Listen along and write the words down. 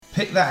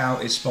Pick That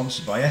Out is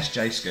sponsored by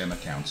SJ Skirm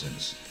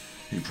Accountants,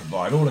 who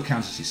provide all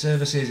accountancy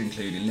services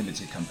including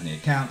limited company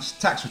accounts,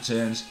 tax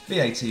returns,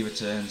 VAT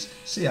returns,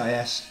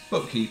 CIS,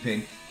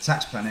 bookkeeping,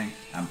 tax planning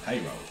and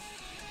payroll.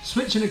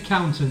 Switching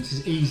accountants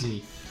is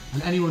easy,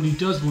 and anyone who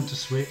does want to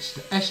switch to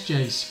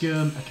SJ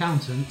Skirm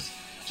Accountants,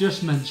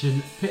 just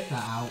mention Pick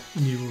That Out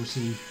and you will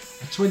receive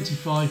a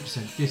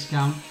 25%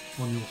 discount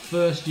on your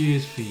first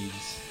year's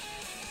fees.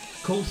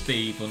 Call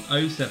Steve on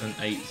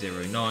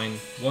 07809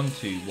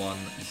 121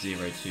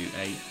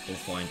 028 or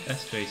find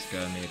SJ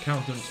Skirmy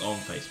Accountants on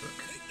Facebook.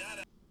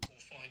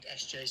 Or find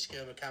SJ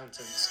Skirm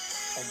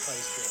Accountants on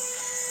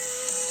Facebook.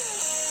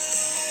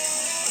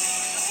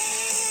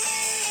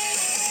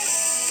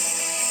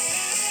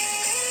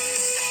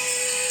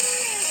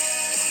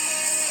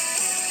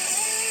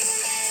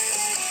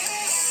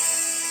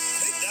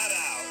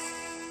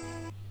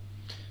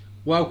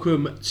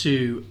 Welcome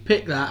to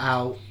Pick That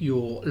Out,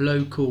 your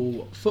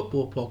local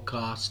football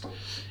podcast,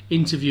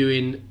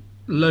 interviewing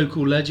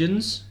local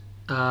legends.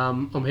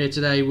 I'm here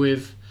today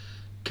with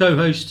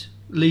co-host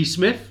Lee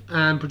Smith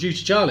and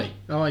producer Charlie.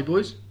 How are you,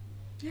 boys?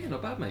 Yeah,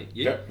 not bad, mate.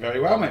 You?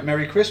 Very well, mate.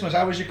 Merry Christmas.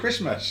 How was your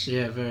Christmas?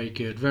 Yeah, very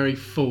good. Very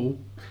full.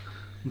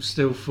 I'm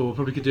still full.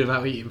 Probably could do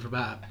without eating for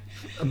about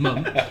a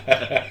month.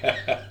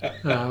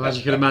 As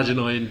you can imagine,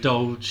 I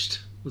indulged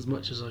as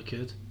much as I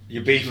could.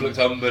 Your beef looked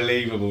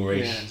unbelievable,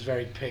 Reece. Yeah, it's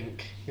very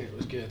pink. It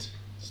was good.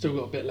 Still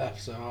got a bit left,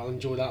 so I'll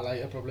enjoy that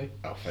later probably.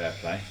 Oh, fair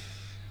play.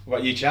 What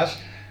about you, Chaz?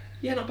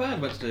 Yeah, not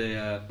bad. Went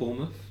to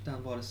Bournemouth,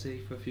 down by the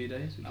sea for a for a few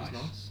days, which was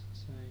nice.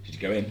 So... Did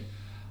you go in?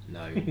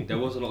 No, there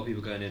was a lot of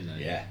people going in though.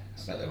 Yeah,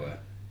 I bet there were.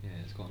 Yeah,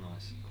 it's quite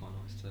nice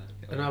to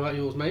get And how about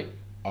yours, mate?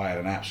 I had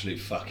an absolute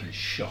fucking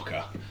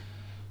shocker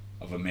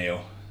of a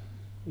meal.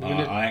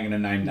 I ain't going to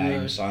name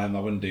names, so I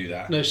wouldn't do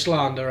that. No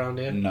slander around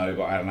here. No,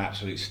 but I had an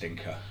absolute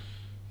stinker.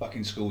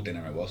 Fucking school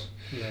dinner it was.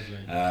 Lovely.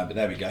 But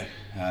there we go.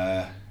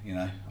 I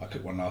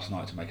cooked one last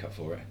night to make up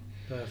for it.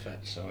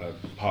 Perfect. So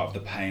part of the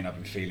pain I've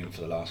been feeling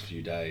for the last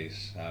few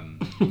days. I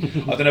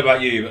don't know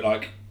about you, but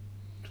like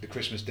the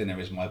Christmas dinner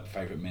is my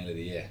favourite meal of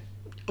the year.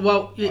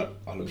 Well,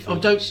 I look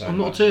forward to it so I'm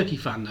not much. a turkey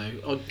fan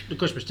though. The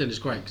Christmas dinner's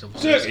great.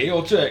 Cause Turkey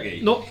or turkey?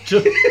 Not.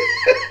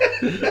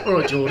 All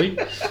right, Geordie.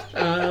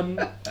 I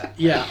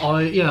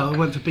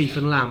went for beef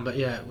and lamb, but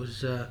yeah, it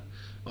was.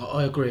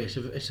 I agree.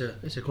 It's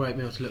a great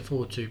meal to look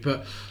forward to.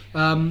 But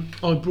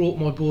I brought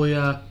my boy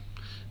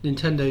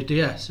Nintendo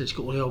DS. It's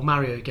got all the old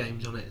Mario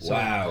games on it. So,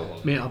 wow.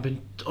 Mate, I've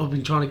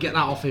been trying to get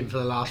that off him for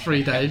the last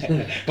 3 days.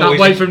 Can't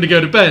wait for him to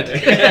go to bed.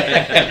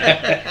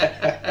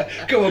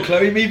 Go on,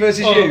 Chloe. Me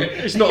versus you.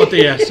 It's not a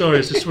DS. Sorry,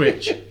 it's a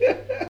Switch.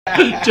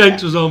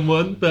 Jenks was on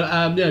one, but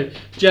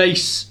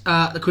Jace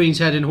at the Queen's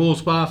Head in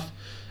Horsebath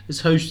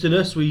is hosting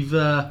us. We've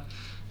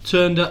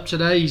turned up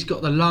today. He's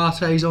got the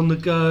lattes on the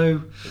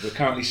go. We're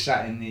currently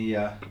sat in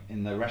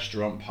the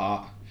restaurant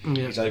part.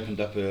 Yeah. He's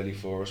opened up early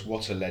for us.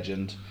 What a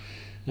legend.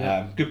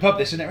 Yeah. Good pub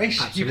this, isn't it,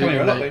 Reece? Absolutely, You come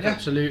here a lot, don't you?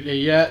 Absolutely,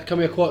 yeah. Come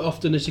here quite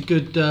often. It's a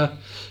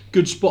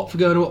good spot for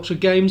going to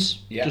Oxford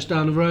games, just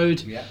down the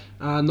road. Yeah.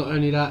 And not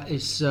only that,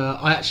 it's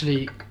I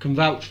actually can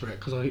vouch for it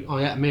because I ate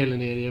a meal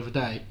in here the other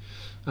day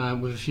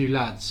with a few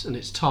lads, and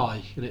it's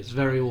Thai and it's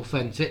very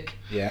authentic.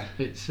 Yeah.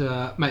 It's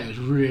mate, it was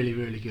really,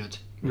 really good.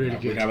 Really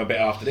good. We're going to have a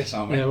bit after this,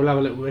 aren't we? Yeah, we'll have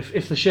a little.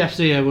 If the chef's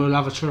here, we'll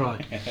have a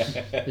try.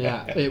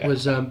 Yeah, it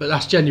was. But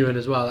that's genuine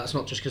as well. That's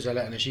not just because they're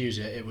letting us use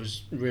it. It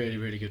was really,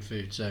 really good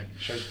food. So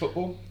shows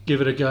football.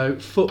 Give it a go.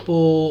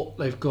 Football.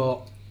 They've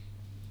got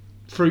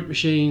fruit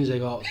machines. They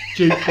got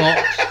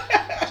jukebox.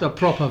 It's a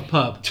proper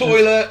pub.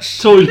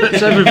 Toilets,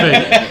 everything.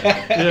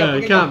 Yeah,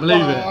 you can't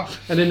believe it.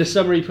 And in the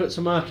summer, he puts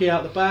a marquee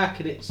out the back,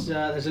 and it's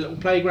there's a little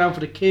playground for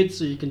the kids,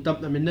 so you can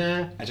dump them in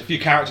there. There's a few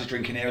characters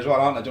drinking here as well,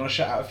 aren't there? Do you want to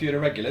shout out a few of the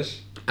regulars?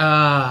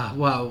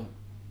 Well,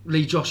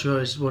 Lee Joshua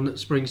is one that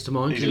springs to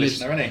mind. He's a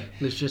listener, isn't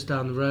he? Lives just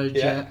down the road,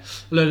 yeah.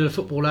 A load of the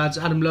football lads.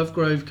 Adam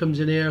Lovegrove comes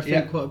in here, I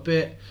think, quite a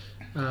bit.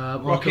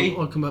 Rocky.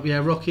 I come up,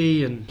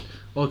 Rocky, and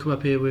I come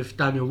up here with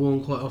Daniel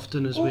Warren quite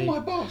often as we my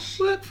boss.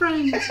 work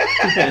friends.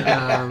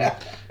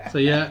 So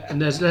yeah,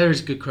 and there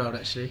is a good crowd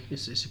actually.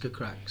 It's a good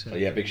crack. So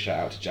yeah, big shout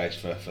out to Jace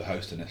for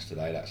hosting us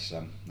today.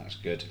 That's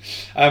good.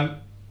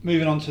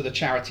 Moving on to the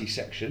charity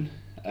section.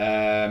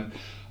 I've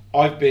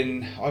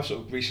sort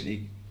of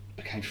recently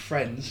became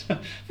friends on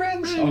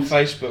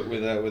Facebook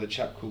with a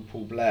chap called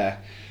Paul Blair,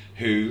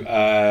 who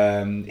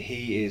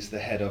he is the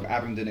head of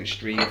Abingdon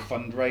Extreme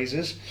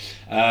Fundraisers,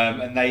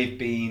 and they've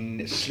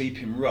been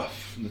sleeping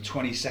rough from the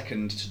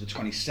 22nd to the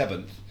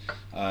 27th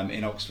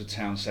in Oxford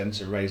Town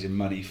Centre, raising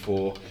money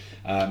for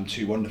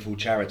two wonderful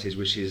charities,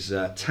 which is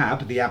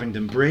TAB, the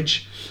Abingdon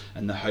Bridge,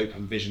 and the Hope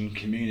and Vision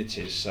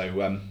Communities. So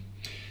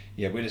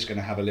we're just going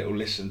to have a little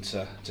listen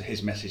to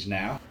his message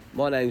now.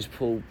 My name's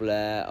Paul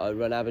Blair. I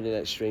run Abingdon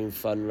Extreme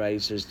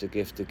Fundraisers, The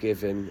Gift of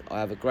Giving. I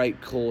have a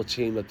great core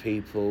team of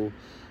people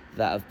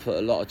that have put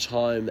a lot of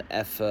time,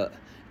 effort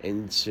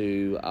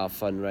into our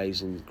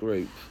fundraising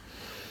group.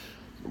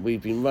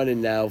 We've been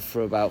running now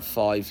for about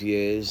 5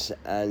 years,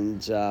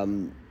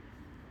 and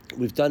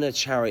we've done a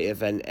charity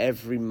event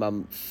every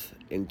month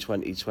in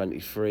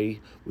 2023.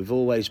 We've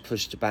always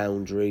pushed the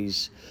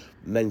boundaries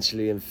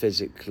mentally and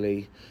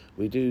physically.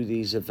 We do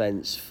these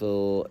events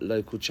for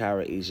local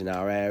charities in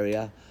our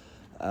area.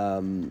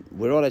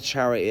 We're on a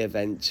charity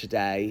event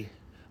today.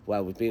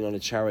 Well, we've been on a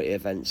charity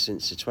event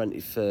since the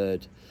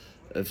 23rd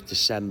of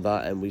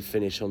December, and we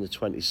finish on the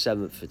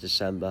 27th of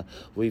December.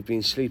 We've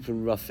been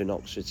sleeping rough in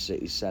Oxford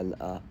City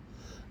Centre.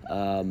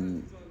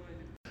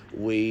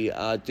 We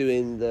are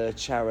doing the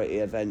charity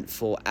event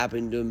for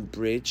Abingdon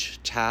Bridge,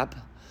 TAB.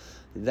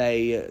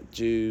 They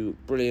do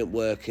brilliant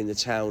work in the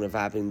town of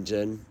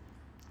Abingdon,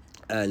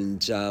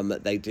 and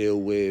they deal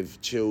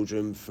with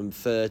children from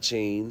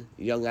 13,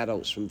 young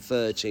adults from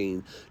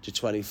 13 to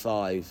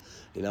 25.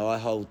 You know, I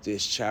hold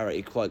this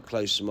charity quite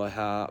close to my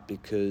heart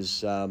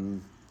because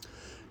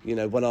you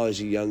know, when I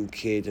was a young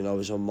kid and I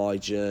was on my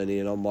journey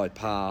and on my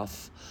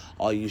path,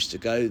 I used to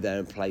go there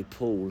and play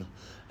pool.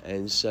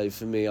 And so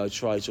for me, I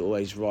try to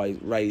always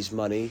raise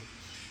money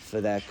for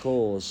their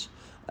cause.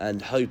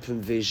 And Hope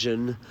and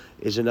Vision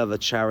is another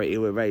charity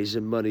we're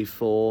raising money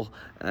for.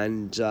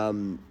 And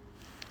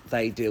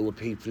they deal with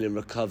people in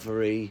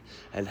recovery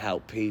and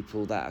help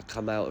people that have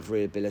come out of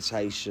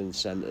rehabilitation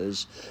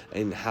centres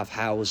and have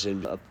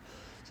housing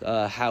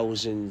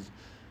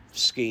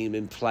scheme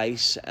in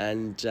place,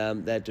 and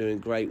they're doing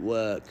great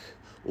work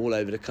all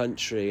over the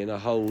country. And I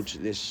hold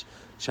this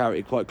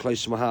charity quite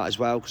close to my heart as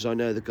well because I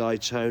know the guy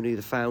Tony,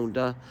 the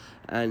founder,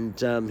 and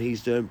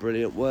he's doing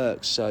brilliant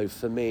work. So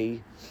for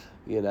me,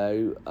 you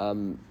know,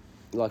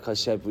 like I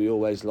said, we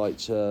always like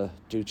to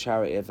do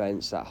charity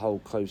events that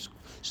hold close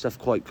stuff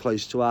quite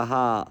close to our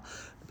heart.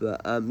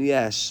 But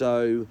yeah,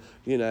 so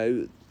you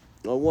know,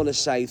 I want to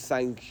say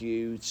thank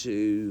you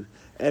to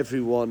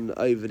everyone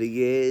over the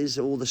years,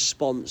 all the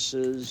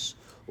sponsors,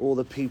 all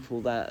the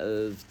people that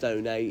have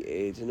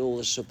donated and all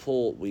the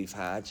support we've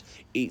had.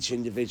 Each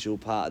individual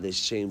part of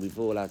this team, we've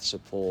all had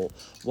support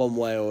one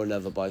way or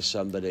another by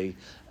somebody.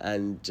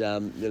 And,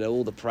 you know,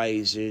 all the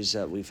praises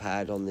that we've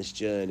had on this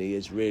journey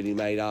has really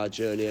made our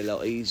journey a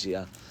lot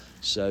easier.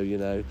 So, you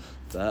know,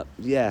 but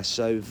yeah,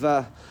 so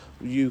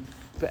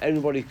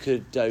anybody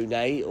could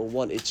donate or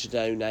wanted to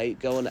donate,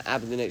 go on to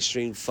Abingdon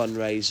Extreme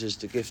Fundraisers,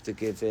 the Gift of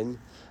Giving,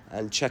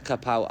 and check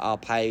out our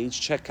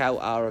page, check out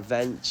our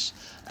events,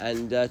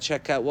 and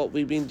check out what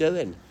we've been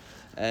doing.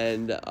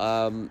 And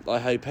I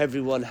hope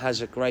everyone has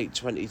a great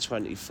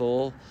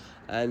 2024,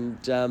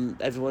 and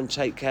everyone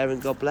take care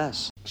and God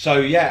bless. So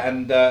yeah,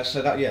 and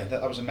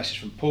that was a message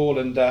from Paul,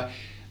 and the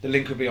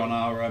link will be on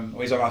our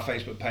he's on our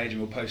Facebook page,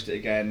 and we'll post it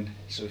again.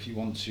 So if you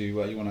want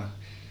to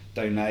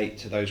donate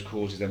to those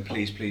causes, then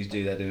please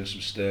do. They're doing some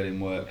sterling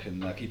work,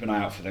 and keep an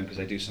eye out for them because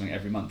they do something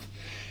every month,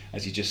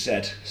 as you just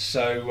said.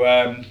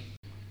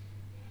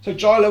 So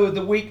Gilo of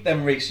the week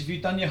then, Reese. Have you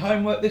done your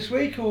homework this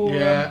week? Or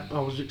yeah, I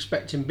was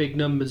expecting big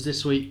numbers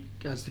this week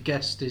as the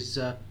guest is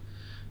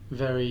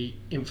very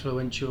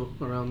influential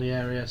around the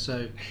area.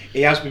 So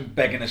he has been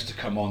begging us to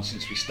come on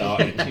since we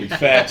started, to be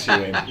fair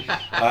to him.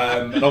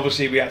 And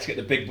obviously we had to get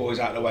the big boys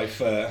out of the way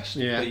first.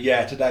 Yeah. But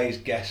yeah, today's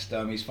guest,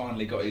 he's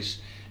finally got his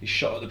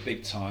shot at the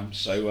big time.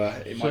 So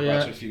it might go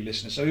out to a few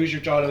listeners. So who's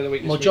your Gilo of the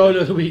week this week? My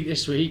Gilo of the week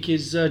this week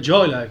is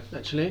Gilo,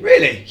 actually.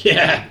 Really?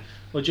 Yeah.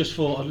 I just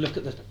thought I'd look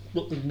at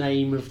what the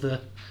name of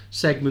the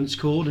segment's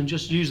called and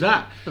just use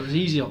that. That was an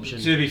easy option.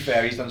 To be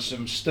fair, he's done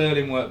some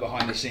sterling work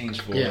behind the scenes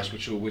for Yeah. us,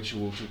 which will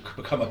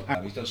become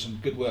apparent. He's done some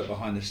good work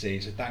behind the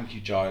scenes, so thank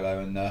you,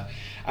 Gilo. And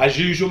as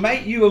usual,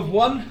 mate, you have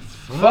won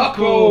fuck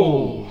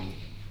all.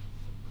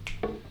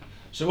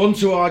 So on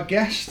to our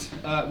guest.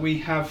 We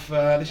have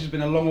this has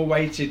been a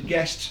long-awaited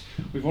guest.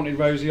 We've wanted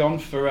Rosie on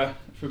for a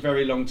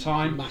very long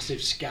time.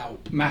 Massive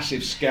scalp.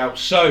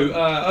 So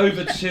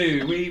over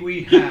to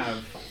we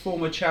have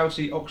former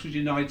Chelsea, Oxford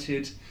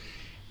United,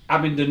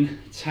 Abingdon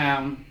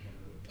Town,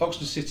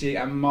 Oxford City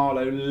and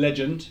Marlow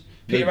legend,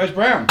 Peter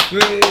Rhoades-Brown.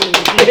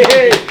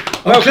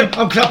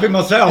 I'm clapping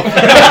myself.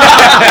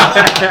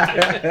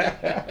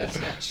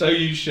 So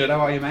you should.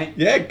 How are you, mate?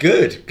 Yeah,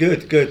 good.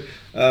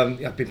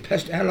 I've been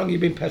how long have you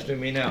been pestering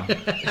me now?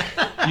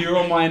 You were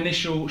on my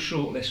initial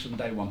shortlist from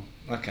day one.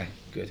 Okay,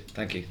 good.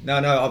 Thank you. No,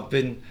 I've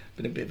been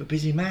a bit of a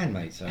busy man,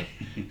 mate. So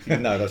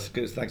no, that's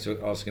good. Thanks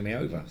for asking me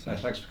over. So.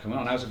 Thanks for coming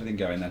on. How's everything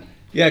going then?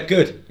 Yeah,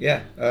 good.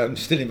 Yeah,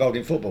 still involved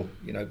in football.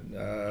 You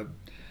know,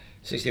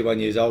 61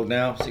 years old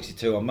now.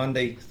 62 on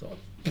Monday.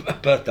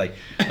 Birthday.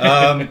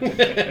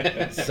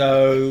 Yeah,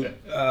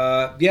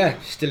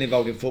 still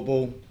involved in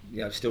football.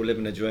 You know, still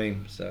living a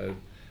dream. So,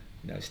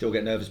 you know, still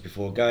get nervous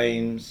before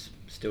games.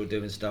 Still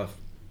doing stuff.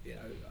 You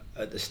know,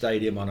 at the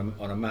stadium on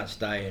a match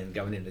day and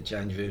going into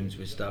change rooms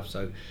with stuff.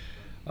 So,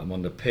 I'm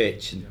on the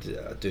pitch and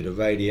do the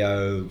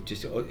radio.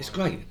 It's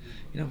great.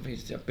 You know,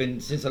 I've been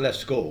since I left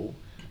school.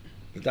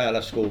 The day I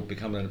left school,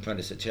 becoming an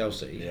apprentice at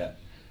Chelsea. Yeah.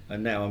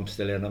 And now I'm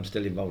still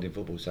involved in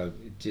football. So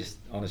just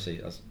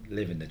honestly, I was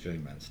living the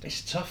dream, man. Still.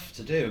 It's tough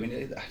to do. I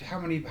mean, how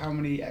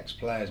many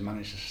ex-players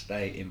manage to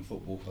stay in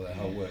football for their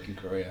whole working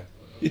career?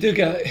 You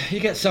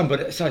get some, but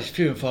it's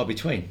few and far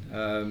between.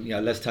 You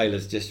know, Les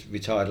Taylor's just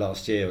retired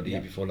last year or the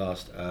year before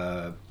last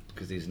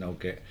because he's an old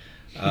git.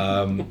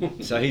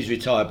 So he's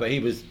retired, but he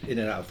was in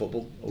and out of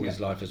football all his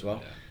life as well.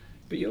 Yeah.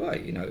 But you're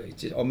right,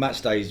 it's just, on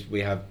match days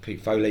we have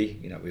Pete Foley,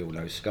 we all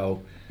know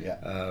Skull.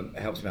 Yeah.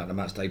 Helps me out on a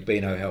match day.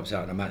 Bino helps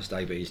out on a match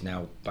day, but he's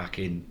now back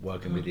in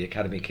working with the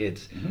academy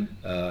kids.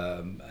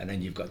 And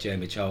then you've got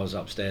Jeremy Charles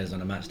upstairs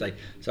on a match day.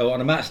 So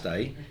on a match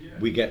day,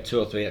 we get 2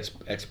 or 3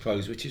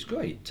 ex-pros, which is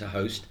great to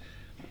host.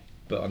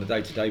 But on a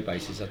day-to-day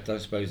basis, I don't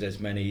suppose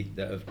there's many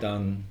that have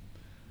done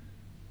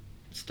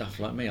stuff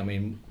like me. I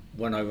mean,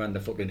 when I ran the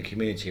football in the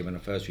community, when I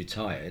first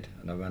retired,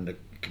 and I ran the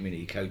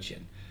community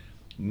coaching,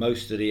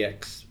 most of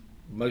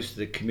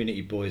the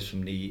community boys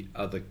from the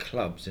other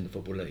clubs in the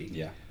Football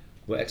League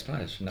were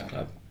ex-players from that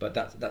club. But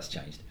that's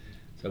changed.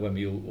 So when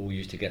we all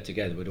used to get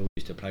together, we'd all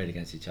used to play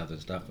against each other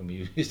and stuff, and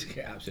we used to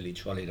get absolutely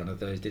trolleyed on a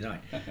Thursday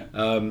night.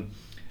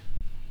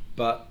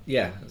 But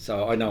yeah,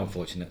 so I know I'm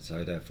fortunate,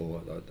 so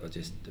therefore I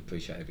just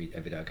appreciate every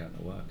day I go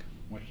to work.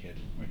 Wicked.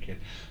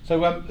 So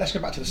let's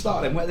go back to the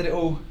start then. Where did it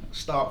all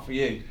start for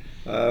you?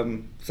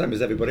 Same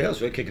as everybody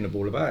else, we're kicking the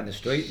ball about in the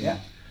street. And,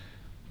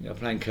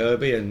 playing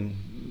Kirby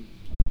and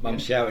mum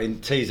shouting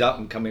tees up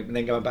and coming and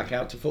then going back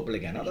out to football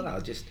again. I don't know,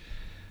 just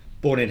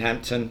born in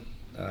Hampton,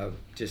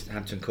 just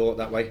Hampton Court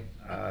that way.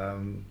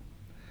 And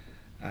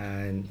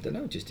I don't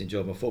know, just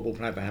enjoyed my football,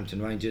 playing for Hampton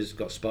Rangers.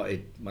 Got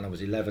spotted when I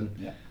was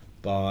 11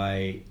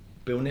 by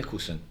Bill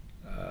Nicholson,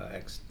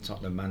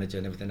 ex-Tottenham manager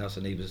and everything else,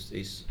 and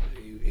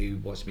he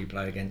watched me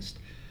play against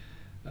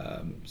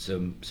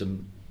some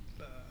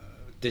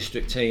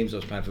district teams. I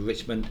was playing for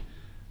Richmond.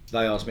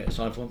 They asked me to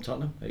sign for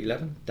Tottenham at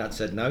 11. Dad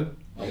said no.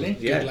 Really?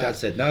 Yeah, Dad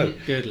said no.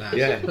 Good lad.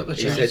 Yeah.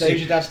 He said, so who's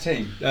your dad's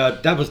team?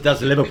 Dad was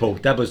Liverpool.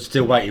 Dad was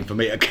still waiting for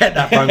me to get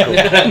that phone call.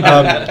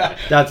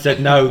 Dad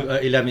said no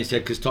at 11. He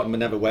said because Tottenham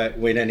would never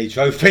win any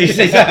trophies.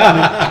 He was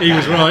right.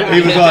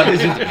 He was right.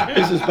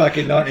 This was back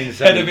in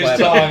 1970. Ahead of his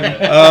time.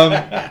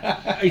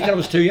 He said I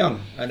was too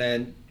young, and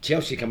then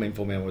Chelsea came in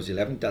for me when I was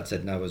 11. Dad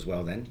said no as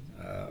well then,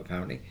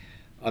 apparently,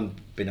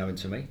 unbeknown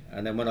to me.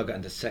 And then when I got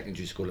into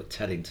secondary school at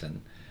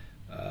Teddington,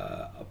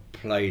 I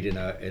played in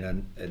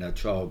a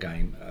trial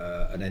game,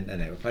 and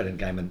then I played in a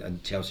game,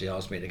 and Chelsea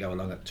asked me to go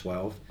along at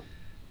 12,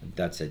 and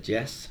Dad said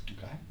yes.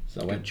 Okay.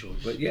 So I went.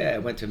 choice. But yeah, I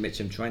went to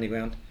Mitcham training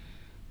ground,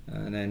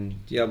 and then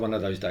one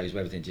of those days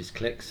where everything just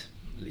clicks.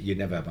 You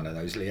never have one of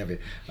those, Lee, have you?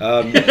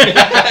 And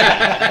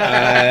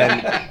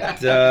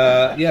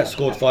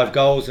scored 5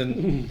 goals,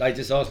 and they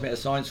just asked me to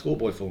sign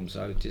schoolboy form,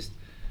 so just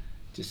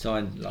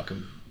signed like a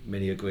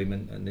mini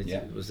agreement, and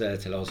it was there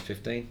till I was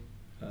 15,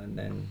 and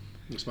then.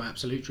 It's my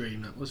absolute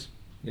dream, that was.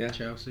 Yeah.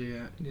 Chelsea,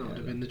 That would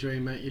have been the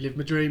dream, mate. You lived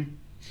my dream.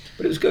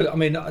 But it was good. I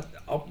mean, I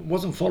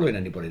wasn't following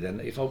anybody then.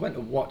 If I went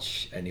to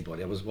watch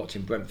anybody, I was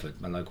watching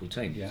Brentford, my local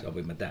team, so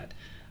with my dad.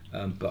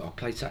 But I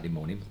played Saturday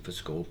morning for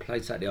school,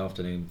 played Saturday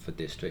afternoon for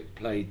district,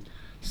 played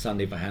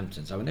Sunday for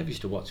Hampton. So I never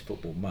used to watch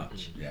football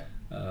much. Yeah.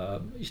 I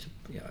used to,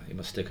 in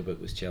my sticker book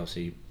was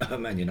Chelsea,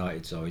 Man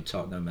United,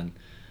 Tottenham, and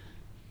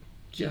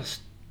I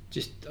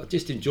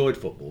just enjoyed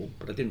football,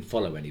 but I didn't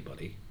follow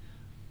anybody.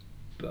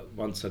 But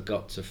once I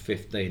got to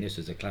 15, this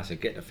was a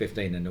classic, get to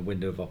 15 and the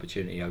window of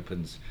opportunity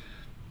opens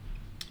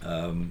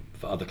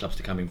for other clubs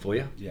to come in for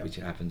you, which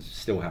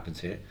still happens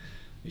here,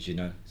 as you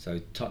know.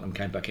 So Tottenham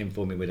came back in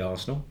for me with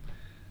Arsenal,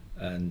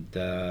 and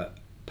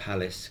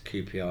Palace,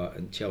 QPR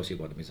and Chelsea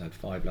wanted me, so I had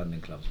 5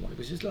 London clubs wanted,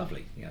 which is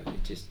lovely.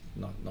 It's just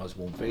nice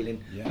warm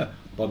feeling.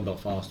 Bombed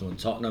off Arsenal and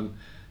Tottenham,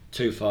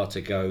 too far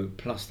to go,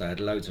 plus they had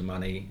loads of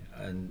money,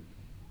 and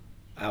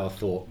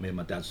me and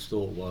my dad's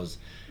thought was,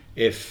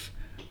 if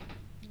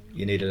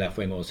you need a left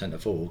wing or a centre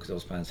forward, because I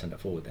was playing centre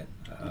forward then.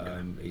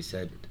 He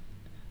said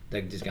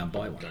they can just go and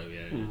buy one.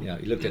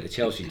 He looked at the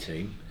Chelsea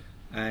team,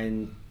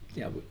 and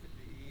you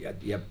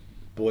had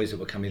boys that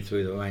were coming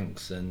through the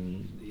ranks,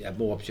 and you had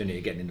more opportunity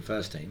of getting in the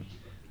first team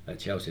at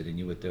Chelsea than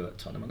you would do at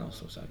Tottenham and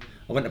Arsenal. So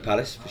I went to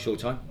Palace for a short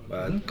time.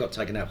 Got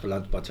taken out for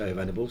lunch by Terry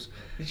Venables.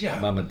 Did you?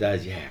 Mum and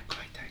Dad,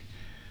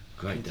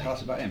 great day. Tell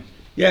us about him.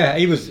 Yeah,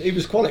 he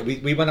was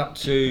quality. We went up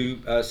to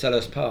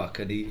Selhurst Park,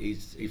 and he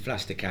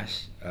flashed the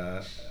cash,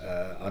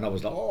 and I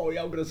was like, oh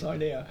yeah, I'm going to sign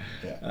here.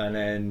 Yeah. And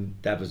then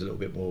Dad was a little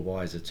bit more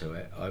wiser to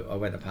it. I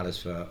went to Palace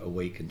for a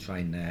week and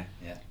trained there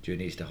during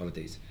the Easter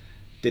holidays.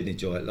 Didn't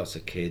enjoy it. Lots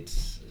of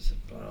kids.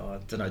 I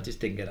don't know. Just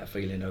didn't get that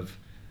feeling of.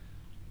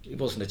 It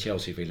wasn't a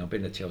Chelsea feeling. I've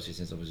been at Chelsea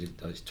since I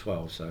was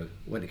 12. So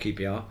went to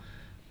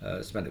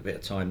QPR. Spent a bit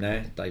of time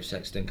there. Dave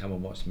Sexton come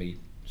and watched me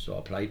sort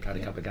of play. Played a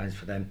couple of games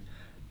for them.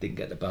 Didn't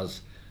get the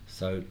buzz.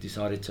 So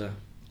decided to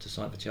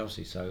sign for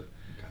Chelsea. So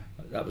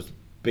that was a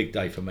big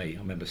day for me. I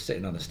remember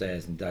sitting on the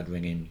stairs and Dad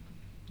ringing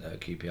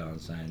QPR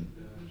and saying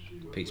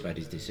Pete's made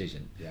his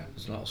decision. Yeah. It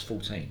was like I was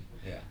 14.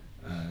 Yeah.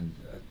 And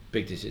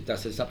big decision. Dad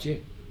said, it's up to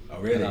you. Oh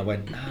really? And I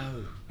went,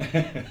 no.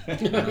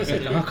 And I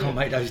said, no, I can't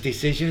make those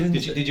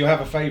decisions. Did you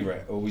have a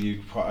favourite, or were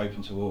you quite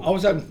open to all? I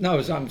was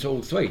open to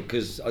all 3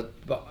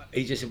 but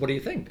he just said, what do you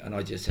think? And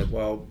I just said,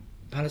 well,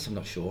 Palace, I'm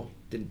not sure.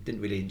 Didn't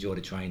really enjoy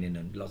the training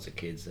and lots of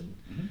kids and.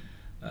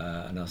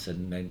 And I said,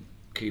 and then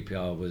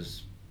QPR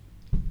was,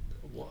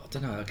 I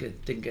don't know, I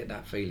didn't get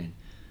that feeling.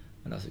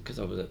 And I said, because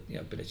I was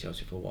been at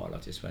Chelsea for a while, I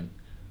just went,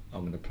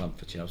 I'm going to plump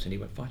for Chelsea, and he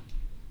went, fine.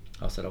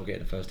 I said, I'll get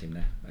in the first team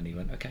now. And he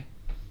went, okay.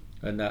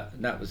 And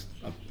that was,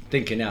 I'm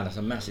thinking now, that's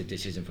a massive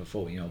decision for a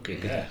 14-year-old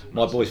kid. 'Cause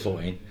my boy's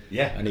 14,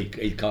 and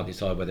he can't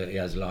decide whether he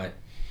has like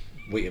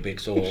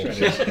Weetabix or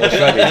Shredded. It's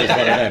one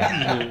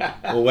of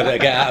them. Or whether to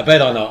get out of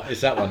bed or not.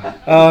 It's that one.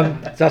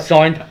 So I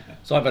signed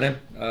for them.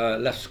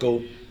 Left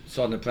school,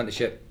 signed an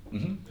apprenticeship,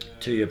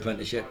 2-year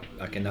apprenticeship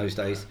back in those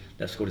days.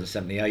 Left school in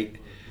 '78.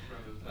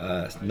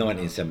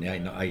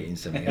 1978, not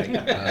 1878.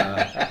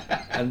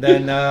 And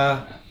then,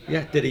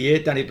 did a year.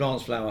 Danny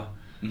Blanchflower,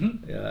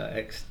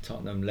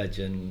 ex-Tottenham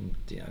legend,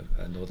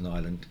 Northern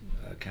Ireland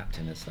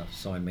captain and stuff,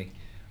 signed me.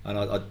 And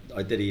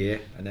I did a year,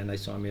 and then they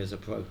signed me as a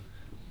pro.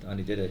 I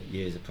only did a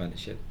year's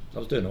apprenticeship. I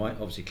was doing all right,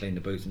 obviously cleaned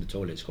the boots and the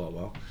toilets quite a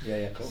while. Yeah,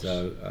 of course.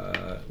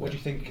 So, what do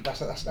you think?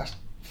 That's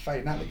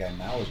fading out the game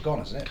now. It's gone,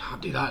 isn't it?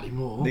 Can't do that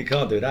anymore. You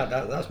can't do that.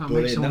 That's Can't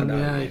brilliant. make someone,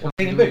 No.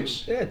 Cleaning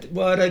boots. Yeah,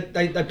 well,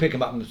 they pick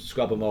them up and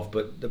scrub them off,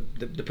 but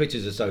the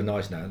pitches are so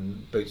nice now,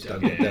 and boots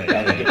don't get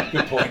dirty.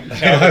 Good point.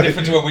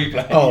 Different to when we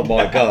play. Oh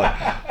my God,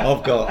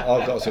 I've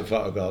got some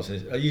photographs.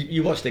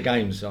 You watch the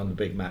games on the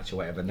big match or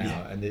whatever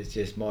now, and it's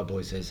just, my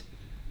boy says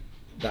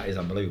that is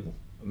unbelievable.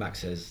 Max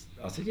says,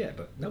 I said, yeah,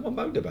 but no one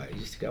moaned about it.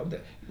 You just get on with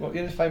it. Well,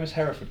 the famous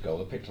Hereford goal,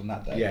 the picked on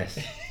that day. Yes.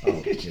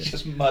 It's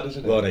just mud,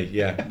 isn't it? Ronnie,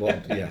 yeah.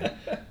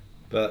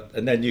 But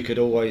and then you could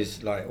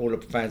always, like, all the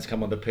fans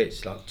come on the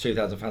pitch, like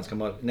 2,000 fans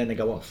come on, and then they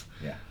go off.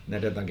 Yeah. And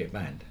then they don't get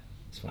banned.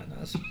 It's fine.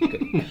 That's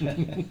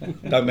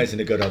good. Don't mention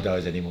the good old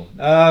days anymore.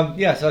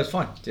 So it's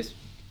fine. Just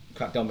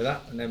cracked on with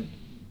that, and then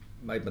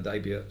made my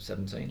debut at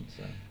 17.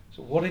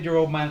 So what did your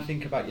old man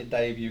think about your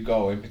debut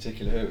goal, in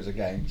particular, who it was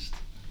against?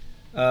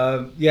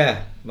 My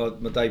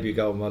debut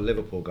goal, my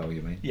Liverpool goal,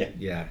 you mean?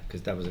 Yeah,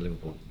 because Dad was a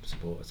Liverpool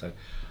supporter, so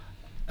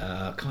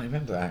I can't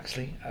remember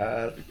actually.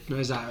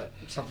 Where's that?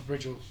 Stamford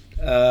Bridge or?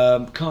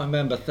 Can't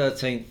remember.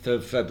 13th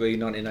of February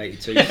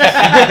 1982.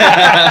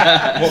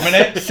 What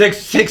minute?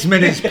 6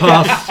 minutes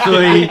past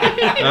 3.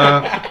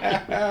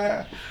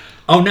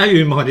 Now you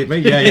reminded me.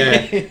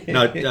 Yeah.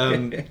 No,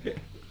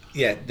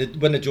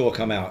 when the draw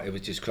come out, it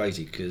was just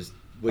crazy because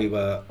we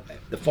were,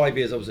 the 5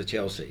 years I was at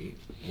Chelsea,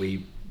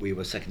 we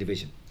were second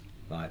division.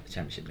 Like the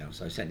Championship now,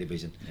 so second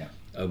division. Yeah.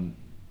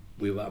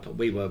 We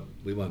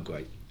weren't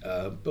great,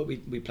 but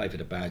we played for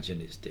the badge,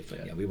 and it's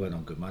different. Yeah. We weren't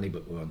on good money,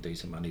 but we were on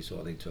decent money, sort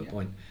of thing, to a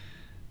point.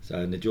 So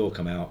in the draw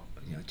come out,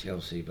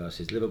 Chelsea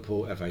versus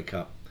Liverpool, FA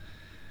Cup,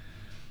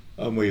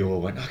 and we all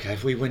went, okay,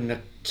 if we win the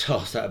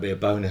toss, that'll be a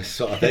bonus,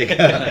 sort of thing.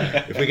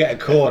 If we get a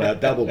corner,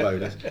 double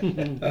bonus.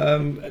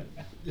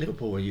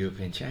 Liverpool were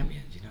European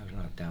champions,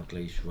 like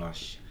Dalglish,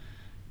 Rush,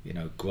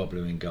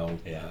 Grobler in goal.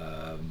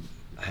 Yeah.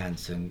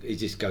 Hansen, he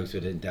just goes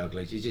through the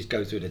Dalglish. You just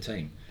go through the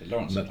team.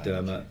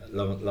 McDermott,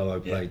 Loro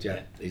played.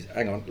 Yeah.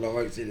 Hang on,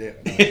 Loro's in there.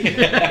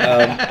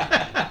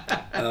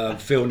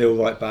 Phil Neal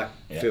right back.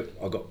 Yeah. Phil,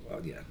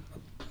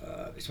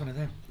 it's one of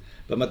them.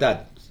 But my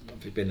dad,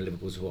 being a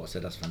Liverpool supporter,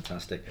 said that's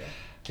fantastic. Yeah.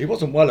 He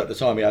wasn't well at the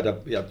time. He had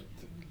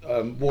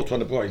water on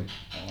the brain.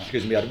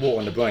 Excuse me, he had water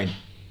on the brain.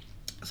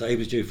 So he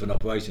was due for an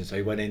operation. So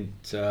he went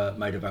into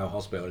Maida Vale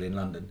Hospital in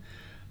London,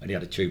 and he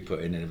had a tube put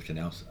in and everything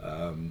else.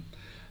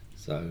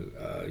 So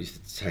I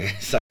used to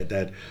say to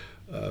Dad,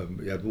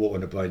 he had water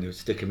on the brain, he would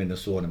stick him in the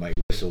sauna, mate,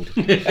 he whistled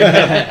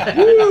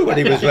woo, when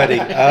he was ready.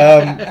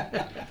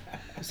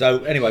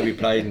 So anyway, we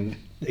played, and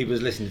he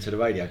was listening to the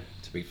radio,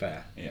 to be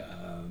fair. Yeah.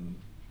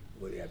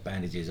 He had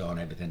bandages on,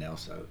 everything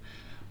else, so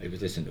he was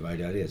listening to the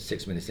radio. He had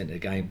 6 minutes into the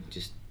game,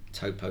 just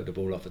toe-poked the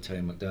ball off of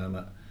Terry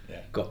McDermott,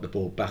 got the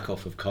ball back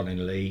off of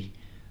Colin Lee.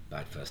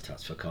 Bad first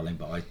touch for Colin,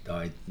 but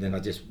I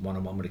just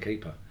one-on-one with the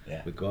keeper,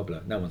 with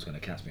Grobler. No one's going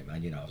to catch me,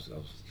 man. I was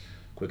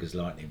quick as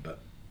lightning, but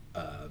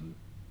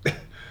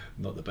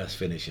not the best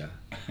finisher.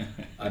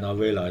 And I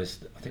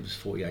realised, I think it was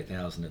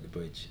 48,000 at the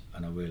bridge,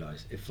 and I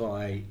realised if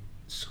I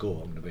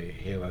score, I'm going to be a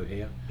hero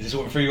here. Is this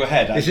what went through your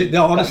head?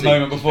 No, honestly, that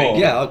moment before.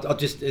 Yeah,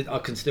 I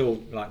can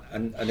still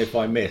and if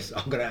I miss,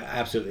 I'm going to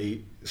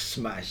absolutely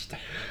smashed.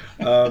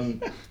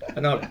 And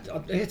I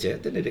hit it. I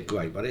didn't hit it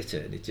great, but I hit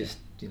it, and it just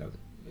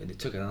and it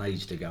took an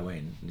age to go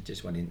in. And it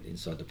just went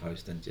inside the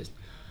post and just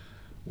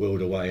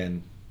wheeled away,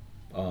 and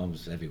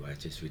arms everywhere,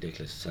 just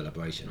ridiculous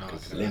celebration.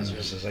 Limbs,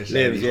 as they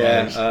say.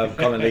 Limbs,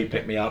 Colin Lee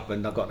picked me up,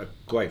 and I've got a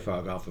great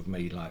photograph of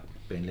me like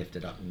being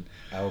lifted up. And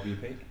how old were you,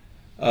 Pete?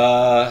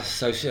 I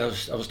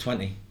was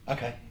 20.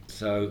 Okay.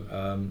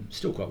 So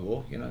still quite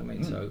raw, you know what I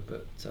mean. So,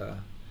 but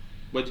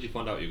when did you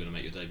find out you were going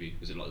to make your debut?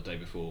 Was it like the day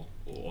before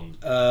or on?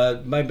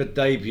 Made my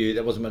debut.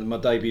 That wasn't my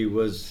debut.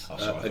 Was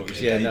no, it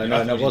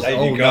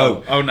wasn't.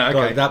 Oh no, okay.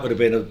 God, that would have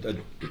been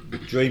a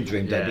dream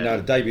debut. No,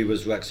 the debut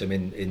was Wrexham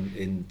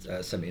in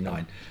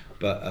 '79.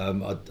 But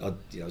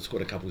I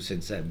scored a couple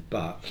since then.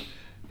 But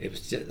it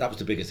was that was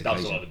the biggest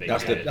occasion.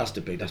 That's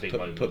the big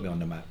put me on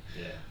the map.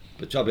 Yeah.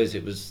 But the trouble is,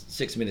 it was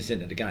 6 minutes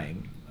into the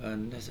game,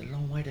 and there's a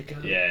long way to go.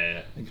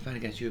 Yeah. And you're playing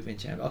against European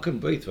champions. I couldn't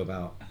breathe for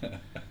about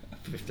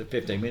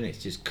 15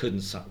 minutes. Just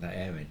couldn't suck that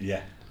air in.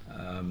 Yeah.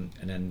 And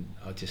then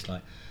I just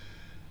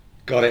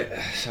got it.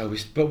 So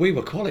but we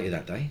were quality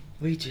that day.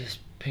 We just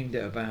pinged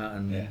it about,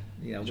 and Did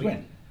you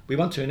win? We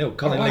won 2-0.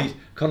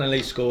 Colin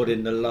Lee scored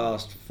in the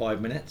last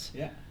 5 minutes.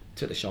 Yeah.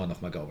 took the shine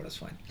off my goal, but that's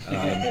fine.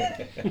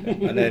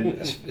 And then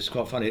it's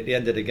quite funny. At the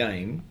end of the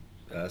game,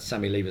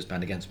 Sammy Lee was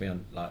playing against me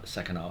on like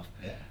second half.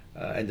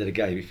 End of the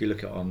game. If you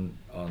look at on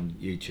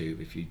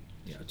YouTube, if you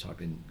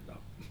type in,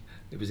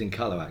 it was in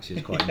colour actually.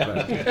 It's quite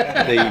impressive.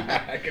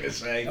 I'm gonna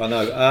say. I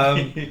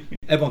know.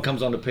 Everyone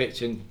comes on the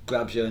pitch and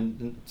grabs you,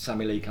 and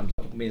Sammy Lee comes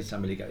up. Me and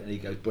Sammy Lee go, and he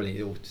goes, brilliant.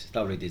 You all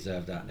thoroughly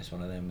deserved that, and it's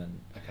one of them. And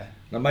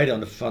I made it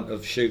on the front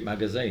of Shoot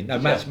magazine. No,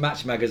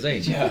 Match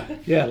magazine.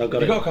 Yeah. And I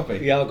got You got a copy?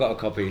 Yeah, I got a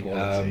copy.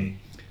 Quality.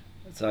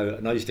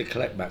 And I used to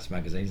collect Match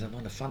magazines. I'm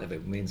on the front of it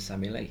with me and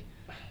Sammy Lee.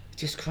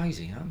 It's just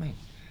crazy, you know what I mean?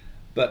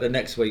 But the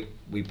next week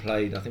we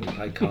played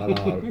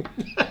Carlisle.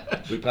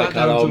 We played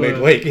Carlisle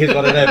midweek. Here's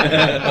one of them.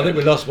 I think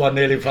we lost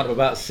 1-0 in front of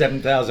about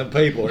 7,000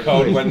 people.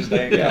 Cold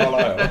Wednesday in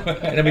Carlisle.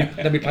 And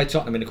then we played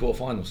Tottenham in the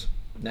quarterfinals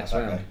next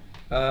round.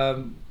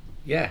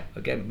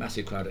 Again,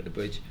 massive crowd at the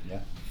Bridge.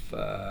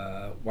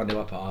 1-0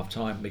 up at half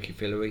time. Mickey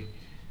Fillery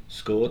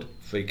scored,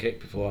 free kick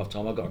before half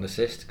time. I got an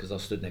assist because I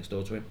stood next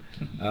door to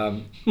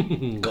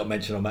him. Got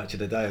mentioned on Match of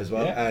the Day as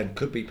well, and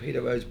could be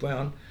Peter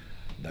Rhoades-Brown.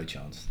 No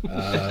chance.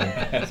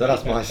 So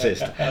that's my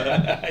assist.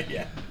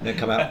 Then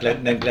come out.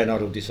 Then Glenn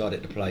Hoddle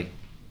decided to play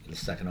in the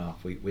second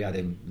half. We had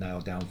him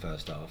nailed down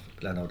first half.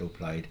 Glenn Hoddle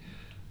played,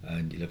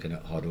 and you're looking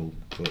at Hoddle,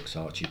 Crooks,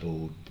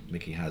 Archibald,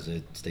 Mickey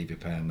Hazard, Stevie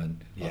Perriman,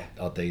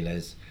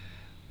 Ardiles,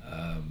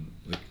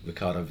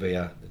 Ricardo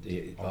Villa,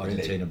 the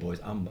Argentina boys.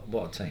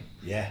 What a team!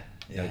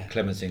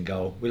 Clemens in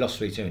goal. We lost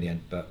 3-2 in the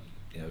end, but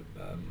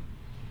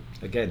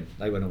again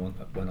they went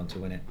on to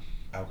win it.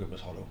 How good was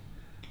Hoddle?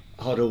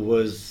 Hoddle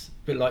was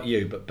a bit like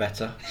you, but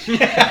better. Good.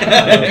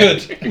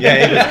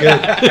 Yeah, he was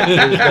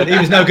good. He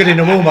was no good in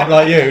the warm-up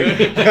like you.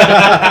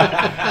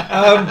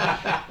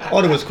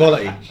 Hoddle was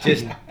quality.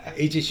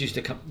 He just used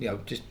to come,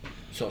 just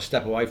sort of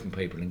step away from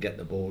people and get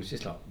the ball. It's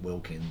just like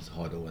Wilkins,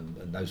 Hoddle,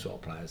 and those sort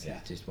of players.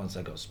 Just once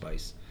they got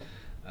space,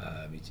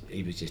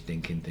 he was just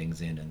dinking things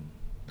in, and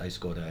they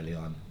scored early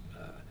on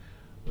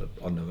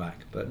the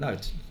rack. But no,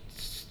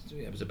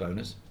 it was a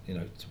bonus,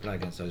 to play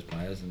against those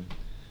players. And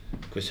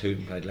Chris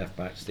Hooton played left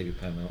back, Stevie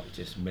Perriman,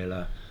 just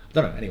Miller. I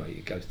don't know. Anyway,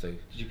 it goes through.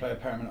 Did you play a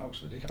Perriman at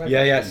Oxford?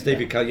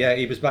 Stevie. Yeah,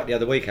 he was back the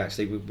other week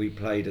actually. We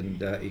played, and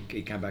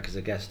he came back as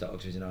a guest at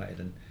Oxford United,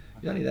 and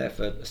he was only there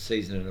for a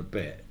season and a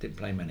bit. Didn't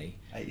play many.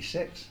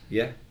 86.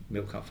 Yeah,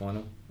 Milk Cup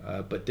final,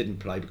 but didn't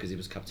play because he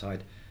was cup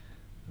tied.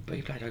 But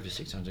he played over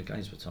 600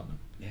 games for Tottenham.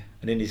 Yeah.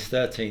 And in his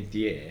 13th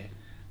year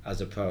as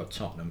a pro at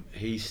Tottenham,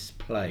 he's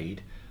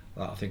played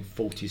I think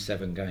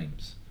 47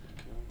 games.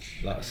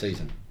 Like a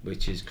season,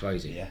 which is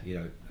crazy,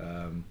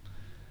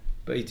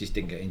 but he just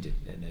didn't get injured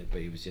in it.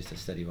 But he was just a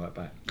steady right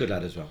back. Good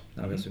lad as well.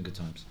 We had some good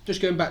times. Just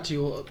going back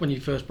to when you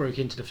first broke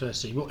into the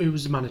first team, who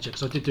was the manager?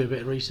 Because I did do a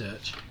bit of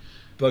research.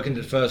 Broke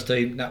into the first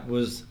team. That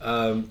was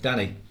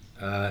Danny.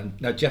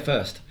 No, Jeff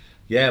Hurst.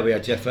 Yeah, we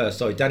had Jeff Hurst.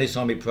 Sorry, Danny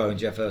signed me pro, and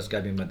Jeff Hurst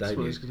gave me my debut. That's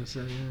what I was going to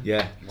say.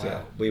 Yeah.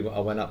 Wow. I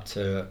went up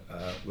to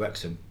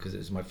Wrexham because it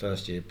was my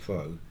first year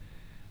pro.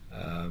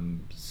 I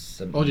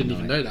didn't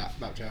even know that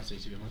about Chelsea,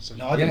 to be honest.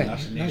 No, I didn't.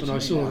 That's news when I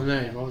saw the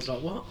name, I was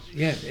like, what?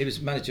 Yeah, he was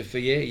manager for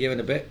a year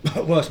and a bit.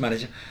 Worst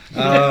manager.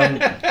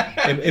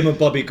 Him and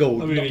Bobby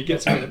Gould. I mean, he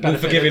gets me the We'll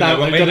benefit forgive of him the doubt, that,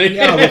 won't doesn't we? he?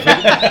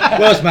 Yeah,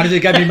 worst manager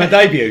gave me my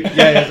debut.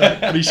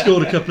 And he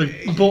scored a couple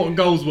of important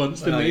goals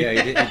once, didn't he?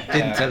 Yeah, he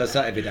didn't tell us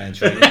that every day in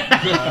training.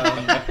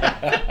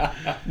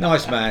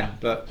 Nice man,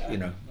 but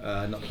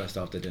not the best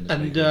after dinner.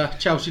 And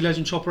Chelsea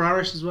legend Chopper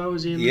Harris as well,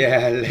 was he in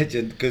Yeah,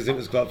 legend, because it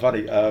was quite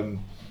funny.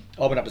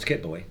 I went up as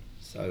kit boy,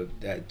 so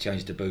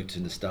changed the boots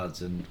and the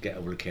studs and get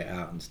all the kit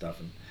out and stuff.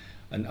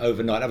 And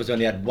overnight, I was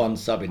only had one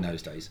sub in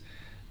those days.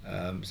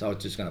 So I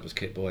was just going up as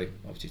kit boy,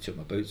 obviously took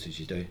my boots as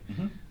you do.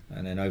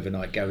 And then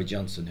overnight, Gary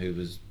Johnson, who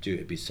was due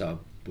to be sub,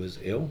 was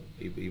ill.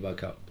 He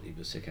woke up, he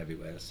was sick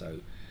everywhere. So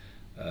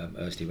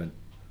Ersty went,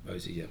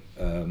 Rosie,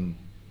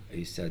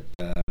 he said,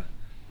 you're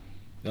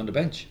on the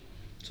bench.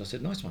 So I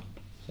said, nice one.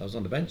 So I was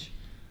on the bench.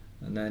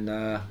 And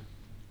then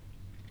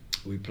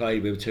we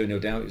played, we were 2-0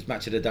 down. It was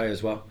match of the day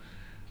as well.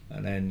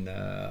 And then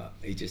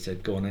he just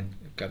said, go on in,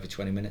 go for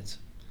 20 minutes.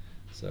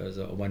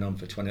 So I went on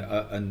for 20,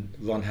 and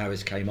Ron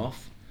Harris came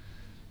off.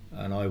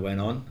 And I went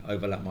on,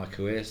 overlapped my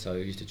career, so I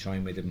used to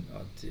train with him.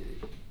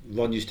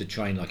 Ron used to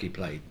train like he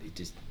played. He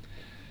just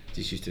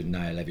used to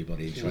nail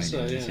everybody in training.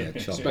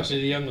 So,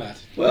 especially the young lad.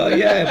 Well,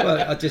 yeah,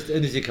 but I just, as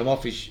soon as he come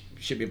off, he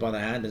shook me by the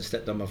hand and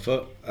stepped on my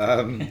foot.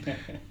 And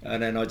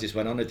then I just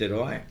went on and did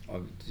all right. I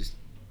just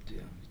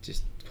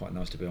quite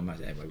nice to be on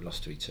match. Anyway, we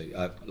lost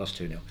 3-2, lost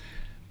 2-0.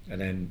 And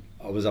then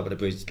I was up at the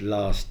Bridge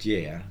last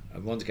year,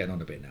 and Ron's getting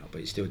on a bit now,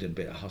 but he's still doing a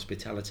bit of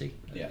hospitality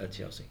at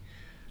Chelsea.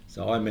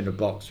 So I'm in the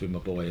box with my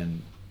boy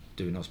and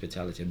doing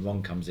hospitality, and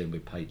Ron comes in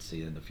with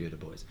Patesy and a few of the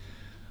boys.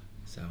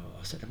 So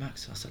I said to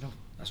Max, I said, oh,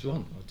 that's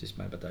Ron. I just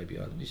made my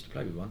debut. I used to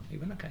play with Ron. He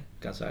went, okay,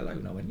 go say hello.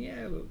 And I went,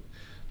 yeah, well,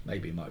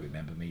 maybe he might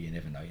remember me, you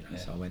never know, Yeah.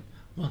 So I went,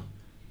 Ron,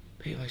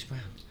 Peter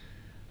Rhoades-Brown.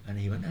 And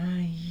he went,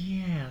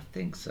 yeah, I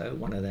think so,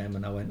 one of them.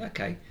 And I went,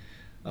 okay.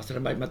 I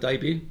made my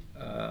debut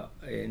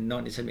in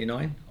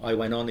 1979. I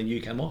went on and you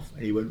came off,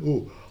 and he went,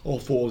 "Oh, I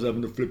thought I was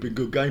having a flipping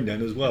good game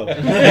then as well."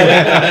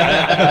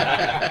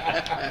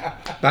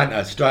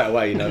 Banter straight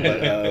away,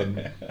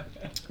 But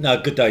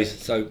no, good days.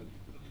 So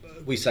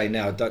we say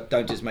now,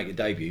 don't just make a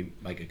debut,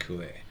 make a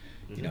career.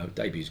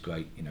 Debut's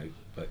great,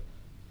 but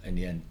in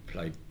the end,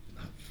 played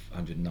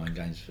 109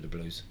 games for the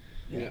Blues.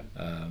 Yeah.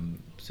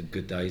 Some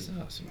good days.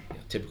 Some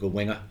typical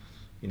winger,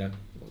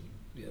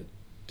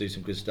 do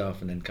some good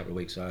stuff, and then a couple of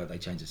weeks later they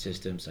change the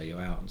system, so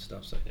you're out and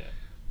stuff. So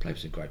played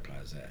with some great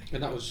players there.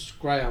 And that was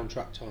Greyhound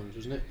track times,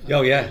 wasn't it?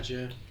 Oh yeah,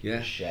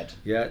 The Shed.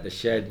 Yeah, the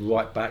Shed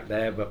right back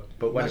there. But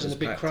when Imagine it was the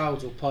big packed,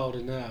 crowds all piled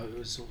in there. It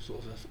was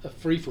sort of a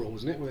free for all,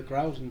 wasn't it, with the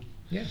crowd? And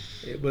yeah,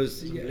 it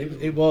was.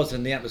 It was,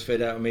 and the atmosphere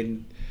there. I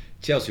mean,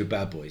 Chelsea were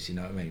bad boys,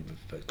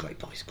 but great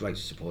boys, great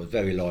support,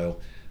 very loyal.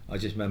 I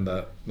just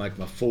remember making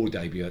my full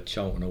debut at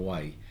Charlton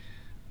away.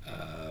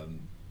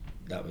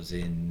 That was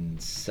in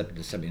the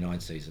 79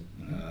 season,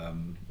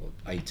 or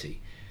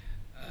 80,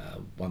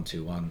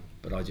 1-2-1.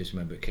 But I just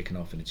remember it kicking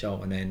off in the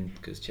Charlton end,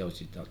 because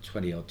Chelsea,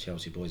 20 odd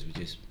Chelsea boys would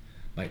just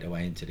make their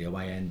way into the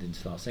away end and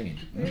start singing.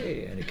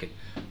 Hey, and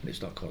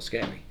it's not quite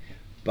scary.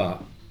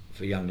 But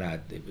for a young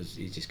lad,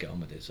 you just get on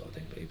with it, sort of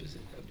thing. But it was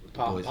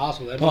part and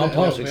parcel then. Part and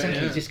parcel,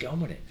 exactly. You just get on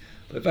with it.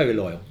 But very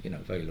loyal,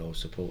 very loyal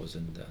supporters,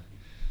 and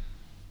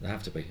they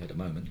have to be at the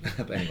moment.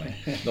 But anyway,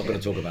 not going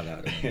to talk about that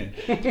at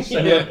the moment.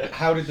 So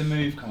how did the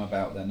move come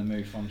about then? The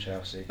move from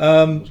Chelsea?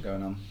 What was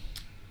going on?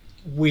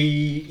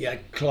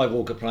 Clive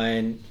Walker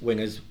playing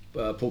wingers,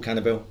 Paul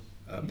Cannaville,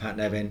 Pat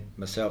Nevin,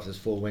 myself as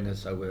 4 wingers.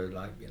 So we're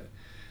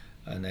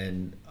and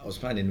then I was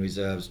playing in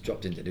reserves,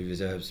 dropped into the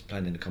reserves,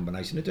 playing in the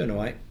combination. They're doing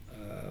alright.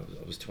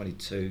 I was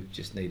 22,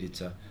 just needed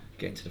to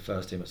get into the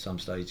first team at some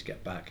stage,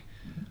 get back.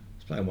 I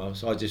was playing well,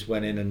 so I just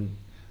went in and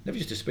never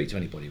used to speak to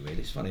anybody really.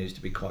 It's funny, I used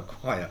to be quite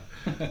quiet.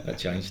 That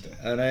changed.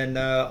 And then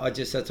I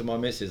just said to my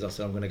missus, I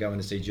said, I'm going to go in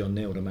and see John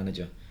Neal, the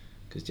manager,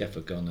 because Jeff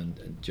had gone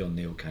and John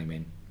Neal came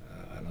in.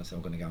 And I said,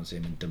 I'm going to go and see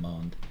him in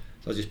demand.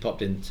 So I just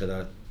popped into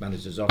the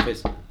manager's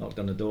office, knocked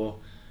on the door.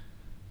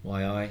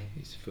 Why I?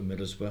 He's from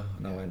Middlesbrough.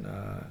 And I went,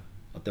 I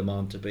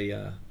demand to be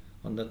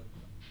on the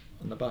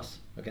bus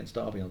against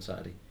Derby on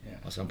Saturday. Yeah.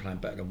 I said, I'm playing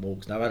better than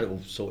Walks. Now I had it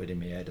all sorted in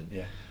my head. And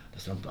I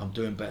said, I'm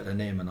doing better than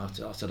him. And I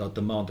said, I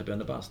demand to be on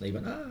the bus. And he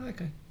went,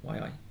 okay, why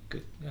I?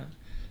 Good, yeah.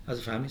 How's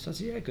the family? So I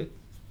said, yeah, good.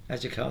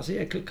 How's your car? I said,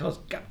 yeah, good cars.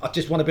 I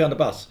just want to be on the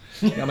bus.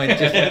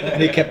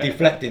 And he kept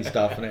deflecting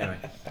stuff. And anyway,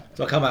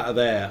 so I come out of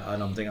there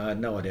and I'm thinking, I had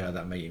no idea how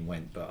that meeting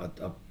went, but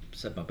I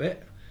said my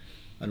bit.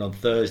 And on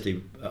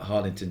Thursday at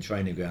Harlington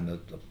training ground, I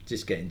was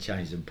just getting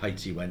changed, and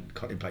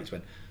Colin Pates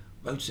went,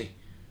 Rhoadesy,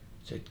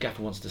 said,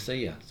 Gaffer wants to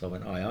see you. So I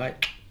went, aye.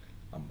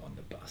 I'm on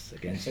the bus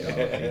against Derby.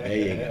 There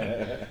you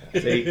go.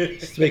 See,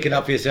 speaking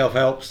up for yourself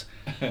helps.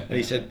 And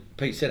he said,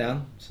 Pete, sit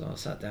down. So I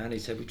sat down. He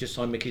said, we've just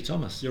signed Mickey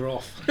Thomas. you're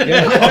off.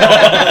 Yeah.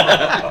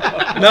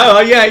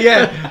 No,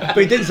 yeah.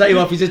 But he didn't say you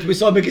off. He said, we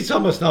signed Mickey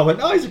Thomas. And I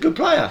went, he's a good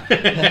player.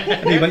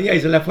 And he went, yeah,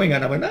 he's a left winger.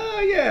 And I went,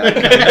 yeah.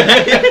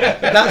 Okay.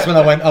 That's when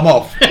I went, I'm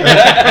off.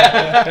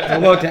 I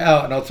worked it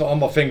out, and I thought on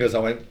my fingers, I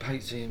went,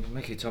 Pete,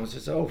 Mickey Thomas. I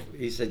said,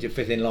 he said, you're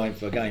 5th in line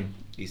for a game.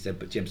 He said,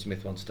 but Jim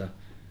Smith wants to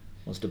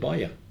buy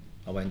you.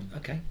 I went,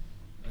 okay.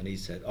 And he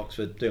said,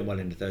 Oxford doing well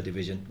in the 3rd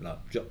division,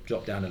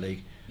 drop down the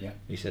league. Yeah.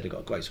 He said, they've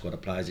got a great squad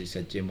of players. He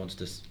said,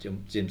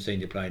 Jim's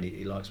senior player, and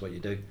he likes what you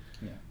do.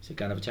 Yeah. He said,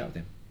 go and have a chat with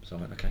him. So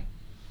I went, okay.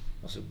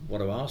 I said, what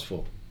do I ask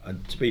for?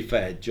 And to be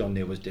fair, John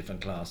Neal was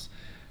different class.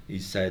 He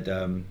said,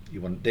 you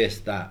want this,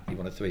 that, you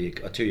want a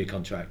 2-year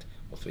contract,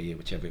 or 3-year,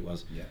 whichever it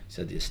was. Yeah. He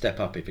said, you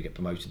step up if you get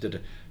promoted. He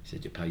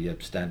said, you pay your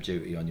stamp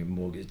duty on your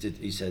mortgage.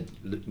 He said,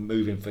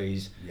 moving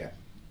fees. Yeah.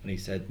 And he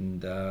said,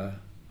 and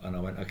I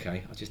went,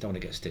 okay, I just don't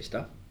want to get stitched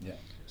up. Yeah.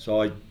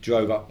 So I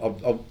drove up,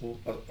 I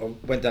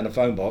went down the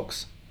phone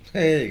box.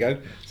 There you go.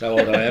 So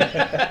old I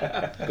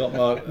am. Got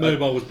my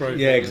mobile was broken.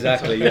 Yeah,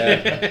 exactly.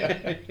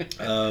 Yeah.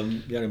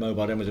 The only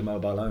mobile then was a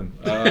mobile home.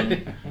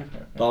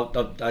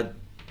 But I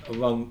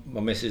rang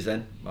my missus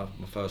then, my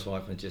first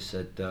wife, and just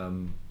said,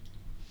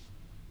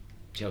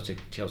 Chelsea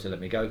let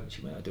me go.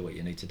 She went, I do what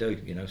you need to do,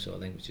 sort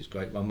of thing, which is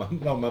great. My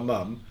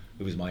mum,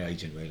 who was my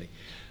agent really,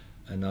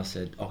 and I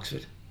said,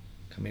 Oxford,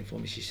 come in for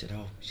me. She said,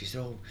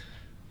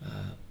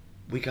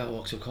 we go to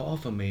Oxford quite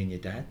often, me and your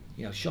dad.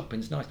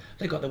 Shopping's nice.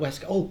 They got the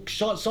West.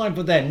 Sign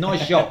for them.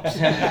 Nice shops.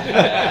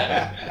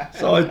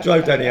 So I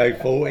drove down the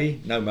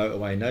A40. No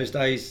motorway in those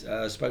days.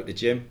 Spoke to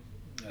Jim.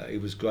 He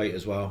was great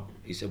as well.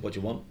 He said, "What do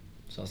you want?"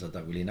 So I said, "I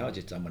don't really know. I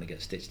just don't want to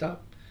get stitched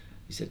up."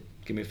 He said,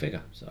 "Give me a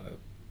figure." So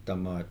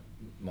done my.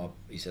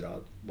 He said,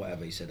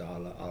 "Whatever." He said,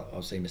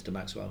 "I'll see Mr.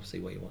 Maxwell. See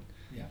what you want.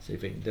 Yeah. See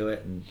if he can do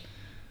it."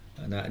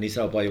 And he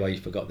said, "Oh, by the way, you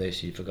forgot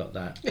this. You forgot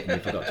that. And you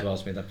forgot to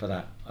ask me for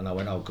that." And I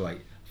went, "Oh, great."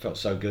 Felt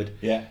so good.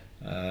 Yeah.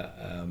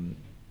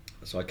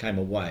 So I came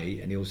away,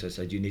 and he also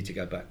said, you need to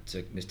go back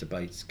to Mr.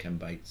 Bates, Ken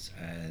Bates,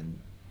 and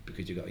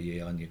because you've got a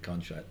year on your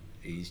contract,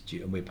 he's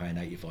due, and we're paying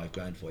 85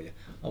 grand for you.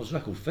 I was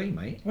record fee,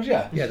 mate. Was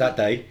you? Yeah, that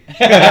day.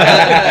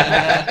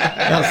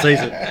 That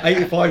season,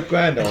 85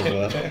 grand I was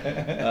worth.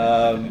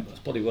 It's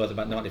probably worth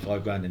about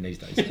 95 grand in these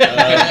days.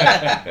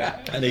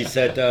 And he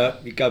said,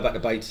 you go back to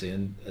Batesy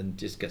and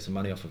just get some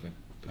money off of him,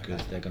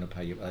 because they're going to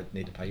pay you. They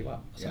need to pay you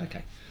up. I said,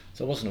 okay.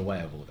 So I wasn't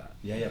aware of all that.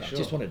 Yeah, I sure.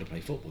 just wanted to play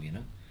football, you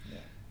know. Yeah.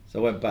 So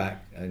I went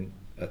back and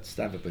at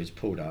Stamford Bridge,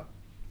 pulled up,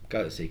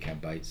 go to see Ken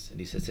Bates, and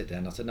he said, sit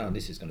down. I said, no,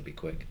 this is going to be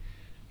quick.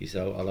 He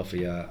said, I'll offer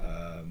you,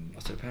 I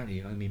said, apparently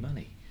you owe me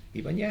money.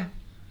 He went, yeah.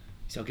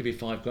 He said, I'll give you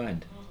 5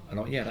 grand. And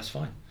I went, yeah, that's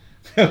fine.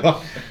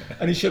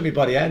 And he shook me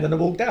by the hand and I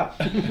walked out.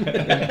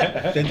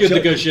 Then Good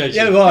negotiation.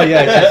 Yeah, well,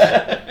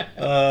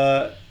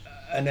 yeah.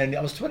 And then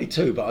I was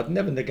 22, but I'd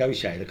never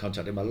negotiated a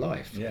contract in my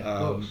life. Yeah,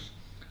 of course.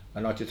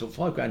 And I just thought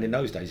 5 grand in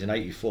those days, in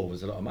 '84,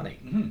 was a lot of money.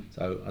 Mm-hmm.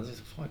 So I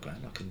just thought 5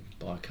 grand, I can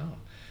buy a car.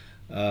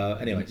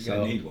 Anyway, You so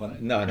don't need one.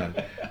 No.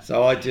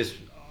 So I just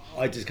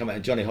come out,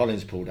 and Johnny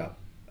Hollins pulled up,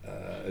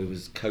 who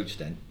was coach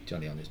then.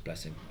 Johnny Hollins,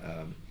 bless him.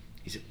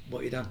 He said, "What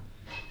have you done?"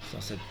 So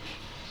I said,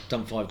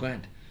 "Done 5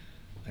 grand."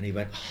 And he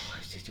went, "Oh,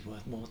 it's just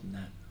worth more than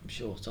that, I'm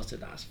sure." So I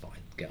said, "That's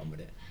fine, get on with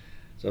it."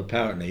 So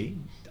apparently,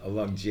 I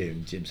rang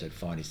Jim. Jim said,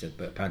 "Fine." He said,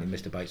 "But apparently,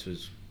 Mr. Bates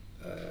was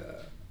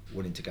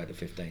willing to go to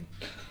 15."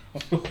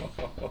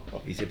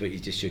 He said, "But he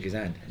just shook his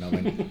hand." And I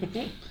went,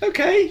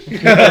 "Okay."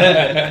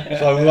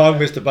 So I rang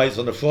Mr. Bates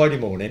on a Friday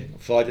morning,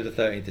 Friday the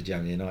 13th of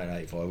January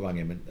 1984. I rang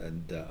him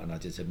and I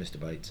just said, "Mr.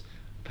 Bates,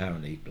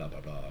 apparently, blah, blah,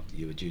 blah,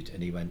 you were due to,"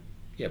 and he went,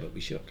 "Yeah, but we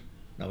shook."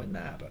 And I went,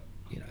 "Nah, but,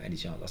 you know, any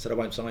chance?" I said, "I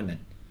won't sign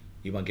then.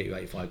 You won't get you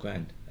 85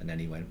 grand. And then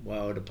he went,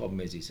 "Well, the problem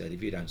is," he said,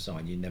 "if you don't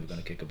sign, you're never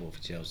going to kick a ball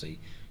for Chelsea.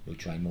 You'll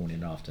train morning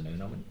and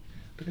afternoon." I went,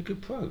 "But a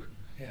good pro.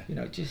 Yeah. You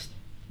know, just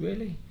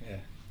really?" Yeah.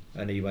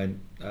 And he went,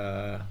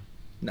 "No,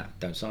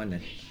 don't sign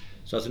then."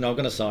 So I said, "No, I'm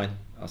going to sign."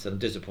 I said, "I'm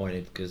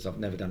disappointed because I've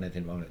never done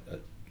anything wrong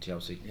at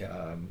Chelsea."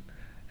 Yeah.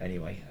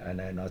 Anyway, and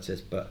then I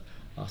said,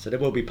 there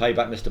will be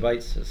payback, Mr.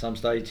 Bates, at some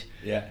stage.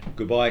 Yeah.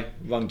 Goodbye.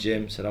 Rung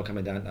Jim, said, "I'll come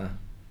down to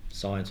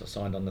sign." So I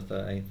signed on the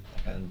 13th,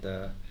 and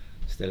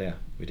still here.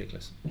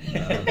 Ridiculous.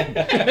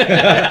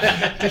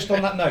 Just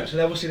on that note,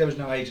 so obviously there was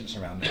no agents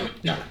around now.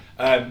 No.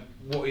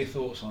 What are your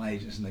thoughts on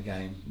agents in the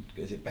game?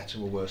 Is it better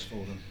or worse for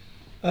them?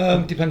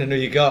 Depending on who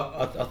you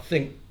got, I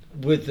think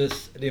with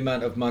the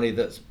amount of money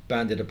that's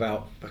bandied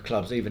about for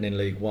clubs, even in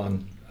League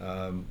One,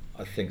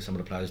 I think some of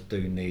the players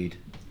do need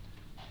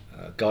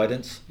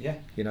guidance. Yeah.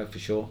 You know, for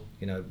sure.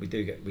 You know, we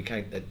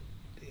can't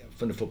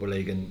from the Football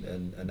League,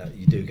 and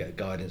you do get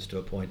guidance to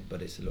a point,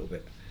 but it's a little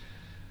bit.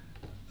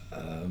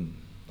 I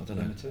don't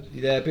know. Limited?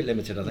 Yeah, a bit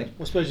limited, I think.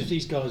 I suppose if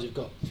these guys have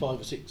got 5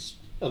 or 6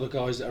 other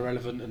guys that are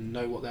relevant and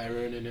know what they're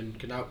earning and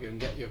can help you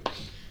and get you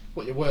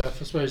what you're worth,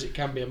 I suppose it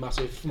can be a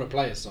massive, from a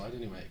player's side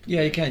anyway.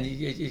 Yeah, you can.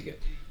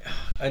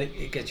 And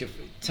it gets you.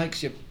 It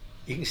takes you.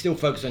 You can still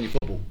focus on your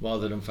football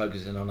rather than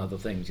focusing on other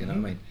things. You know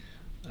what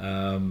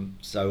I mean?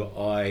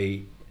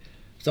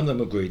 Some of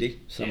them are greedy.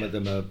 Some of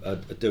them are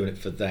doing it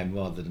for them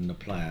rather than the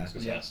player.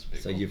 Yeah.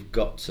 So you've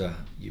got to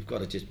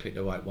just pick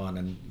the right one,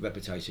 and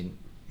reputation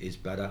is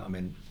better. I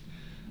mean,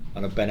 I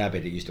know Ben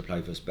Abbott, who used to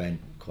play for us, Ben,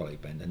 quality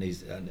Ben, and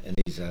he's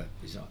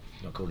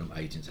not calling them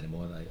agents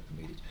anymore.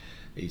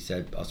 He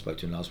said, I spoke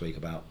to him last week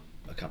about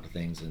a couple of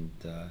things, and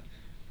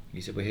he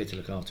said, "We're here to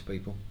look after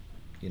people,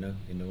 you know,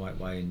 in the right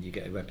way, and you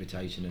get a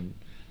reputation, and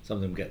some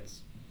of them get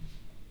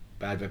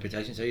bad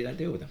reputation, so you don't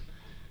deal with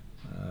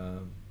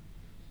them.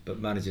 But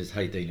managers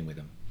hate dealing with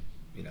them,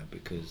 you know,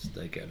 because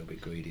they get a little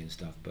bit greedy and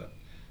stuff. But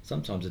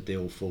sometimes a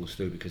deal falls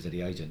through because of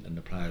the agent, and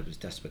the player was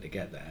desperate to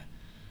get there.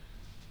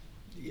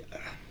 Yeah.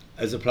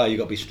 As a player, you've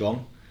got to be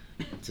strong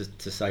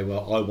to say,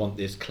 well, I want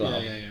this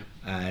club,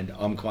 and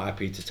I'm quite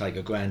happy to take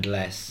 $1 grand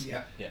less.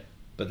 Yeah.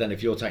 But then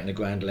if you're taking $1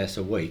 grand less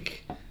a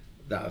week,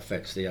 that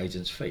affects the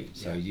agent's fee.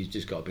 So you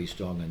just got to be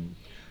strong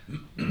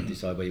and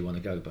decide where you want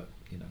to go. But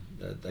you know,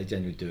 they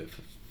generally do it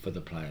for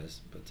the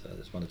players. But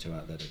there's 1 or 2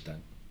 out there that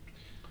don't.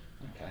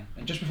 Okay.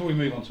 And just before we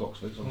move on to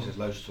Oxford, because obviously there's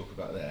loads to talk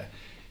about there,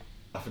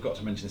 I forgot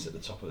to mention this at the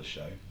top of the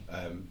show.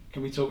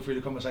 Can we talk through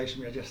the conversation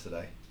we had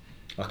yesterday?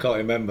 I can't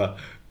remember.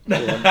 No,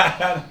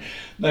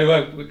 we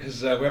won't,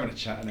 because we're having a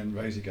chat, and then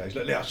Rosie goes,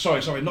 "Look, Leo,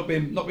 sorry, not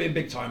being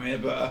big time here,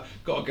 but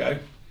gotta go.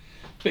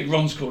 Big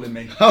Ron's calling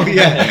me." Oh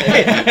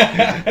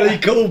yeah. Well, he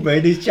called me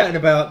and he's chatting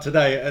about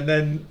today, and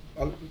then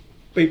I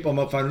beep on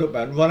my phone, look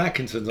back, Ron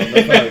Atkinson's on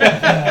the phone.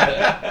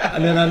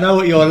 And then I know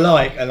what you're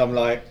like, and I'm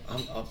like,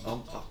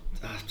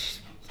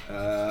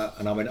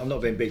 and I went, "I'm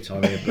not being big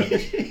time here, but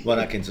Ron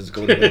Atkinson's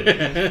calling me."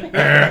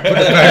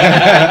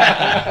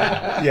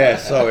 Yeah,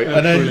 sorry.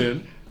 And then,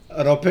 Brilliant.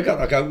 and I'll pick up,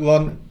 I go,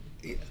 "Ron,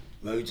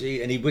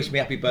 Rhoades," and he wished me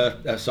happy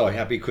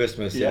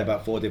Christmas in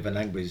about 4 different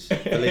languages.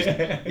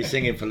 He's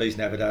singing Feliz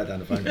Navidad down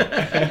the phone.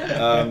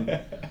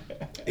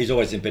 He's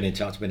always been in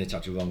touch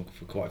with Ron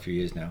for quite a few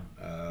years now,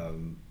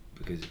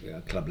 because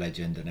club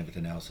legend and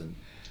everything else, and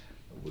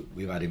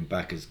we've had him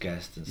back as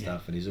guest and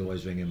stuff, and he's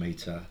always ringing me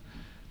to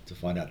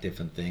find out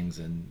different things,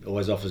 and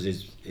always offers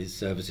his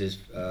services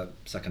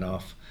second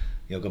half,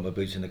 I've got my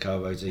boots in the car,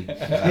 Rosie.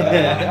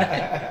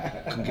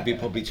 Can give you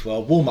probably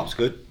 12. Warm-up's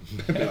good.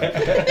 He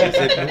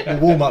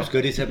said, warm-up's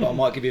good. He said, but I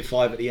might give you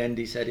 5 at the end.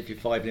 He said, if you're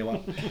 5-0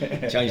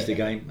 up, change the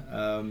game.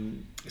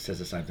 He says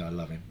the same thing. I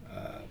love him.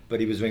 But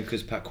he was ringing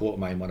because Pat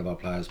Quartermain, one of our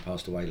players,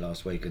 passed away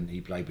last week, and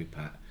he played with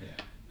Pat. Yeah.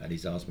 And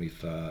he's asked me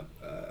for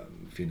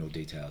funeral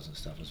details and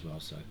stuff as well.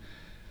 So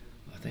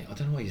I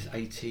don't know why he's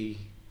 80.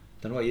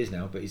 I don't know what he is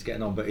now, but he's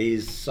getting on. But he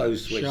is so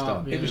switched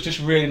on. Yeah. It was just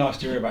really nice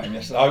to hear about him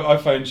yesterday. I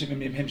phoned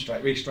him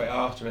straight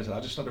after. I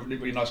just had a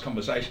really nice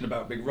conversation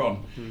about Big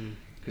Ron,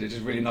 because it's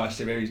just really nice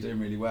to hear he's doing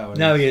really well.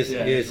 No, he is.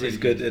 Yeah, he is. He's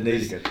good, and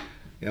really good.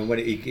 When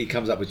he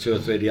comes up with 2 or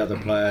 3 of the other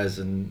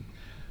players,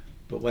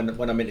 but when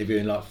I'm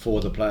interviewing like 4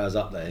 of the players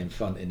up there in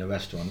front in the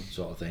restaurant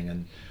sort of thing,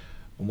 and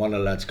one of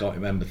the lads can't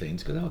remember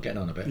things because they're getting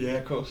on a bit. Yeah,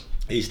 of course.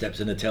 He steps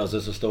in and tells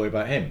us a story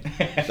about him.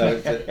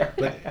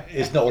 But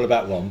it's not all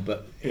about Ron,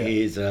 but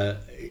he's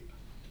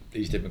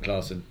different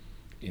class, and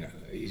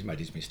he's made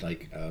his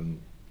mistake,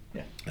 and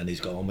he's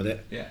got on with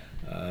it,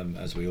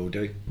 as we all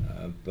do.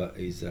 But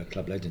he's a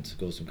club legend,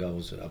 scored some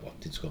goals.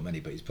 Didn't score many,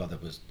 but his brother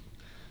was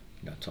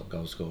top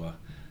goal scorer,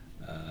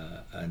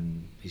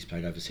 and he's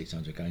played over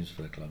 600 games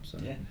for the club. So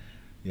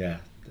yeah,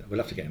 we'll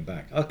have to get him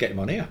back. I'll get him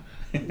on here.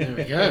 There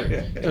we go.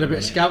 Done a bit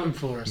of scouting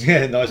for us.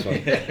 Yeah, nice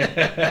one.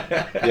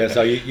 Yeah,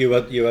 so you were.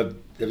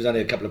 There was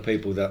only a couple of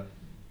people that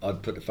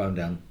I'd put the phone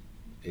down.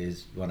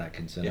 Is Ron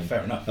Atkinson. Yeah,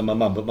 fair enough. And my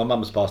mum, but my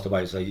mum's passed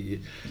away, so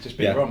it's just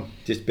Big Ron.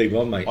 Just Big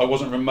Ron, mate. I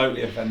wasn't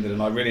remotely offended,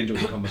 and I really enjoyed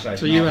the conversation.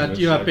 So you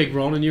had Big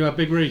Ron and you had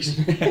Big Reese.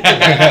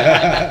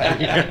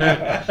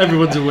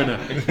 Everyone's a winner.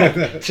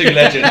 2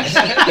 legends.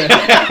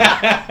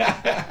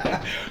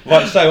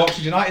 Right, so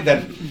Oxford United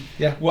then.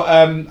 Yeah. Well,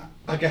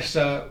 I guess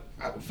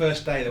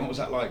first day then. What was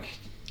that like?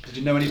 Did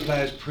you know any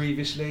players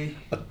previously?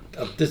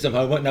 I did some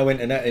homework, no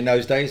internet in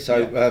those days,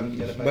 so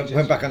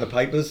went back on the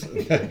papers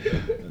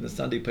and the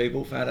Sunday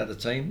People, found out the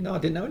team. No, I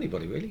didn't know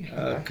anybody really,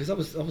 because I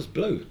was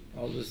blue.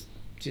 I was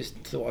just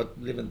thought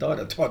I'd live and die.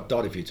 I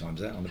died a few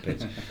times out on the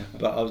pitch,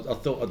 but I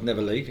thought I'd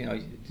never leave,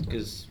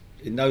 because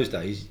in those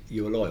days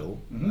you were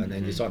loyal, and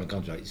then you sign a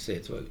contract, you see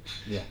it through.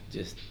 Yeah.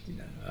 Just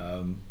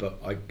but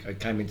I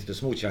came into the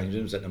small change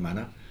rooms at the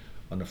Manor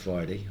on a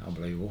Friday,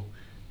 unbelievable,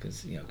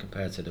 because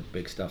compared to the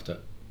big stuff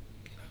that.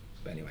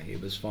 But anyway, it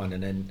was fine,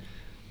 and then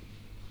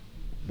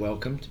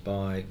welcomed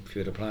by a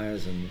few of the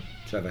players, and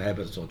Trevor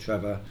Hebbers or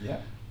Trevor,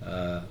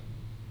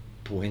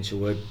 Paul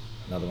Hinchelwood,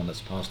 another one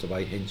that's passed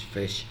away,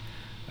 Hinchfish,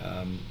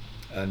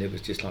 and it was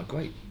just like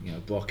great,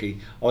 Brocky.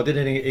 I did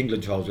any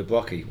England trials with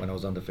Brocky when I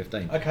was under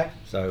 15. Okay.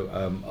 So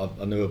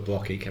I knew of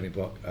Brocky, Kevin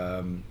Brock.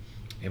 Him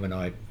and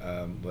I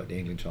worked the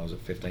England trials at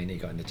 15. He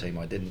got in the team,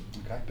 I didn't.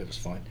 Okay. But it was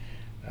fine.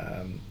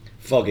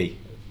 Foggy.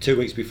 2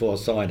 weeks before I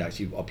signed,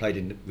 actually, I played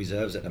in the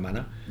reserves at the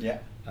Manor. Yeah.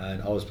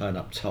 And I was playing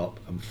up top,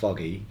 and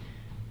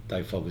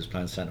Dave Fogg was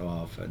playing centre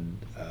half, and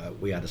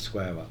we had a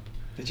square up.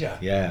 Did you?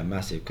 Yeah,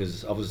 massive,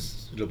 because I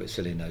was a little bit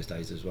silly in those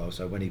days as well.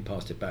 So when he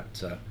passed it back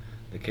to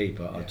the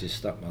keeper, I just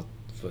stuck my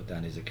foot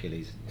down his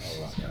Achilles.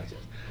 Oh, right.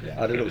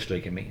 I had a little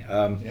streak in me.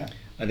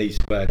 And he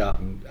squared up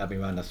and had me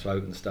around the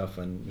throat and stuff.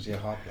 And was he a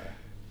hard player?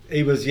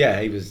 He was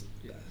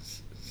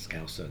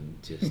Scouser,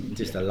 and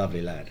just a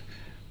lovely lad.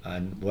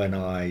 And when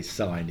I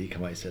signed, he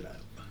came out and said,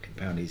 fucking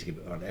pound, he's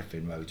giving an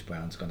effing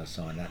Rhoades-Brown's going to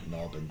sign that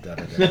knob, and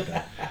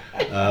da-da-da-da.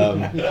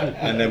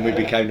 And then we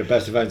became the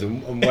best of friends.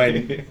 And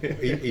when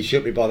he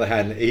shook me by the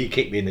hand, he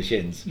kicked me in the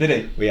shins. Did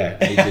he? Well,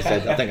 yeah, he just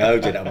said, I think I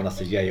owed you that one. I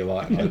said, yeah, you're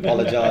right. And I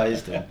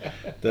apologised, and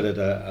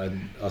da-da-da.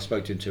 And I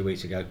spoke to him 2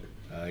 weeks ago.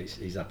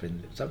 He's up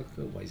in, so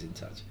we're always in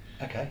touch.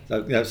 Okay.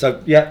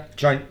 So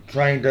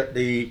trained at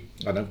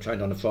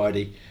trained on a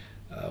Friday.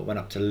 Went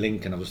up to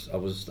Lincoln. I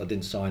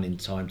didn't sign in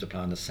time to play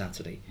on the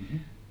Saturday.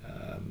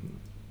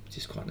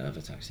 Just quite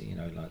nervous actually,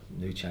 like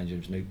new change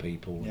rooms, new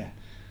people,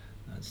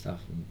 and stuff.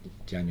 And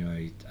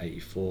January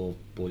 '84,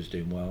 boys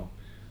doing well,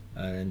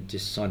 and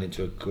just signed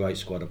into a great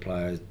squad of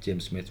players. Jim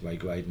Smith, Ray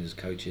Graydon as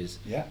coaches.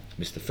 Yeah.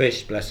 Mr.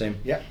 Fish, bless him.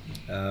 Yeah.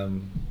 I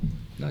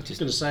was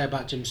going to say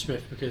about Jim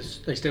Smith,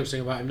 because they still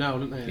sing about him now,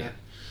 don't they? Yeah.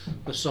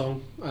 The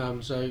song.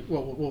 So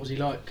what was he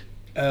like?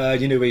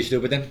 You knew where you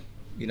stood with him.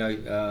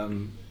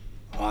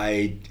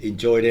 I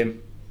enjoyed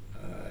him.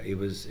 He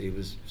was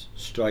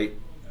straight.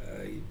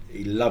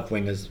 He loved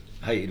wingers,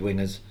 hated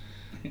wingers.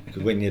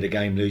 Could win you the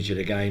game, lose you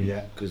the game.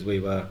 Because we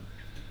were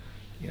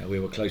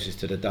closest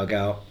to the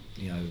dugout.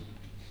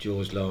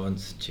 George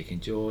Lawrence, Chicken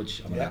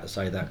George. I'm allowed to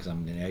say that because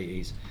I'm in the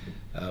 80s.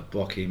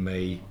 Brocky,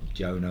 me,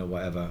 Jonah,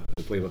 whatever.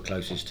 If we were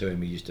closest to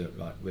him, he used to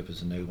rip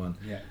us a new one.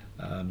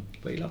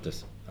 But he loved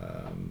us.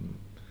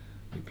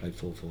 We played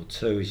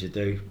 4-4-2 as you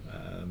do,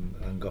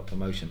 and got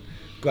promotion.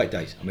 Great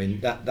days. I mean,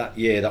 that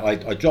year that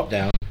I dropped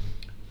down,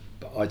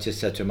 but I just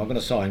said to him, I'm going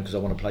to sign because I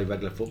want to play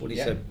regular football. He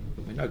said,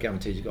 no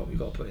guarantees you've got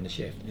to put in a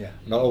shift.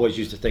 And I always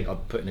used to think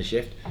I'd put in a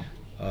shift.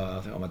 I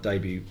think on my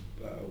debut,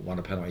 won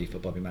a penalty for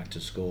Bobby Mack to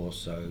score,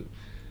 so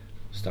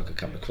stuck a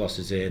couple of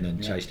crosses in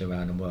and chased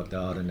around and worked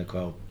hard, and the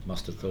crowd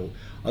must have thought.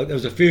 There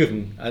was a few of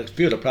them. A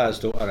few of the players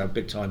thought, "Oh, a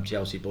big time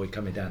Chelsea boy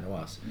coming down to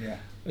us." Yeah.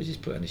 I was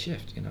just put in a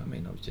shift. You know what I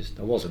mean? I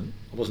wasn't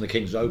a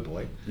Kings Road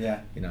boy.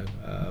 Yeah. You know,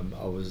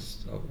 I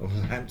was a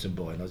Hampton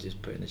boy, and I was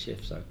just put in a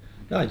shift. So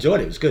no, I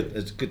enjoyed it. It was good. It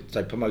was good.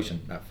 So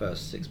promotion that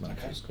first 6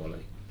 months was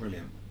quality.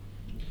 Brilliant.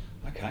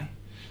 Okay.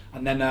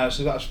 And then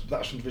so that's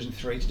from Division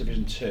 3 to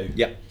Division 2.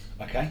 Yeah.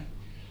 Okay.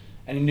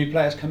 Any new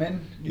players come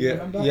in? You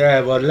remember?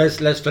 Yeah. Well,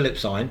 Les Phillips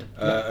signed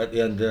at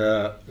the end,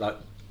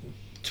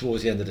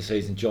 towards the end of the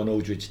season. John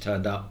Aldridge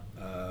turned up.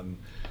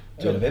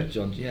 Heard of him?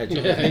 John, Yeah,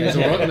 he's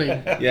all right,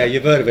 isn't he? Yeah,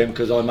 you've heard of him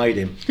because I made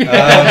him.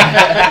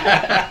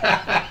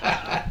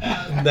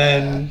 And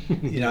then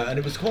and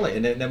it was quality.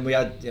 And then we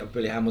had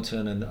Billy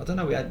Hamilton, and I don't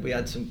know, we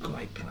had some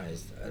great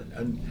players.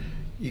 And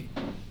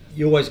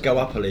you always go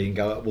up a league and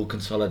go, we'll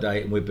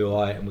consolidate and we'll be all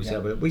right, and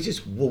we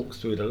just walked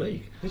through the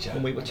league,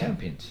 and we were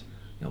champions.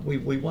 We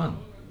won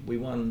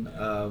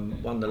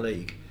the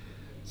league,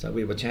 so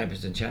we were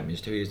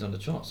champions 2 years on the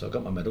trot. So I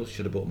got my medals,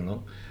 should have brought them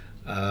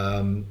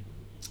along,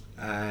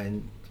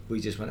 and we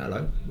just went,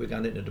 hello, we're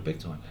going into the big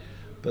time.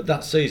 But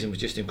that season was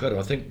just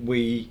incredible. I think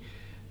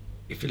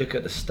if you look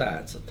at the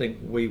stats, I think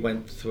we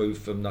went through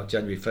from like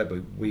January,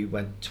 February, we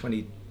went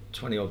 20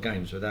 odd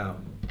games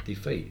without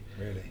defeat.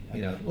 Really?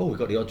 Okay. We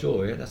got the odd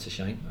draw here, that's a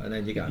shame. And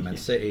then you go to Man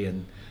City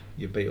and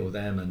you beat all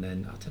them, and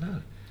then, I don't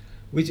know.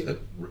 Who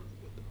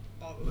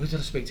did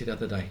I speak to the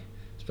other day?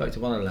 I spoke to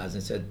one of the lads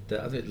and said,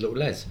 I think little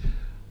Les,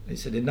 he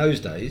said in those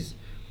days,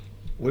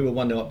 we were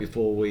 1-0 up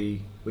before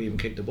we even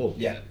kicked the ball.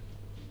 Yeah.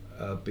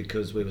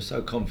 Because we were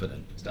so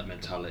confident. It's that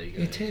mentality.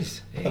 It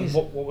is. And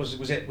what was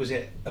it? Was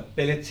it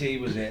ability?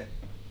 Was it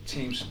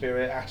team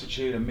spirit,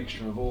 attitude, a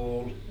mixture of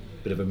all?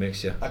 Bit of a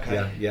mixture.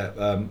 Okay.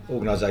 Yeah.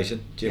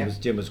 Organisation.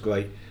 Jim was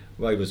great.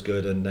 Ray was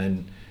good, and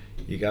then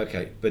you go,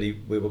 okay. But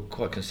we were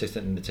quite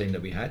consistent in the team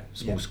that we had.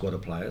 Small squad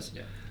of players.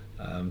 Yeah.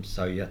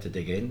 So you had to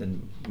dig in,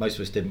 and most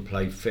of us didn't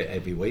play fit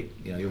every week.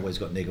 You always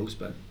got niggles,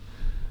 but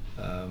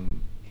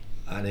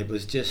and it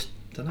was just,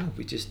 I don't know.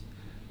 We just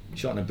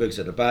shot and Biggs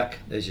at the back.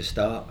 There's your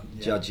start.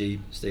 Judgy,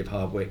 Steve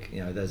Hardwick.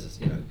 There's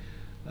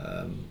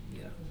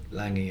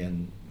Langy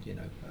and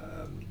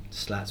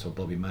Slats or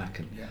Bobby Mack,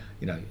 and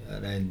and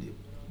then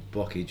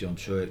Bocky, John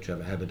Truitt,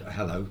 Trevor Hebbard.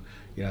 Hello,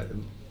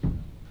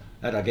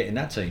 how'd I get in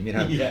that team?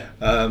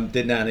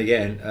 Did now and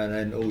again, and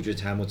then Aldridge,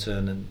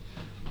 Hamilton, and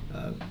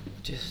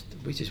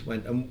we just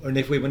went. And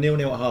if we were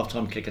 0-0 at half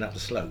time kicking up the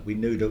slope, we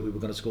knew that we were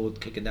going to score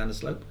kicking down the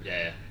slope.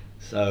 Yeah.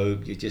 So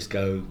you just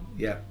go,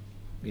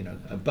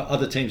 but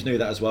other teams knew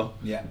that as well.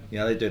 Yeah.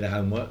 They do their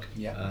homework.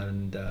 Yeah.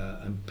 And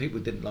people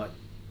didn't like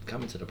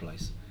coming to the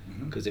place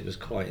because it was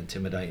quite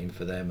intimidating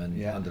for them,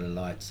 and under the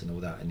lights and all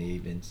that in the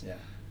evenings. Yeah.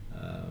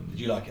 Did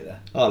you like it there?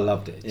 I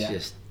loved it. It's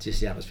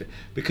just the atmosphere,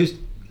 because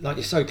like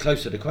you're so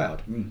close to the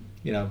crowd.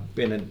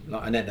 Being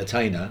an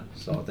entertainer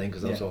sort of thing,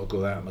 because I sort of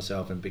grew out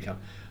myself and become,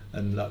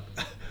 and like,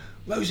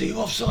 Rosie, you're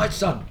offside,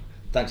 son.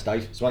 Thanks,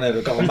 Dave. It's one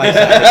I've got my mates.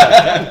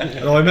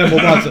 And I remember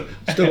once,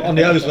 stood on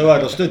the Rhoades-Brown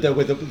Road, I stood there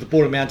with the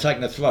ball in my hand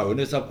taking a throw, and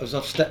as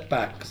I've stepped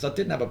back, because I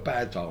didn't have a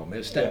bad throw on me,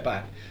 I stepped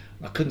back,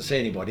 and I couldn't see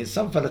anybody, and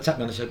some fella tapped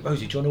me on and said,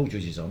 Rosie, John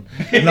Aldridge is on.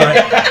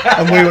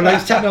 And we were like,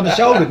 he's tapped me on the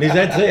shoulder and his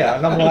head's here,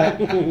 and I'm like,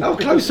 how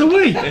close are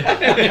we?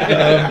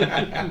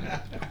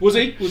 Was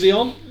he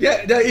on?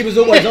 Yeah, he was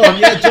always on.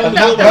 Yeah, John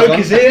was always bloke on.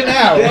 is here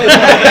now.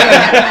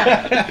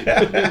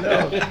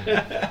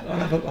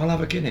 I'll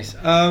have a Guinness.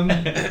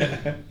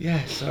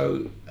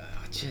 So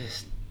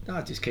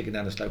just kicking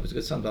down the slope was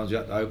good. Sometimes you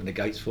have to open the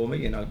gates for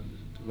me,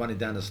 running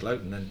down the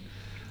slope, and then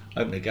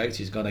open the gates,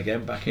 he's gone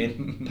again, back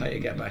in, pay to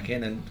get back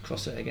in and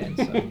cross it again.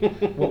 So.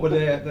 What were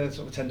the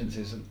sort of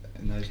attendances in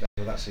those days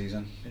of that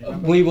season?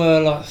 We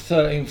were like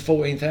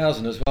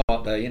 14,000 as well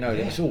up there,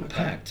 it was all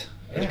packed.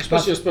 Yeah.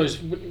 Especially, I suppose,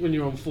 when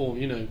you're on form,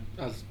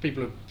 as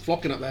people are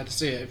flocking up there to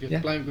see it if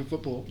you're playing good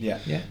football. Yeah.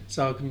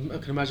 So I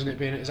can imagine it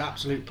being at its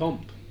absolute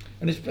pomp.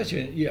 And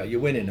especially, you're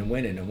winning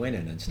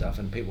and stuff,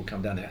 and people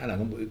come down there, hang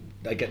on,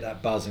 they get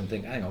that buzz and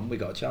think, hang on, we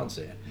got a chance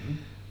here.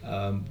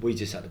 We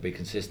just had to be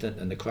consistent,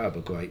 and the crowd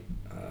were great.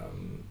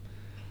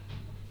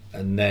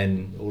 And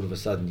then all of a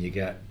sudden you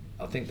get,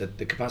 I think that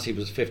the capacity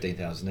was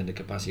 15,000, and the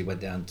capacity went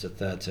down to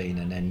 13,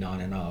 and then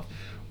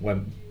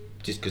 9.5,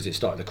 just because it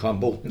started to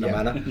crumble in a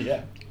manner.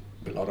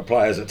 A lot of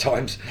players at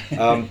times.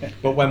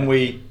 But when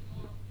we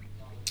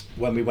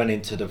went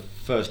into the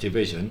first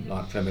division,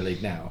 like Premier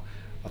League now,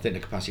 I think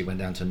the capacity went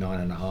down to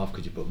 9.5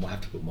 because you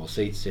have to put more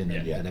seats in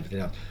and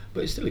everything else.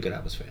 But it's still a good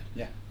atmosphere.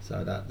 Yeah.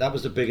 So that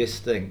was the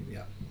biggest thing.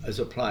 Yeah. As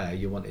a player,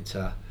 you wanted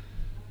to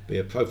be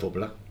a pro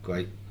footballer,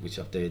 great, which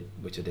I did,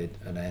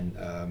 and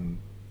then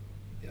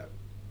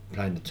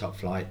playing the top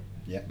flight,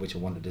 which I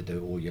wanted to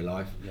do all your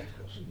life,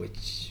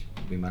 which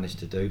we managed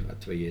to do. I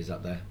had 3 years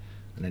up there,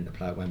 and then to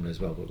play at Wembley as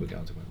well. But we're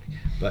going to Wembley.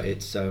 But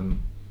it's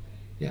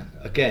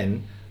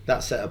again,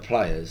 that set of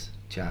players,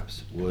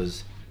 chaps,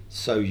 was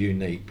so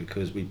unique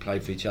because we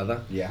played for each other.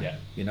 All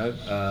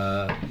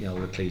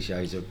the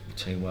cliches of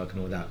teamwork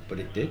and all that, but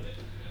it did.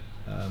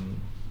 And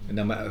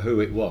no matter who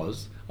it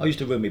was, I used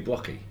to room with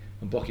Bocky.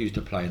 and Bocky used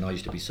to play and I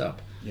used to be sub.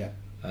 Yeah.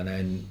 And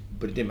then,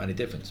 but it didn't make any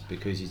difference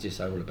because he's just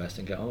say all the best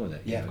and get on with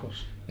it. Yeah, of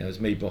course. You know, it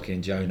was me, Bocky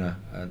and Jonah,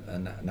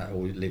 and that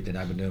all lived in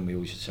Aberdeen. We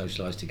all used to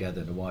socialise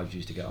together, and the wives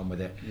used to get on with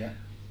it. Yeah.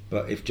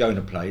 But if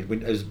Jonah played,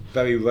 it was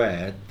very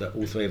rare that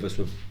all three of us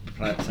would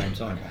play at the same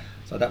time. Okay.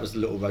 So that was the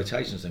little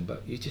rotation thing.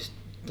 But it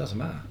doesn't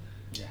matter.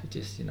 Yeah. It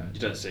just, you know. You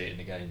don't see it in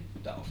the game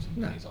that often.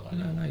 No, things like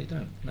that. no, you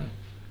don't. No.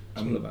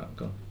 It's all about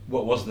God.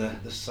 What was the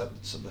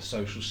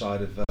social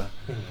side of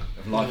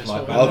life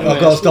like? I've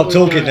got to stop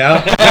talking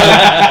now.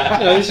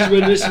 No, this is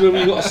when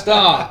we've got to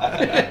start.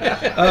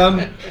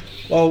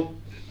 Well,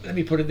 let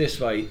me put it this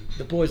way: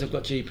 the boys have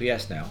got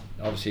GPS now,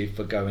 obviously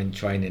for going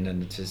training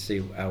and to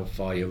see how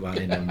far you're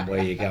running and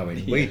where you're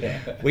going.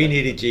 We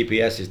needed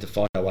GPSs to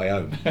find our way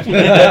home.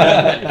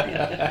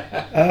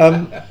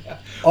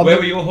 Where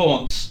were your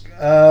haunts?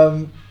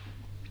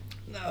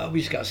 No, we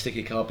used to get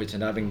sticky carpets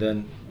in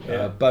Abingdon.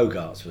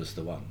 Bogarts was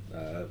the one.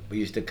 We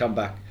used to come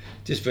back,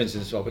 just for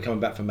instance, we're coming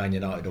back from Man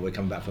United or we're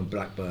coming back from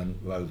Blackburn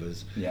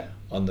Rovers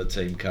on the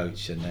team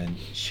coach, and then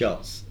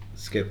Shots,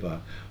 skipper.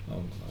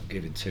 I'm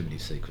giving too many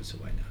secrets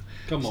away now.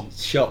 Come on.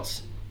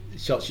 Shots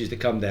used to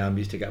come down.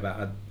 We used to get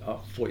about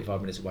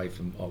 45 minutes away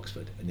from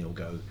Oxford, and he'll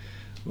go,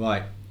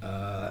 right,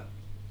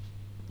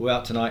 we're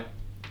out tonight.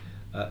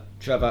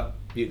 Trevor,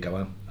 you can go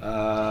home.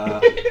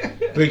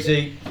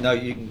 Briggsy, no,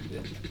 you can.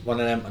 One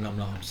of them, and I'm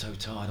like, I'm so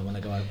tired, I want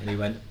to go home. And he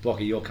went,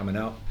 Blocky, you're coming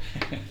out.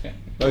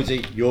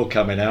 Rosie, you're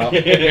coming out.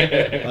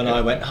 And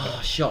I went,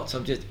 Shots,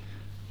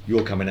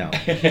 you're coming out.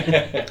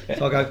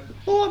 So I go,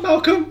 all right,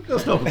 Malcolm,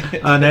 that's not.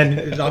 And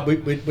then like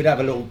we'd have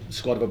a little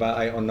squad of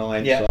about 8 or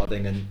 9 sort of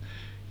thing, and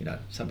you know,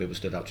 some people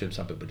stood up to him,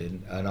 some people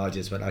didn't, and I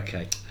just went,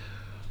 okay.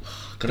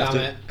 Damn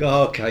it.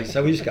 Go, okay.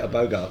 So we just got a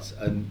Bogarts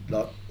and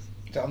like.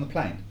 Is that on the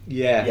plane?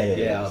 Yeah.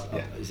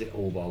 Yeah. Is it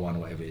all by one or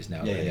whatever it is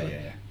now?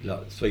 Yeah.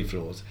 Like 3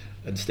 floors,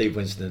 and Steve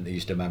Winston, who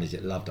used to manage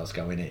it, loved us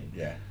going in.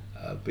 Yeah.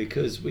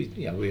 Because we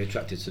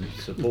attracted some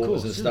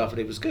supporters and stuff, and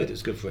it was good. It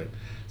was good for him.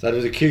 So there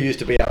was a queue used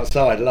to be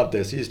outside. I loved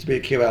this. There used to be a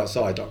queue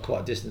outside, like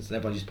quite a distance, and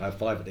everyone used to pay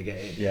 £5 to get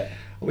in. Yeah.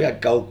 We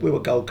had gold. We were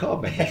gold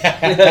card members.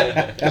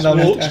 Just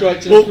walk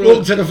straight to the front.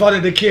 Walked to the front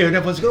of the queue, and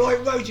everyone's going,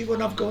 "Oh, Rosie,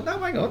 one." I've gone, "No,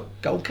 hang on,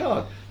 gold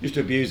card." Used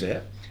to abuse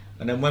it,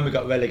 and then when we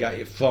got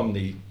relegated from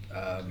the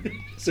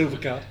Silver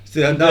card.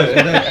 so, no,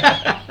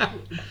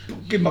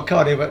 give my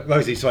card here,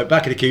 Rosie. Sorry,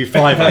 back in the queue,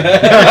 £5.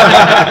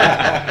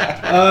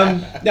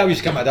 Now we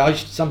used to come out there.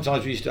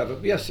 Sometimes we used to have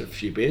a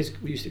few beers.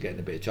 We used to get in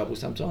a bit of trouble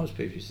sometimes.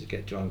 People used to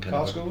get drunk.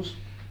 Card schools?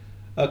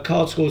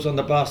 Card schools on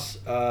the bus.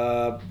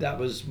 That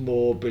was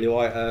more Billy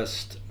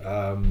Whitehurst,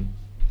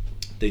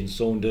 Dean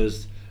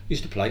Saunders.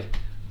 Used to play.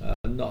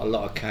 Not a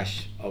lot of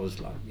cash. I was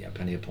like,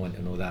 penny a point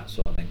and all that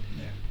sort of thing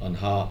on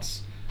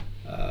Hearts.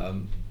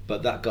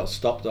 But that got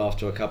stopped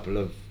after a couple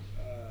of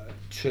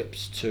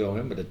trips to, I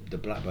remember the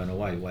Blackburn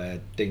away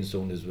where Dean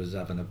Saunders was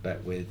having a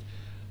bet with,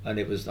 and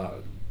it was like,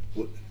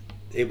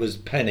 it was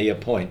penny a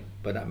point,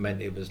 but that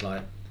meant it was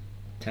like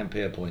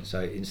 10p a point.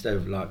 So instead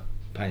of like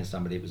paying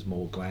somebody, it was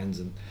more grands.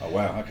 And oh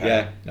wow, okay.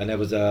 Yeah, and there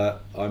was I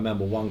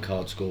remember one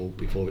card school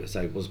before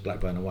it was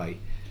Blackburn away.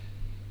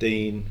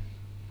 Dean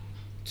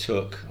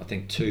took I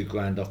think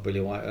 £2,000 off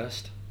Billy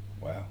Whitehurst.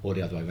 Wow. Or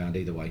the other way around,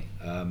 either way.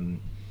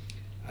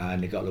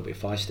 And it got a little bit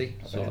feisty,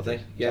 sort of thing.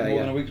 Yeah,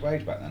 more than a week's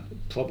wage back then.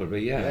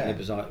 Probably, yeah. And it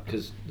was like,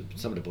 because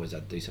some of the boys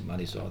had decent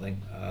money, sort of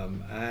thing.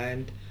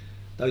 And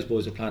those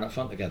boys were playing up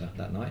front together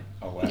that night.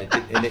 Oh wow.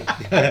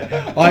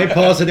 I ain't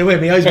passing to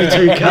him. He owes me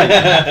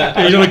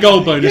 2k. He's on a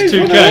goal bonus,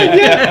 2k.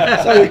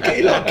 Yeah. So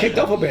he like kicked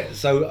off a bit.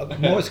 So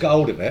Morris got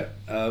hold of it.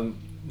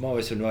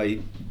 Morris and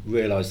Ray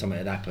realised something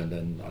had happened,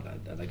 and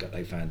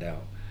they found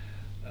out.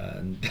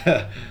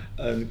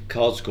 And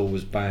card school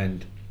was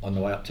banned on the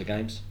way up to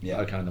games.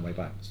 Yeah. Okay, on the way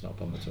back, it's not a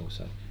problem at all.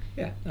 So,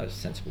 yeah, those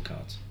sensible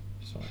cards.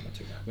 Sorry, not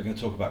too bad. We're going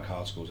to talk about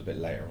card schools a bit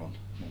later on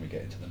when we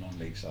get into the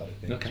non-league side of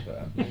things. Okay.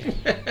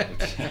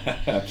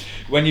 But,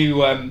 when you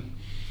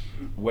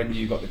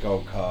got the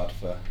gold card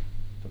for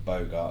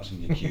Bogarts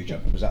and your queue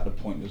jumping, was that the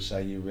point you'll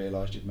say you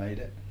realised you'd made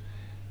it?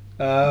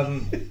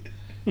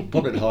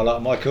 Probably the highlight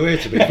of my career,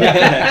 to be fair.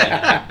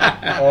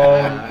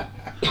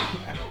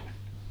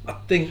 I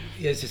think,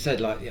 as I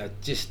said, like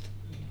just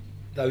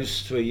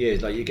those 3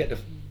 years, like you get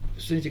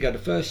as soon as you go the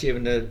first year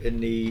in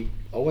the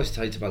I always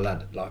say to my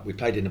lad, like we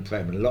played in the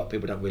Prem, and a lot of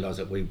people don't realise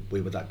that we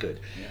were that good.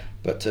 Yeah.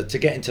 But to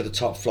get into the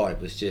top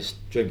flight was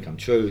just dream come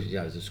true.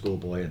 As a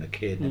schoolboy and a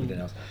kid and everything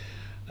else.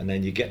 And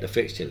then you get the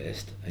fixture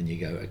list and you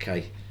go,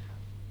 okay.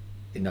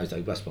 In those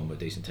days, West Brom were a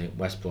decent team.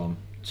 West Brom,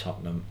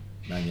 Tottenham,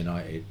 Man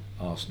United,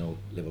 Arsenal,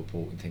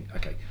 Liverpool, and think,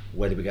 okay,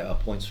 where do we get our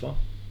points from?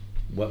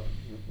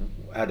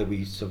 How do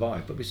we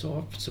survive? But we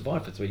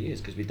survived for 3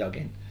 years because we dug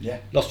in. Yeah.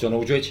 Lost John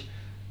Aldridge.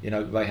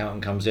 Ray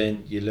Houghton comes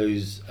in. You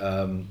lose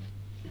John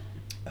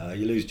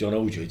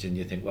Aldridge, and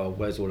you think, well,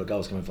 where's all the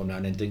goals coming from now?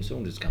 And then Dean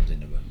Saunders comes in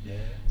the room. Yeah.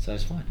 So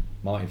it's fine.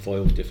 Martin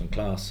Foyle, different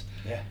class.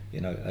 Yeah.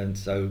 And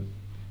so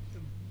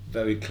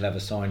very clever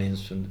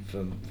signings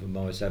from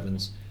Morris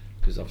Evans,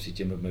 because obviously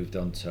Jim had moved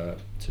on to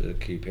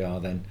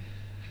QPR then.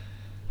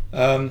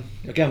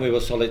 Again, we were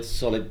a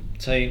solid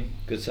team,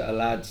 good set of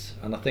lads,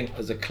 and I think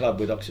as a club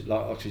with Oxford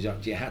Young,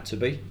 you had to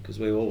be, because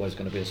we were always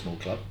going to be a small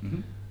club.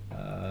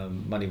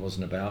 Money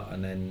wasn't about,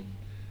 and then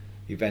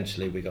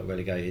eventually we got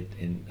relegated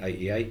in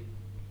 '88.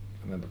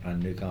 I remember playing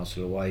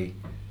Newcastle away,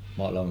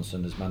 Mike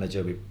Lawrenson as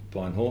manager with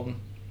Brian Horton,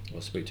 who I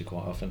speak to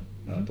quite often,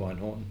 Brian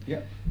Horton.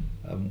 Yeah.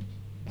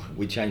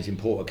 We changed in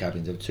porter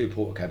cabins. There were 2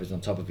 porter cabins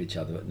on top of each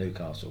other at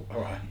Newcastle,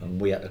 All right.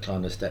 and we had to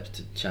climb the steps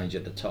to change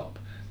at the top.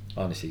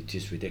 Honestly,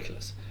 just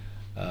ridiculous.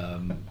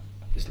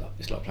 It's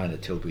like playing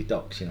at Tilbury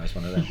Docks, it's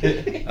one of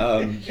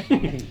them.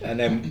 And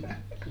then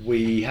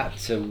we had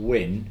to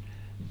win,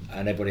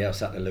 and everybody else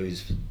had to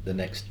lose the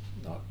next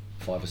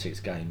 5 or 6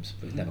 games.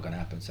 But it was never going to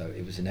happen, so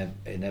it was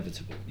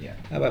inevitable. Yeah.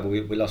 However,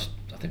 we lost.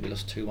 I think we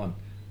lost 2-1.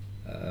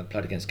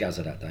 Played against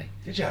Gaza that day.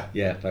 Did you?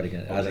 Yeah, played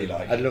against. What was he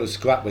like? Had a little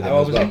scrap with him How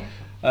old as was well.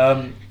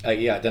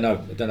 Yeah, I don't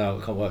know.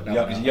 I can't work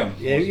now. Was he young?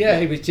 Yeah,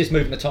 he was just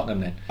moving to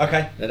Tottenham then.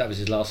 Okay. That was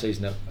his last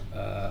season,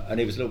 and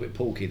he was a little bit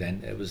porky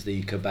then. It was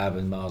the kebab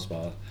and Mars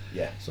bar,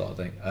 sort of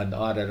thing. And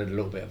I had a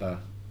little bit of a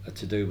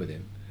to do with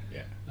him.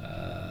 Yeah.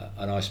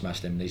 And I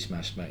smashed him, and he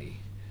smashed me.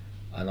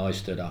 And I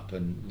stood up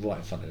and right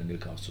in front of the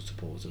Newcastle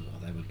supporters,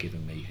 they were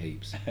giving me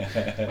heaps.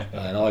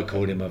 And I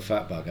called him a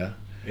fat bugger.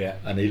 Yeah.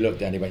 And he looked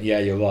down, he went, "Yeah,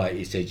 you're right."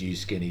 He said, "You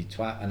skinny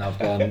twat." And I've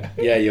gone,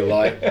 "Yeah, you're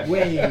right."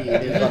 Way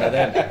in front of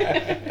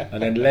them.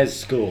 And then Les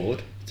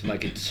scored to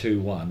make it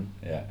 2-1.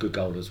 Yeah. Good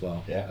goal as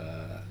well. Yeah.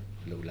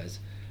 Little Les.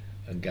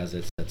 And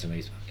Gazza said to me,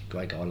 "He's a fucking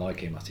great guy, I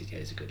like him." I said, "Yeah,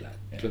 he's a good lad."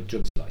 Yeah.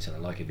 Drugs, like I said, I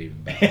like him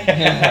even better.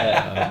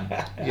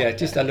 Yeah,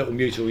 just a little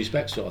mutual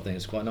respect sort of thing.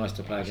 It's quite nice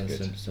to play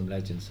against some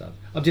legends. So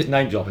I'm just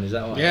name dropping, is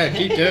that all right? Yeah,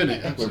 keep doing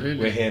it.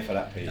 Absolutely. We're here for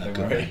that, Pete. Don't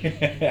worry.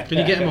 Can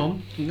you get him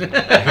on? We'll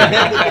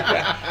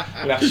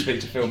have to speak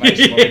to Phil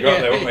Mason when we go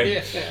up there, won't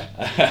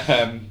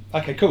we?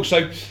 Okay, cool.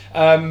 So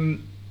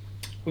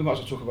we might as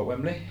well talk about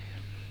Wembley.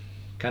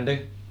 Can do.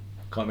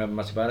 Can't remember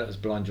much about it. I was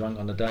blind drunk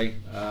on the day.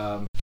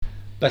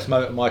 Best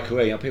moment of my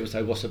career. People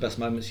say, "What's the best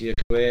moments of your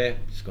career?"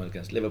 Just going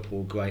against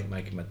Liverpool, great,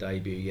 making my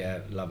debut. Yeah,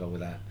 love her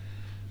with that.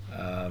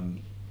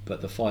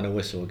 But the final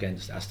whistle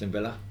against Aston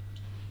Villa,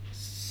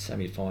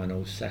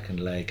 semi-final,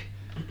 second leg.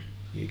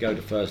 You go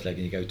to first leg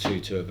and you go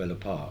 2-2 at Villa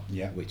Park,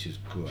 which is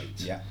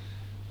great. Yeah.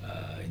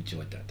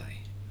 Enjoyed that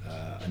day.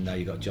 And now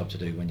you've got a job to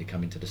do when you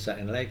come into the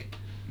second leg.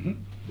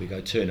 We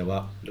go 2-0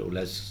 up. Little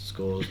Les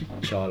scores,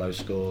 Charlo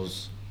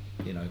scores,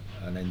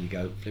 and then you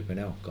go flipping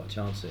hell. Got a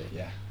chance here.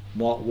 Yeah.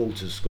 Mark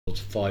Walters scored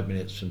 5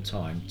 minutes from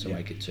time to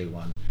make it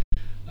 2-1,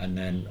 and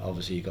then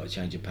obviously you got to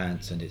change your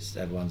pants, and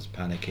everyone's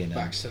panicking.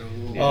 Backs to the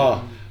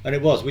wall. And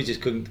it was. We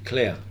just couldn't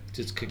clear.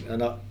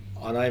 And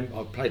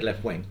I played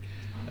left wing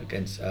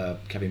against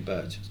Kevin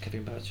Birch. It was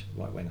Kevin Birch,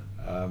 right winger.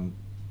 And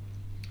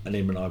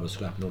him and I were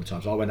scrapping all the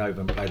time. So I went over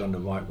and played on the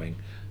right wing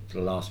for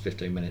the last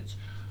 15 minutes,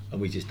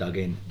 and we just dug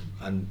in.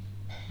 And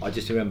I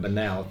just remember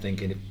now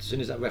thinking, as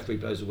soon as that referee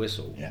blows a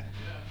whistle,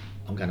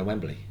 I'm going to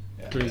Wembley.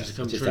 Dreams to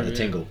come Just true. had a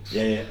tingle.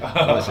 Yeah.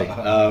 Honestly.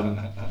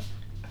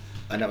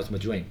 And that was my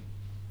dream.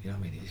 You know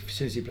what I mean? As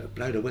soon as he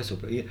blowed a whistle,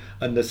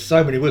 and there's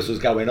so many whistles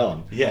going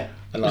on. Yeah.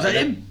 And Was that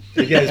him?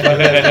 Yeah, it's my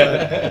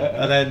man.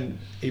 And then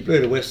he blew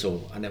the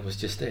whistle, and it was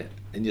just it.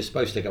 And you're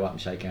supposed to go up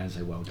and shake hands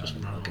and say, "Well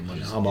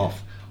done." I'm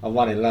off. I'm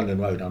running London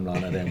Road. I'm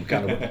like, "I'm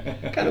going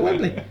to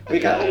Wembley. I'm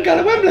going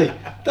to Wembley.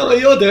 Don't know what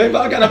you're doing,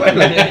 but I'm going to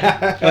Wembley."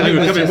 And You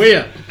were coming with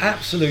you.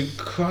 Absolute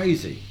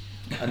crazy.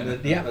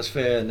 And the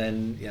atmosphere, and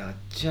then I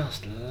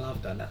just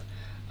loved that.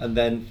 And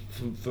then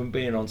from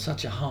being on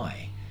such a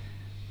high,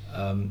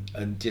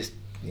 and just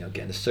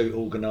getting the suit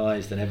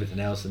organised and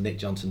everything else, and Nick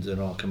Johnson's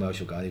our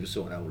commercial guy, he was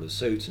sorting out all the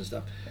suits and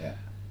stuff.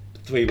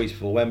 3 weeks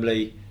before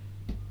Wembley,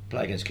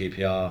 play against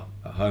QPR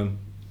at home.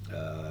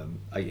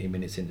 18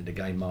 minutes into the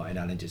game, Martin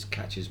Allen just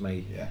catches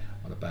me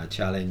on a bad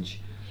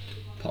challenge,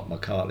 popped my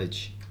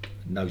cartilage,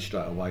 know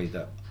straight away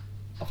that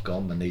I've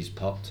gone, my knee's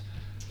popped.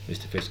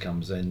 Mr. Fish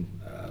comes on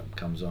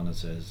and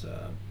says,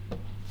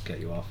 "Get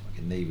you off."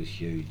 My knee was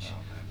huge.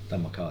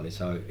 Done my cartilage.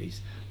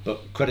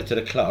 But credit to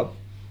the club.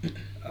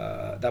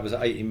 That was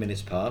at 18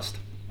 minutes past.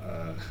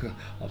 I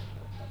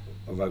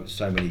wrote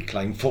so many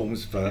claim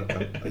forms for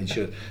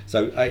insurance.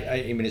 So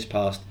 18 minutes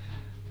past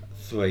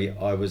 3,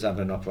 I was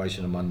having an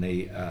operation on my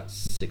knee at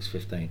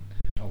 6:15.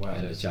 Oh wow.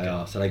 In the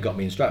JR. So they got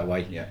me in straight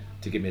away Yeah.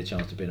 to give me a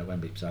chance to be in at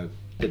Wembley. So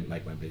didn't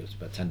make Wembley. It was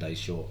about 10 days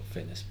short of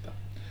fitness. But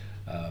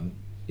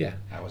yeah.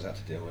 How was that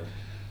to deal with?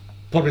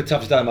 Probably the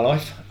toughest day of my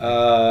life.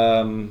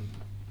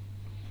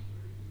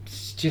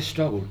 Just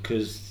struggled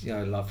because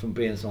like from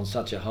being on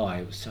such a high,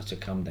 it was such a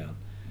come down.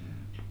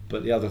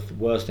 But the other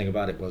worst thing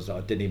about it was that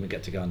I didn't even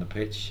get to go on the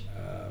pitch.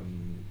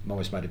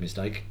 Morris made a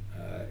mistake.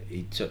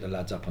 He took the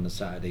lads up on the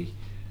Saturday,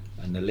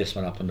 and the list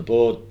went up on the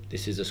board.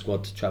 This is a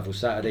squad to travel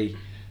Saturday.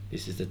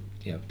 This is the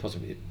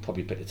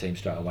probably picked the team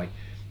straight away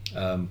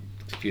a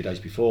few days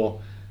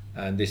before,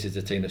 and this is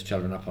the team that's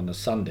travelling up on the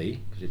Sunday,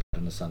 because we played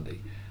on the Sunday,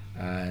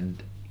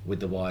 and with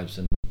the wives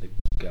and the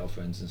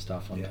girlfriends and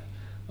stuff on,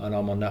 and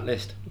I'm on that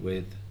list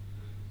with,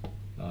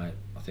 I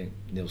think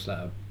Neil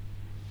Slater,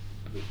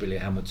 Billy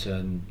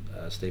Hamilton,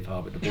 Steve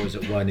Harbert, the boys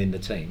that weren't in the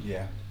team.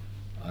 Yeah.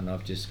 And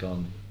I've just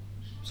gone,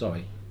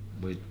 sorry,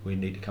 we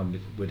need to come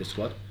with a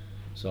squad.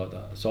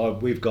 So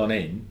we've gone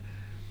in.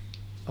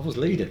 I was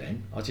leader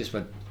then. I just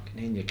went,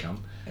 in you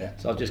come. Yeah.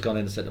 So I've just gone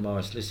in and said to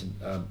Morris, listen,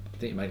 I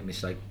think you make a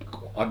mistake.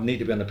 I need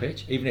to be on the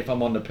pitch, even if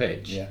I'm on the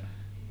pitch, Yeah.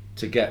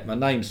 to get my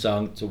name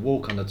sung, to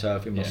walk on the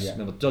turf in my, Yeah.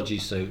 in my dodgy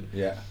suit,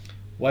 Yeah.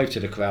 wave to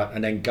the crowd,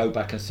 and then go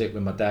back and sit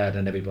with my dad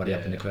and everybody Yeah,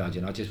 up in the yeah. crowd.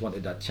 You know, I just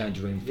wanted that change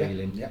room Yeah,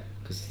 feeling, yeah.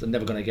 because they're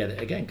never going to get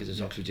it again, because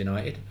it's Oxford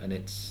United, and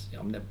it's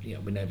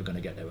we're never going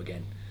to get there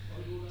again.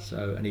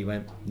 So, and he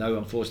went, no,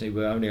 unfortunately,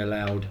 we're only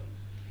allowed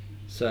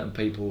certain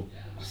people,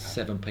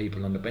 7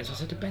 people on the bench. I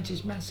said, the bench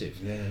is massive.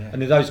 Yeah, yeah.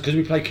 And in those, because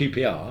we played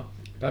QPR.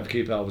 Both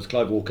QPR was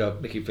Clive Walker,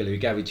 Mickey Philly,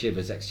 Gary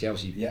Chivers,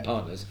 ex-Chelsea Yeah.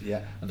 partners.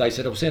 Yeah. And they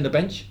said, I'll sit on the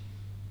bench,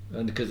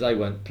 and because they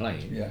weren't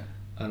playing. Yeah.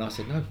 And I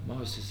said, no.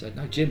 Morris just said,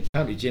 no, Jim.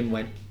 Apparently Jim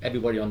went,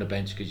 everybody on the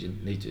bench because you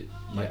need to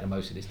make the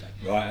most of this day.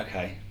 Right.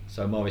 Okay.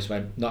 So Morris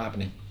went, not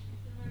happening.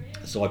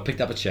 So I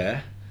picked up a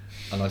chair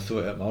and I threw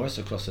it at Morris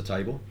across the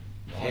table.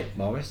 Right. Hit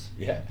Morris.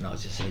 Yeah. And I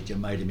just said, you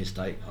made a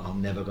mistake.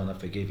 I'm never going to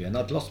forgive you. And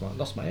I'd lost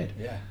my head.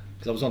 Yeah.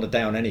 Because I was on the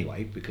down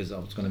anyway, because I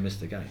was going to miss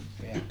the game.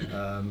 Yeah.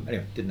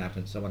 Anyway, didn't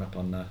happen. So I went up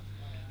on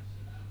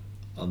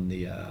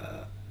the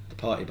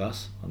party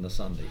bus on the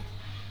Sunday,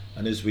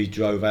 and as we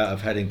drove out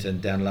of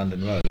Headington down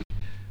London Road,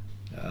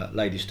 a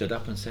lady stood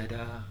up and said,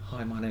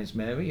 "Hi, my name's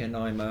Mary, and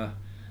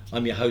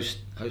I'm your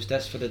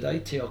hostess for the day.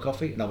 Tea or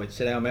coffee?" And I went,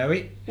 "Sit down,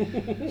 Mary.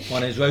 My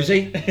name's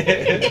Rosie.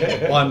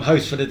 I'm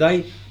host for the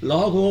day.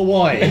 Lager or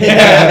wine?"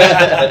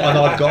 And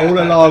I'd got all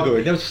the lager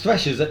in. There was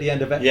threshers at the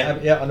end of it.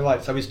 Yeah. On the way.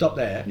 So we stopped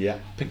there. Yeah.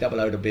 Picked up a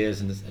load of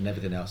beers and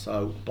everything else.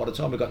 So by the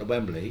time we got to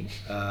Wembley,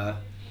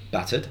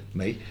 battered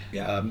me.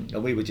 Yeah. And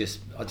I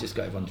just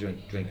got everyone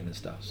drinking and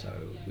stuff. So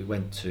we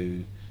went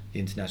to the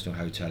International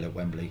Hotel at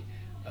Wembley,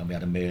 and we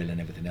had a meal and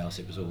everything else.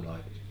 It was all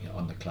like,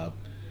 on the club,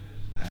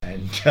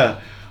 and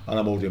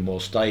I'm ordering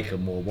more steak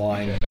and more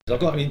wine. So I've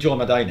got to enjoy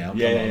my day now.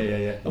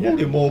 Yeah. I'm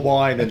ordering more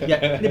wine and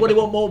anybody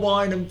want more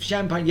wine and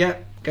champagne? Yeah,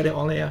 get it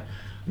on here.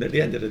 And at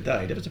the end of the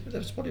day, there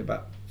was probably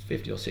about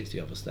 50 or 60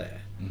 of us there.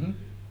 Mm-hmm.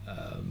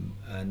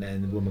 And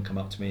then the woman come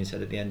up to me and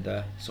said at the end,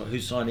 so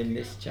who's signing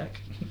this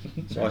cheque?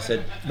 So I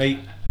said, me.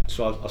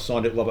 So I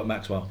signed it, Robert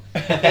Maxwell.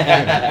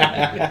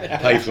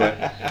 Pay for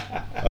it.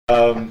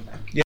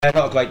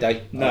 Not a great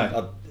day.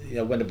 No.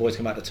 When the boys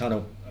come out the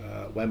tunnel,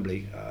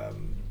 Wembley,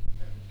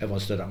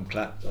 everyone stood up and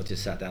clapped. I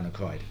just sat down and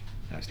cried,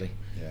 actually.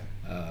 Yeah.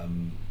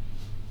 And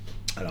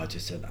I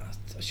just said,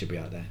 I should be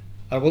out there.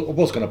 I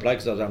was going to play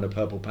because I was on the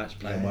purple patch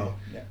playing well.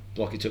 Yeah.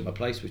 Blocky took my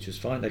place, which was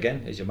fine.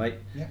 Again, as your mate.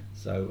 Yeah.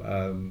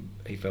 So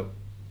he felt,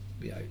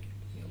 we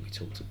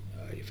talked.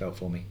 He felt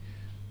for me,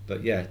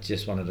 but yeah,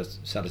 just one of the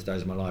saddest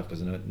days of my life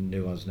because I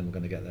knew I was never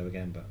going to get there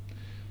again. But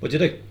what do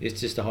you do?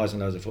 It's just the highs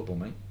and lows of football,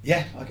 mate.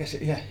 Yeah, I guess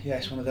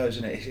it's one of those,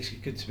 isn't it? It's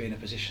good to be in a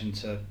position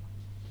to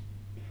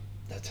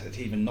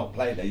even not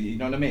play there. You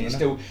know what I mean? It's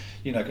still,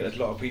 there's a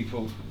lot of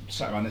people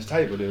sat around this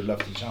table who would love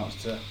the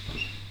chance to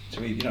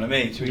even, you know what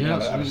I mean? To even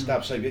have a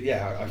stab. So, but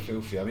yeah, I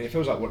feel for you. I mean, it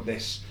feels like what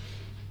this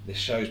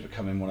show's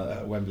becoming one of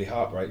the Wembley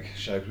heartbreak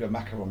show. We had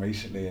Macca on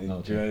recently,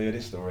 and do you hear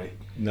this story?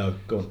 No,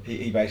 go on.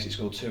 He basically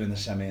scored 2 in the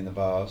semi in the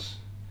bars,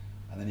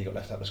 and then he got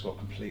left out of the squad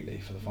completely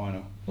for the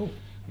final. Oh.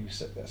 He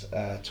was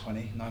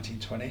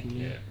 1920.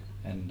 Yeah.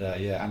 And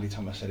Andy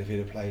Thomas said if he'd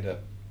have played at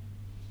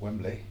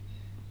Wembley,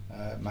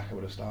 Macca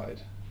would have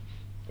started.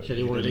 But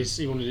He wanted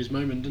his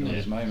moment, didn't he?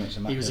 His moment.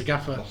 So He was a Macca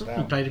gaffer. lost He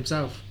out. played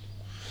himself.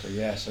 So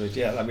like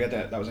we had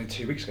that was only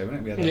 2 weeks ago,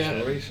 wasn't it? We had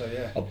that story. So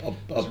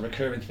it's a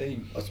recurring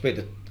theme. I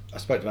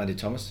spoke to Andy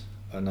Thomas,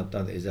 and I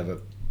don't think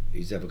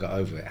he's ever got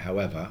over it.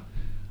 However,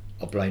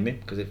 I blame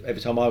him because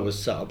every time I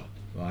was sub,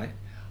 right,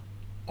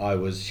 I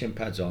was shin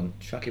pads on,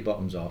 tracky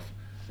bottoms off.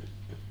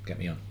 Get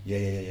me on.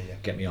 Yeah.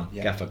 Get me on.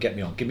 Yeah. Gaffer, get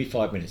me on. Give me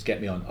 5 minutes. Get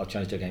me on. I'll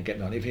change it again. Get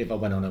me on. Even if I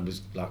went on and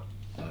was like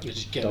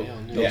Just get me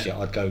on. dog shit,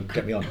 I'd go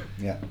get me on.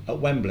 Yeah. At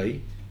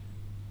Wembley,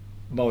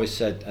 Morris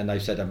said, and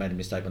they've said I made a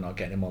mistake by not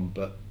getting him on,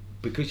 but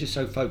because you're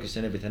so focused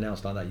on everything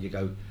else like that, you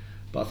go.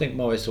 But I think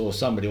Morris or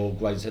somebody or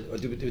Grade said,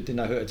 didn't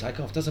know who to take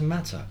off. Doesn't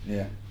matter.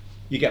 Yeah.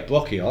 You get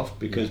Brocky off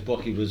because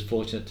Brocky was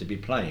fortunate to be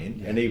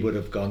playing, and he would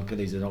have gone because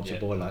he's an Oxford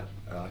boy like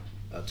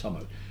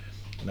Tomo.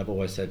 And I've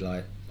always said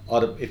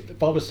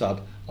if I was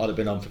sub, I'd have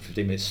been on for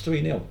 15 minutes,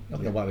 3-0. Not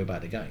going to worry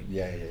about the game.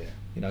 Yeah.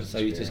 So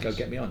you just go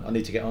get me on. I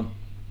need to get on.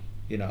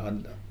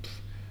 And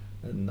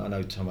I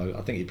know Tomo.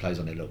 I think he plays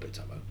on it a little bit,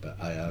 Tomo. But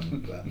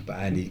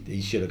Andy,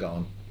 he should have got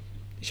on.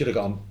 He should have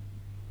got on,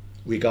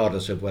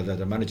 regardless of whether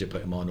the manager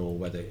put him on or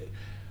whether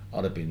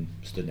I'd have been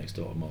stood next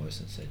door to Morris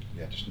and said,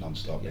 Just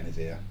non-stop in his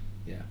ear.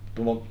 yeah.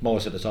 But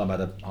Morris at the time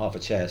had half a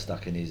chair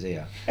stuck in his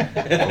ear.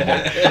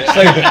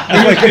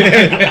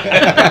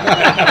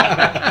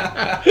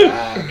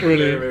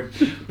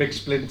 Brilliant. Big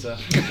splinter.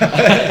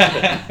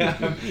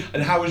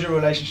 And how was your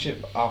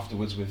relationship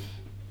afterwards with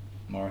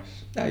Morris?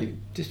 No,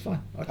 just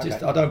fine. Okay.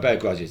 I don't bear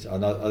grudges.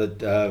 Sounds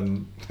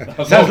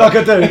like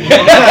I do.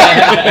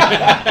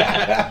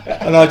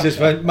 And I just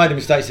made a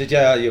mistake. Said,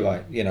 "Yeah, you're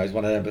right. It's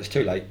one of them, but it's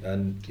too late,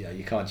 and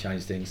you can't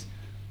change things."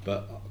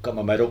 But I got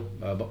my medal.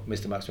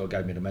 Mr. Maxwell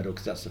gave me the medal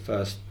because that's the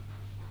first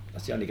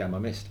That's the only game I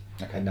missed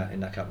in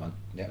that cup run.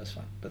 Yeah, that's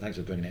fine. But thanks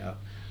for bringing it up.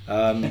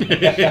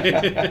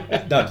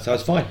 No, so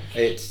it's fine.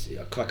 It's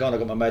crack on. I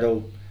got my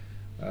medal,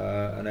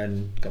 and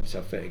then got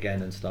myself fit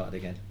again and started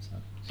again. So.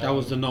 That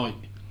was the night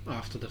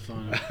after the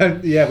final.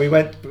 Yeah, we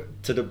went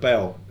to the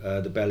Bell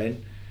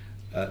Inn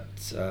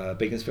at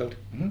Beaconsfield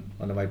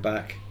on the way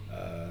back.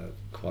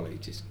 Quality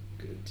just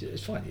good.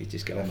 It's fine. You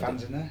just get on with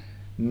fans it. in there?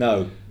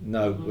 No.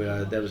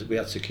 We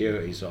had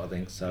security sort of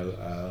thing. So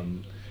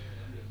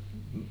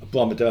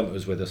Brian McDermott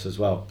was with us as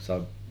well.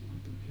 So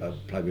I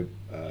played with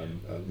a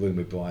room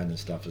with Brian and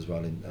stuff as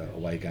well in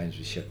away games.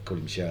 We called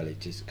him Shirley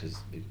just because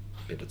he's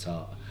a bit of a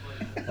tart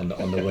on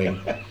the wing.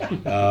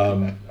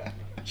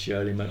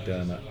 Shirley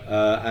McDermott,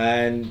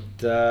 and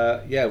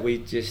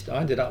I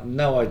ended up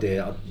no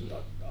idea.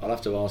 I'll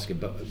have to ask him,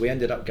 but I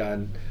ended up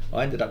going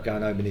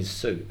home in his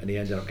suit, and he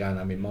ended up going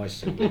home in my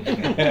suit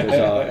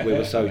because we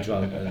were so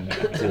drunk and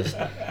just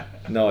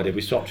no idea.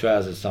 We swapped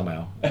trousers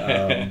somehow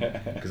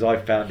because I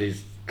found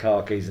his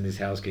car keys and his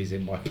house keys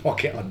in my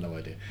pocket. I had no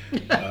idea,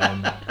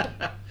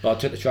 but I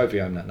took the trophy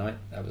home that night.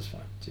 That was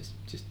fine, just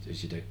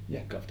as you do.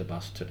 Yeah, got off the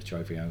bus, took the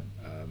trophy home.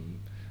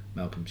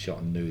 Malcolm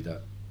Shotton knew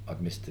that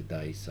I'd missed the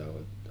day,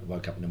 so I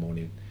woke up in the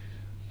morning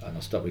and I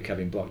stopped with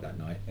Kevin Brock that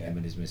night, him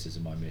and his missus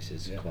and my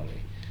missus,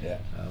 Quality. Yeah.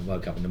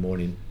 Woke up in the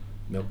morning,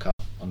 milk cup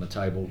on the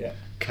table,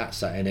 cat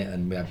sat in it,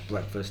 and we had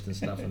breakfast and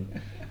stuff,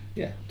 and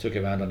took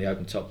it around on the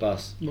open top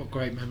bus. What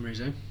great memories,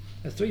 eh?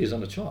 3 years on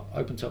the trot,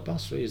 open top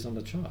bus, 3 years on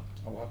the trot.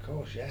 Oh, of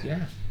course,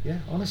 yeah. Yeah,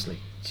 honestly,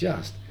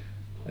 just.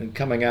 And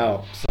coming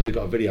out, so we've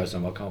got a video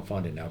somewhere, I can't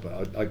find it now,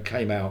 but I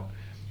came out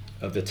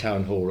of the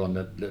town hall on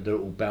the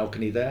little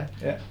balcony there.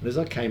 Yeah. And as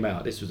I came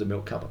out, this was the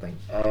milk cup, I think.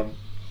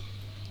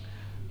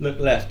 Looked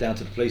left down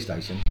to the police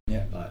station,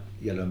 like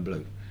yellow and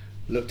blue.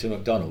 Looked to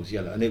McDonald's,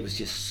 yellow, and it was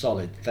just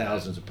solid,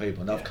 thousands of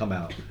people. And I've come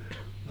out,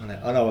 and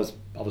I was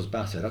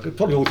battered.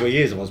 Probably all 3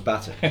 years I was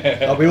battered.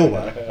 Like we all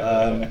were.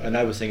 And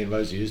they were singing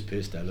Rosie who's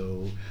pissed,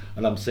 hello,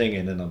 and I'm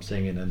singing, and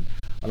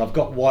I've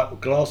got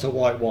glass of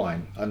white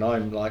wine, and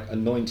I'm like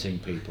anointing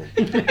people.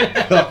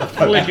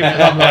 I'm like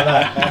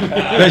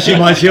that, especially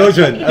my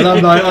children, and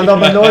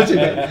I'm anointing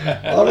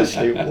them.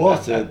 Honestly,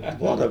 what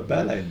a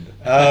bell end.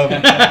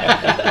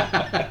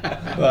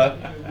 But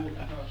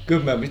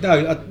good memories.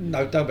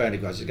 No, don't bear any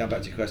grudges. Going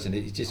back to your question,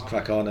 you just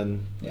crack on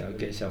and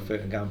get yourself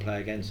fit and go and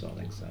play again, sort of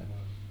thing. So.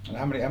 And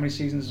how many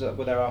seasons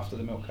were there after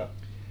the Milk Cup?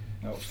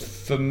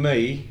 For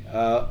me,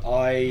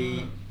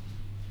 I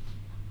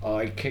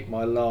kicked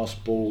my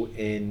last ball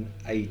in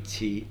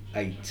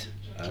 '88,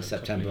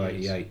 September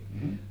 '88.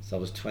 So I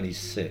was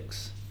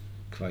 26.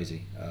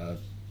 Crazy.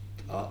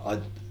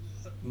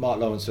 Mark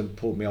Lawrenson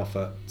pulled me off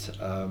at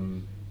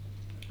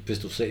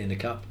Bristol City in the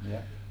Cup,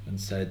 and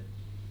said,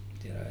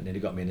 and then he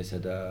got me in and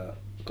said,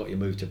 "Got you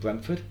moved to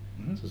Brentford."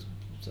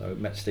 So I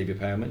met Stevie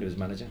Perriman, who was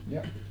manager.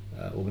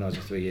 Organised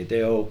a 3-year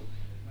deal.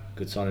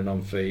 Good signing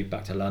on fee.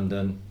 Back to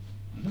London.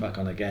 Crack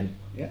on again.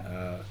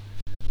 And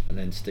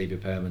then Stevie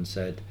Perriman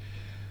said,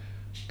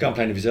 "Go and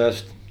play in the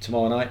reserves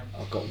tomorrow night.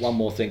 I've got one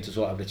more thing to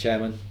sort out with the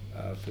chairman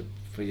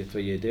for your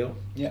 3-year deal."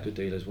 Good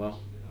deal as well.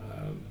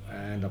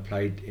 And I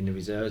played in the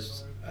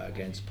reserves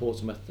against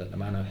Portsmouth at the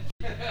Manor.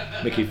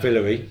 Mickey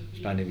Fillery was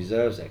playing in the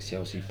reserves,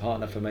 ex-Chelsea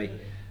partner for me.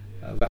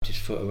 Wrapped his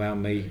foot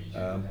around me,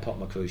 popped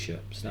my crew shirt,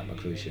 snapped my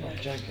crew shirt. Not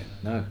joking.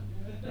 No.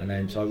 And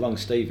then so I rung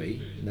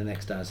Stevie, and the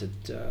next day I said,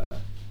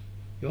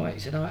 "You alright?" He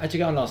said, "Oh, how'd you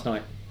go on last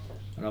night?"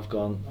 And I've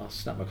gone, "I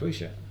snapped my crew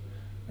shirt."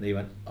 And he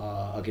went,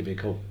 "I'll give you a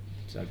call."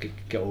 So I could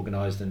get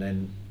organised, and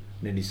then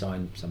he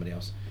signed somebody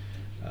else,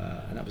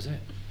 and that was it.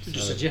 You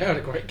just said you had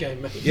a great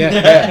game, mate.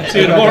 Yeah.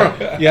 See you tomorrow.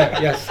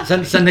 Yeah.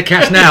 Send the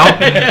cash now.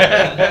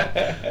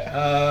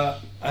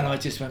 And I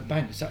just went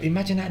bang. So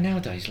imagine that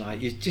nowadays,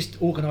 like you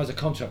just organise a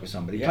contract with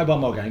somebody, play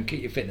one more game,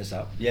 keep your fitness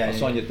up. I'll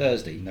sign you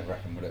Thursday. Never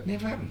happened, would it?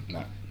 Never happened.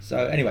 No.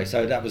 So anyway,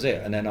 so that was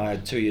it, and then I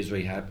had 2 years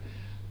rehab,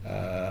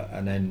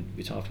 and then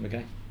retired from the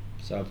game.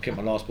 So I kicked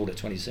my last ball at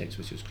 26,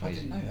 which was crazy.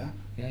 I didn't know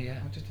that. Yeah.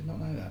 I just did not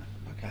know that.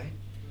 Okay.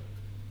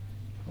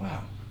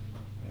 Wow.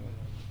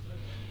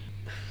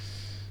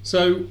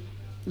 So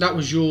that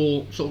was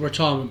your sort of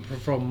retirement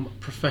from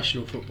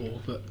professional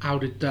football, but how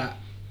did that,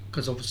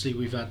 because obviously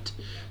we've had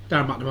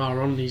Darren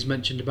McNamara on, he's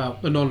mentioned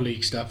about the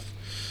non-league stuff.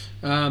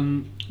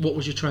 What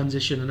was your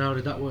transition and how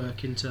did that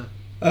work into?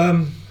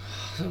 What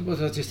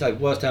did I just say?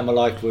 Worst day of my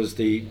life was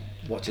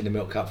watching the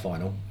Milk Cup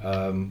final.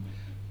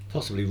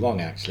 Possibly wrong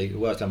actually. The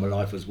worst day of my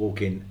life was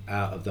walking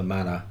out of the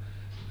Manor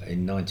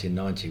in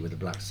 1990 with a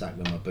black sack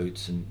with my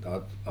boots, and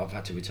I've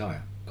had to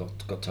retire.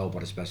 Got told by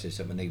the specialist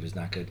that my knee was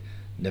knackered,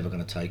 never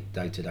going to take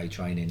day-to-day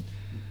training.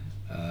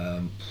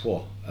 And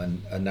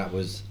that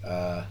was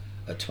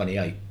at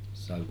 28.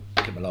 So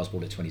I kicked my last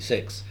ball at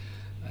 26,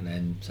 and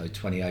then so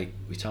 28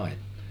 retired.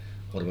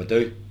 What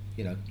do?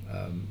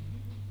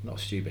 Not a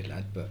stupid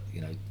lad, but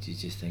you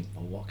just think,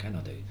 well, what can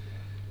I do?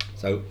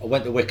 So I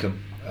went to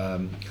Wickham. I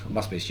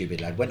must be a stupid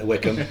lad. Went to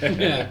Wickham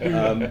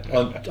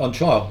on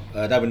trial.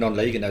 They were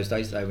non-league in those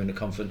days. They were in the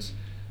conference.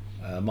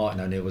 Martin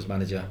O'Neill was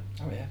manager.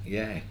 Oh yeah.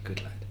 Yeah,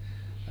 good lad.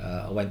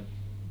 I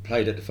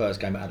played at the first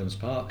game at Adams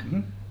Park.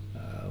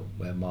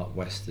 where Mark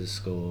Wester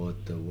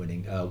scored the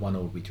winning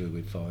 1-1 we drew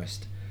with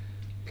Forest.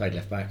 Played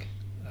left back,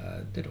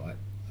 did all right.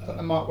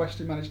 And Mark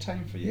Weston managed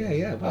Tame for you?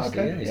 Yeah,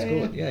 Wester, okay. he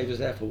scored. Yeah, he was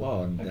there for a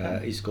while,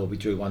 and he scored. We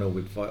drew 1-1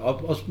 with Forest. I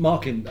was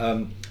marking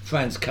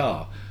Franz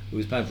Carr, who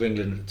was playing for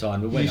England at the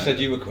time. You said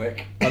you were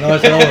quick. And I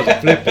said I was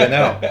flipping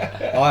out.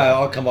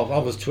 I come off. I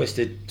was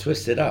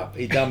twisted up.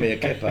 He done me a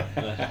kipper,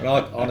 and I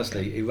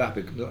honestly, he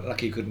rapid.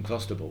 Lucky he couldn't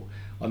cross the ball.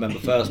 I remember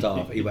first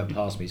half he went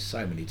past me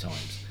so many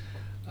times,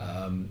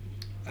 and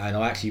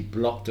I actually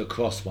blocked a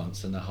cross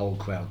once, and the whole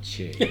crowd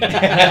cheered. And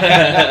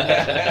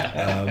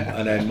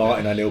then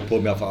Martin O'Neill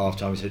pulled me off at half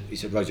time. He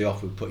said, Rosie,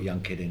 off. We'll put a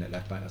young kid in at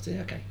left back. I said,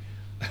 yeah, okay.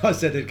 I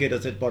said to the kid,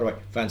 by the way,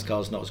 Franz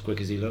Carr's not as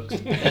quick as he looks.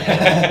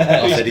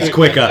 I said, he's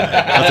quicker.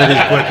 And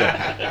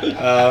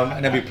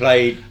then we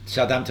played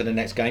Southampton the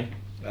next game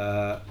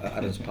at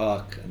Adams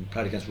Park and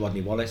played against Rodney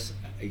Wallace.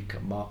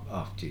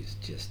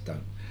 Just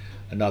don't.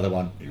 Another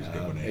one. He was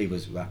good, wasn't he? He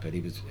was rapid.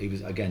 He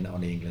was again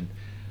on England.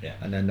 Yeah.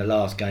 And then the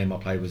last game I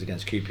played was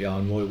against QPR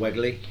and Roy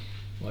Wegley.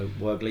 Love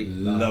Roy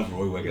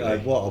Wegley.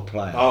 What a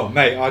player. Oh,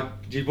 mate,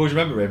 do you boys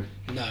remember him?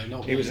 No,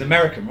 not He was really.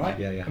 American, right?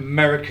 Yeah.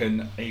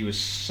 American. He was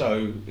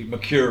so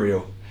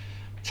mercurial,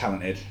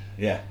 talented.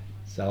 Yeah.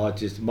 So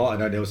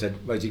Martin O'Neill said,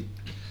 Rosie,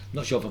 I'm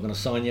not sure if I'm going to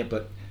sign you,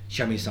 but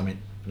show me something.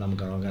 And I'm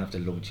going to have to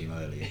launch him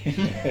early.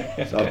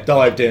 So I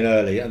dived in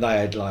early, and they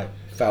had like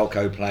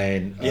Falco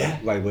playing,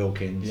 Ray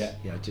Wilkins. Yeah.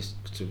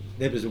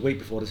 It was a week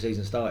before the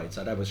season started,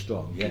 so they were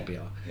strong,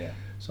 QPR. Yeah.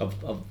 So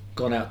I've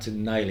gone out to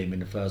nail him in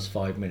the first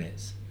 5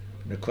 minutes.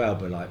 And the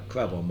crowd were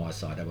on my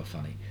side, they were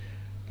funny.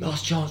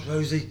 Last chance,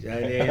 Rosie.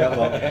 And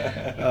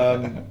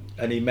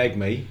he megged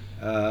me,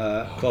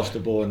 crossed the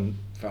ball, and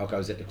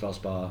Falco's hit the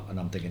crossbar, and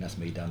I'm thinking that's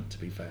me done, to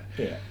be fair.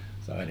 Yeah.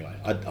 So anyway,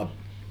 I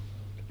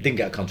didn't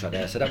get a contract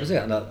there, so that was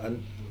it.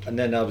 And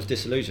then I was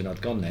disillusioned.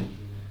 I'd gone then,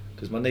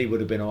 because my knee would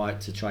have been all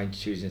right to train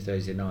Tuesday and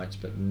Thursday nights,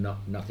 but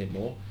nothing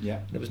more. Yeah.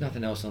 There was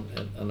nothing else on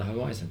the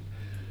horizon.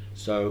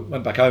 So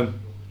went back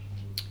home,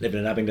 living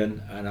in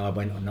Abingdon, and I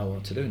went, I know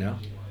what to do now.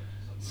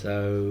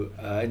 So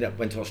I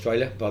went to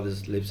Australia.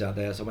 Brothers lives out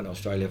there, so I went to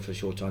Australia for a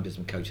short time, did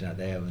some coaching out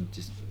there, and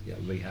just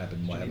rehab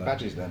and whatever. Any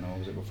badges then, or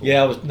was it before?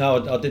 Yeah,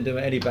 I didn't do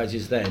any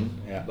badges then.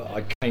 Yeah. But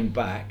I came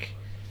back,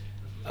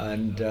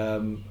 and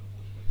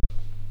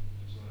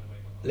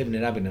living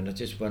in Abingdon, I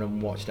just went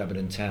and watched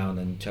Abingdon Town,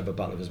 and Trevor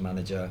Butler was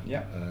manager.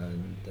 Yeah.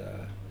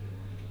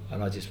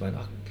 And I just went,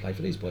 I can play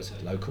for these boys.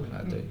 It's local,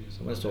 I do.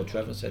 So when I saw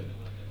Trevor, I said,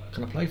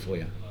 can I play for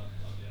you?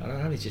 And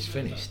I only just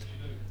finished.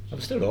 I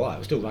was still alright. I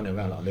was still running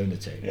around like a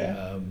lunatic.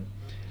 Yeah.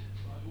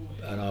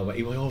 And I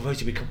went, oh,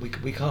 Rosie, we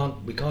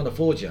can't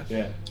afford you.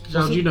 Yeah.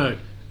 So how do you know?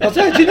 I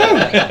said, do you know?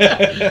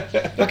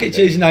 Bucket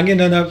cheese and onion,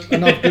 and I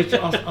said,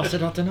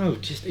 I don't know.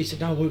 He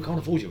said, no, we can't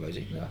afford you,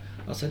 Rosie.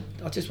 I said,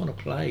 I just want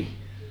to play.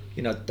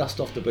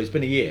 Dust off the boots. It's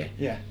been a year.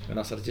 Yeah. And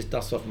I said, I just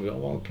dust off and I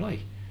want to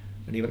play.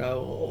 And he went,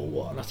 oh,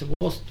 what? And I said,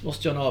 what's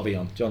John Harvey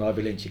on? John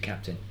Harvey Lynch, your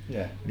captain.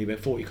 Yeah. And he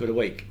went, 40 quid a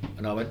week.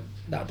 And I went,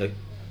 that'll do.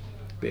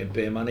 Bit of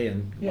beer money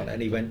and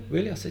and he went,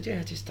 really? I said,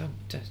 yeah, just don't.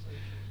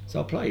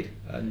 So I played,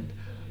 and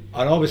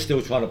I was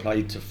still trying to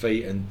play to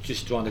feet and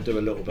just trying to do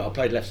a little bit. I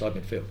played left side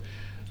midfield,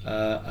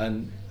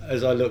 and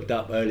as I looked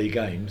up early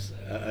games,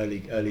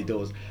 early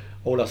doors,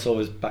 all I saw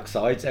was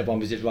backsides. Everyone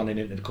was just running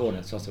into the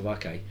corner. So I said,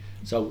 okay.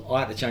 So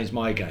I had to change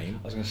my game.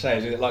 I was going to say,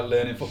 is it like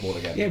learning football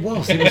again? Yeah, it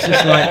was. It was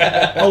just like,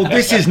 oh,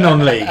 this is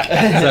non-league.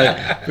 So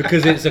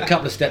because it's a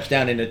couple of steps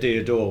down in the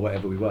Deodore or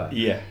whatever we were.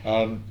 Yeah.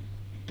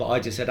 But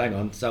I just said, hang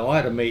on. So I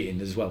had a meeting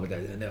as well with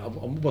that, and I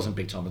wasn't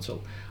big time at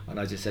all. And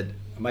I just said,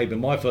 maybe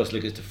my first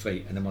look is to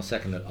feet, and then my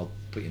second look, I'll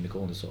put you in the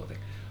corner, sort of thing.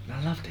 And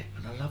I loved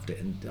it.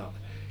 And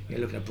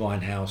looking at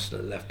Brian House, the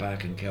left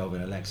back, and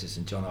Kelvin Alexis,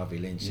 and John Harvey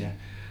Lynch,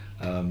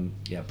 and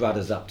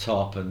brothers up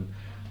top, and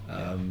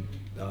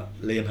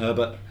Liam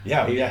Herbert.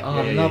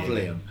 I love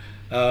Liam.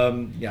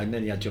 And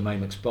then you had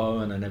Jermaine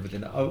McSporran and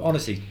everything.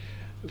 Honestly,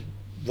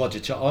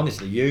 Roger,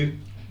 honestly, you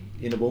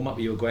in the warm up,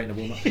 you were great in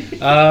the warm up.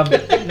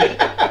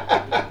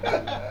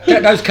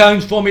 Get those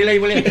cones for me, Lee,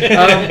 will you?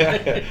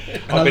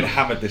 I've been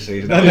hammered this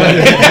season. And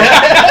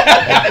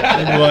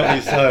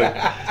rightly so.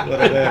 That's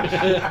what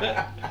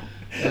I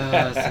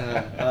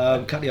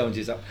do. Cut the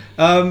oranges up.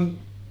 And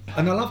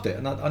I loved it.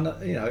 And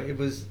it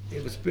was a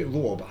bit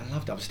raw, but I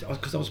loved it.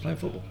 Because I was playing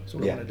football. That's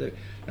all I wanted to do.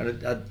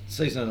 And a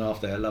season and a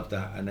half there, I loved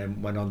that. And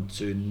then went on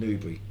to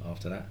Newbury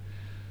after that.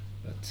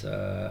 But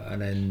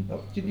and then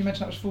Didn't you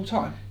mention that was full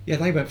time? yeah,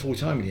 they went full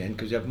time in the end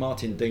because you have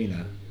Martin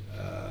Diener,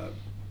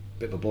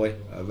 bit of a boy,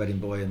 a Reading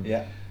boy, and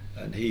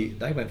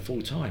they went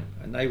full time,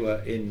 and they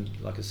were in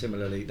like a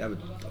similar league. I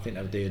think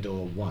they were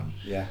Deodore 1.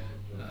 Yeah.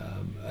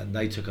 And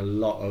they took a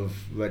lot of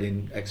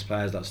Reading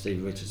ex-players like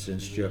Steve Richardson,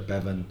 Stuart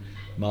Bevan,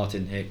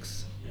 Martin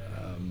Hicks.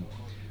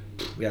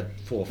 We had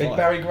 4 or 5. Big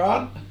Barry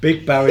Grant?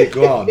 Big Barry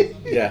Grant.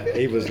 Yeah,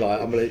 he was like,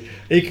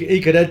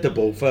 he could head the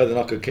ball further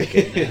than I could kick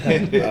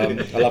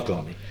it. I love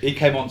Granty. He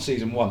came on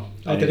season 1.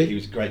 Oh, did he? He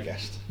was a great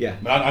guest. Yeah.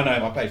 I know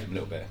him. I played for him a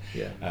little bit.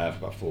 Yeah. For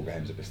about 4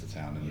 games at Bicester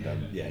Town, and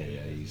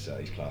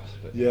he's class.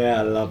 But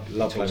Yeah, I love he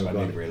playing talks with about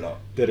Granty. Newbury a lot.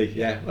 Did he?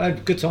 Yeah. Well,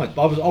 good times.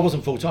 But I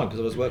wasn't full time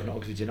because I was working at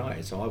Oxford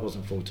United, so I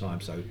wasn't full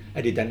time. So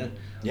Eddie Denton,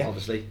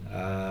 obviously.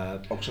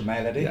 Oxford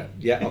Mail Eddie.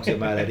 Yeah, Oxford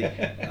Mail Eddie.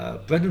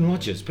 Brendan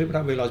Rodgers. People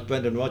don't realise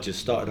Brendan Rodgers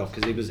started off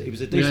because he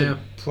was a decent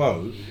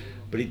pro,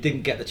 but he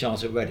didn't get the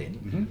chance at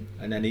Reading.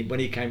 And then when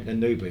he came to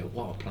Newbury,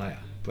 what a player!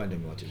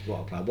 Brendan Rodgers, what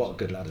a player, what a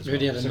good lad as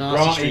Really well. had a So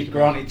nasty streak.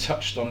 Granty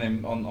touched on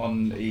him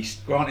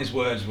Granty's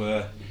words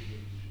were,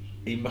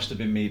 he must have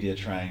been media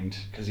trained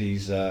because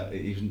he's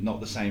not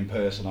the same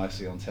person I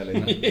see on telly.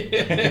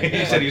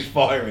 He said he was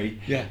fiery.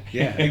 Yeah,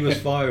 he was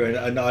firing,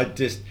 and I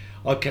didn't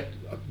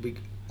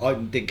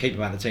keep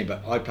him out of the team,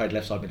 but I played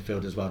left side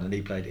midfield as well, and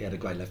he had a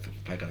great left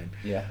peg on him.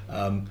 Yeah.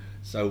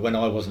 So when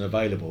I wasn't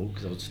available,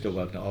 because I was still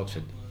working at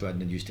Oxford,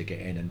 Brendan used to get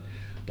in,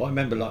 but I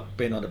remember like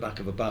being on the back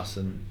of a bus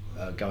and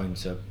going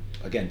to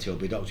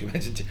Tilbury Docks,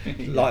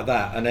 like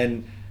that, and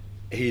then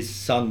his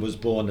son was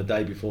born the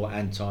day before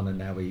Anton, and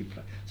now he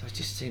played. So it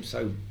just seems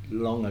so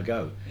long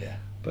ago. Yeah.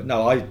 But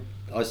no,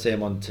 I see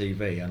him on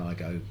TV and I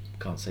go,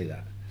 can't see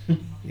that.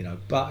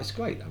 But it's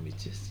great. I mean,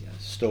 just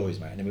stories,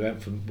 mate. And then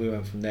we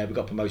went from there. We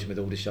got promotion with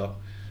Aldershot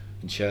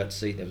and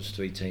Chertsey. There was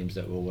 3 teams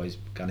that were always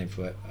gunning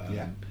for it.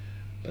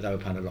 But they were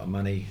paying a lot of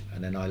money.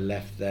 And then I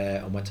left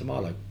there and went to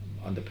Marlow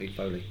under Pete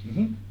Foley.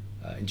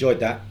 Enjoyed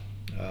that.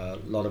 A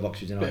lot of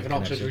Oxford United. Bit of an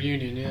Oxford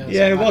reunion, yeah.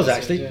 Yeah, it was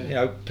That's actually.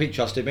 yeah. Pete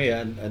trusted me,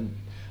 and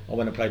I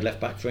went and played left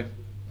back for him.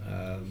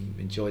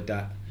 Enjoyed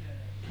that.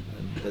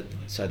 And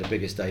so the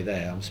biggest day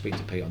there, I'm speaking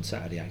to Pete on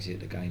Saturday actually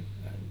at the game,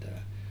 and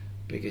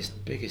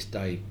biggest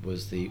day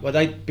was they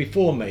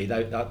before me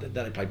they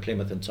played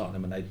Plymouth and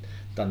Tottenham, and they'd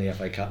done the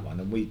FA Cup one,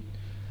 and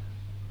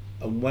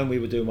when we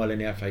were doing well in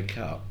the FA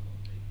Cup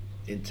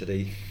into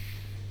the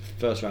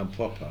first round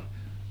proper,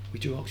 we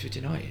drew Oxford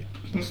United.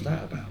 What's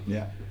that about?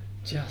 Yeah.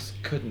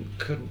 Just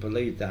couldn't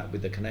believe that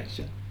with the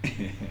connection.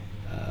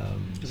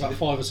 There's about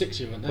 5 or 6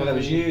 of you, weren't there? Well, there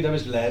was you, there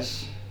was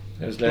Les.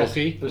 There was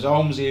Rocky. There was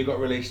Olmsey who got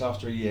released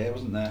after a year,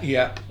 wasn't there?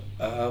 Yeah.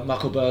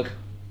 Muckleberg.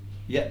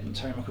 Yeah,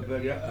 Terry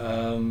Muckleberg, yeah.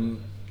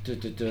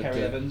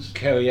 Kerry Evans.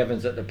 Kerry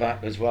Evans at the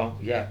back as well.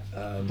 Yeah.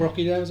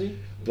 Brocky there, was he?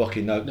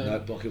 Brocky, no,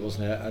 Brocky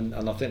wasn't there, and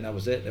I think that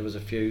was it. There was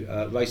a few.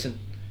 Racing,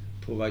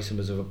 Paul Racing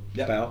was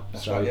about.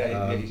 That's so, right.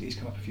 Yeah, he's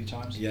come up a few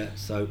times. Yeah.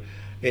 So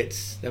there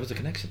was a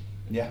connection.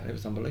 Yeah, it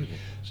was unbelievable.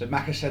 So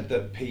Macca said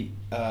that Pete,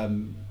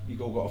 you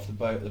all got off the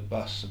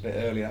bus a bit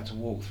early, had to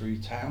walk through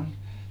town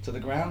to the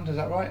ground. Is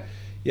that right?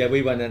 Yeah,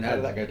 we went and How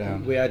did that go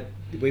down?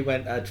 We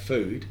went had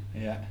food.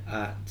 Yeah.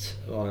 At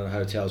one of the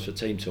hotels for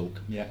team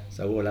talk. Yeah.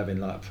 So we're all having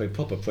like a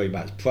proper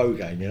pre-match pro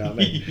game. You know what I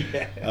mean?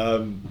 Yeah.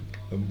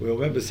 And we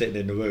remember sitting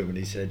in the room, and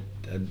he said,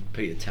 and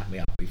Peter tapped me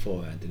up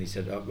beforehand, and he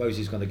said,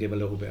 Rosie's going to give a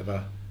little bit of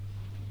a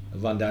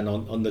rundown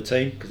on the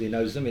team because he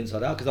knows them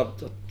inside out. Because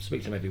I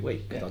speak to him every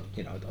week. Cause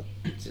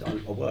I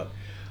work.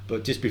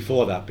 But just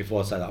before I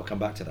say that, I'll come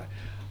back to that.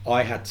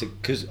 I had to,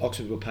 because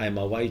Oxford were paying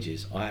my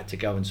wages, I had to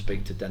go and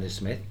speak to Dennis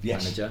Smith,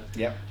 manager,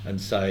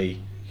 and say,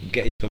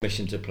 get his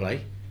permission to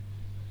play.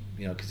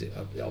 Because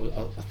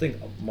I think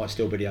I might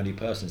still be the only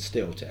person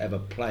still to ever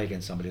play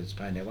against somebody that's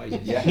paying their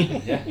wages.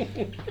 Yeah.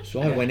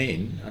 So I went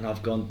in and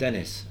I've gone,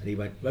 Dennis, and he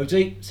went,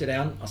 Rosie, sit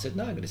down. I said,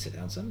 no, I'm going to sit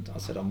down, son. I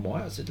said, I'm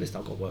white. I said, listen,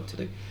 I've got work to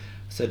do. I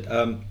said,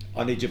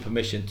 I need your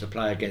permission to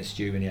play against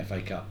you in the FA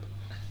Cup,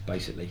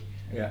 basically.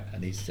 Yeah.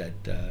 And he said,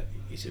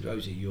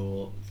 Rosie,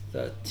 you're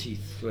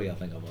 33, I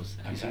think I was.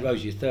 He said, Okay.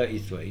 Rosie, you're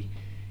 33.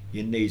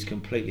 Your knee's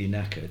completely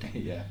knackered.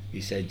 Yeah. He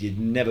said, you've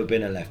never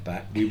been a left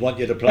back. We want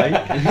you to play. And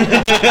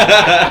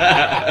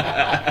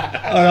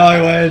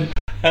I went,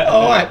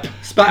 all right.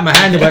 Spat in my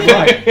hand and went,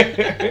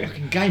 right.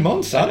 Fucking game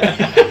on, son.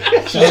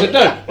 So I said,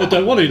 no, I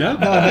don't want to now.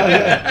 No,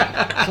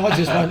 yeah. So I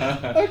just went,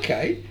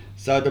 okay.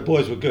 So the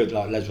boys were good,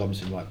 like Les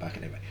Robinson right back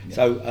anyway.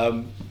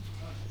 Yeah.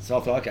 So I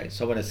thought, okay.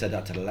 So when I said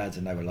that to the lads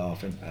and they were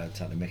laughing,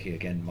 to Mickey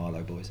again,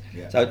 Marlow boys.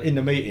 Yeah. So in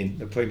the meeting,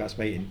 the pre-match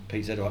meeting,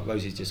 Pete said, right,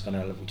 Rosie's just going to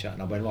have a little chat.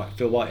 And I went, right,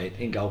 Phil Whitehead,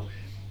 in goal.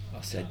 I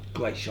said,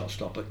 great shot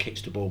stopper,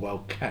 kicks the ball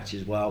well,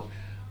 catches well.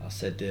 I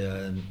said,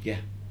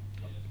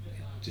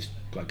 just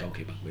great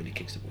goalkeeper, really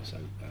kicks the ball. So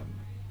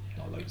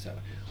not like that.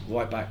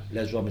 Right back,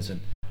 Les Robinson,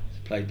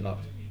 played like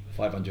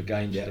 500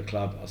 games at the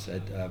club. I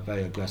said,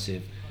 very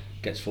aggressive,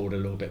 gets forward a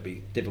little bit,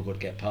 but difficult to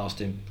get past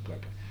him. Great.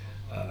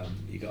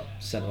 You got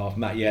centre half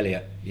Matty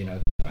Elliott, you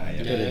go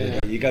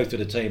through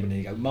the team and then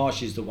you go,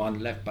 Marsh is the one,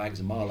 left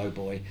back's a Marlow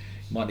boy, you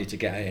might need to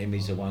get at him,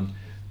 he's the one.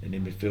 And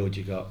in midfield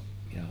you got,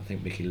 I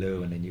think Mickey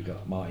Lou, and then you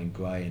got Martin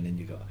Gray, and then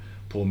you got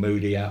Paul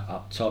Moody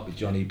up top with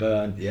Johnny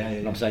Byrne.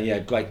 And I'm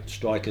saying, great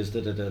strikers,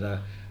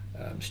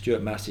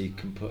 Stuart Massey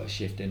can put a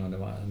shift in on the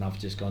right, and I've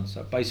just gone.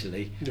 So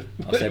basically,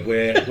 I said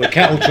we're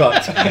cattle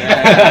trucked. We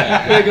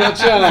got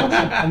a chance.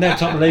 And they're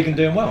top of the league and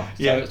doing well.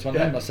 So it's one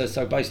of them. I said,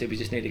 so basically we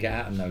just need to get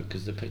at them though,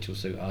 because the pitch will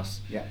suit us.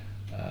 Yeah.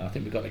 I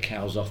think we got the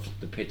cows off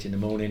the pitch in the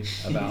morning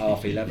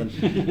about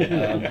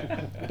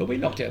 11:30. But we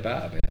knocked it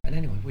about a bit. And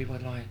anyway, we were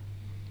like,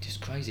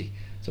 just crazy.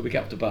 So we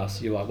get off the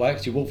bus. We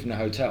actually walked from the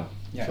hotel.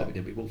 That's what we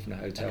did. We walked from the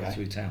hotel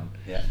through town.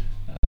 Yeah.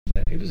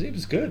 It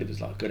was good. It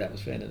was like a good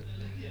atmosphere.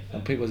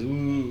 And people was,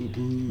 ooh,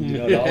 boo, you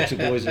know, the Oxford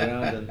boys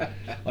around. And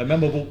I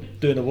remember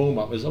doing the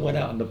warm-up. I went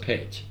out on the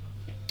pitch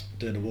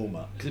doing the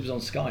warm-up, because it was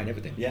on Sky and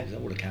everything. Yeah.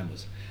 All the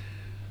cameras.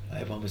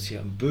 Everyone was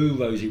shouting, boo,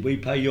 Rosie, we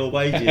pay your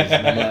wages.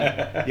 And I'm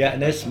like, yeah,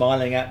 and they're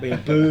smiling at me,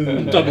 and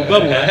boo. Double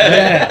bubble.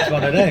 Yeah, it's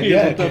one of them.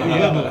 Yeah, Double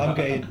bubble. I'm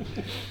getting,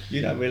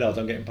 you don't realise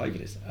I'm getting paid for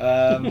this.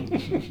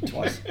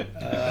 Twice.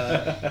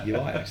 You're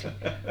right, actually.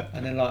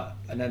 And then,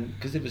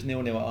 because it was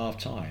 0-0 at half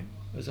time,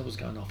 as I was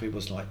going off, it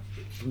was like,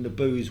 from the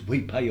boos,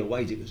 we pay your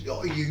wages. It was,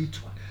 oh, you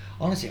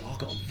honestly, I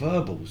got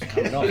verbals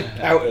coming off.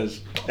 Pouters.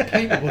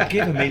 People were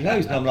giving me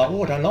loads, and I'm like,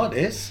 oh, I don't like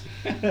this.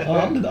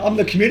 I'm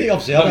the community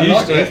officer. I don't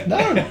like this. No,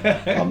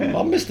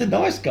 I'm Mr.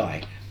 Nice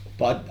Guy.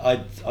 But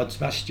I'd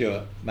smashed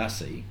Stuart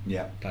Massey.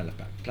 Yeah. Playing left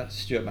back.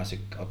 Stuart Massey.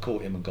 I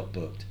caught him and got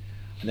booked.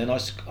 And then I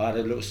had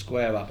a little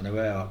square up and a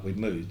rear up with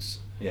Moods.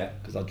 Yeah.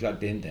 Because I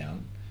dragged him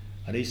down.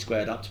 And he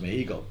squared up to me,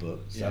 he got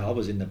booked, so I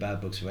was in the bad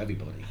books for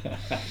everybody.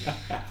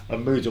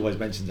 And Moods always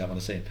mentions that when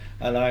I see him.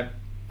 And I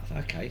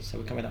thought, okay, so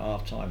we're coming at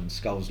half time, and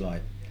Skull's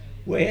like,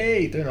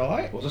 "Way, doing all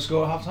right?" What's the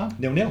score at half time?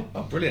 0-0.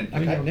 Oh, brilliant.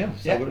 Okay. Okay. 0-0.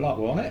 So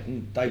we're on it,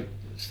 and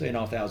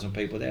 3,500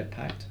 people there,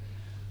 packed.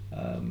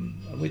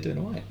 And we're doing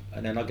all right.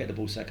 And then I get the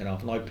ball second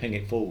half, and I ping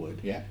it forward.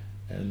 Yeah.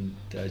 And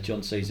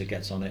John Caesar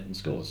gets on it and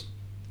scores.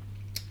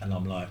 And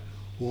I'm like,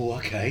 oh,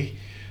 okay,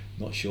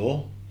 not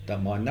sure.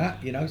 Don't mind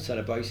that, you know,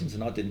 celebrations,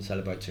 and I didn't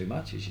celebrate too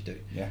much, as you do.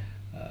 Yeah.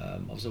 I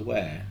was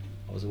aware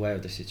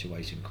of the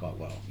situation quite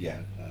well. Yeah.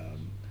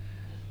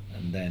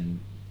 And then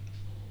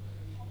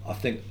I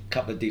think a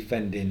couple of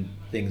defending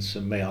things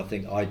from me. I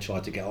think I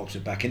tried to get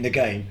Oxford back in the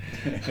game.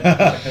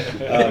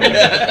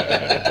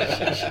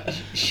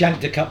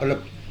 Shanked a couple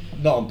of,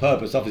 not on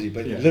purpose obviously,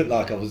 but it looked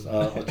like I was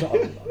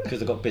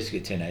because I got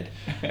biscuit tin head,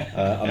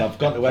 and I've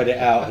gone to edit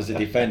it out as a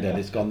defender, and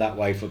it's gone that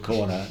way for a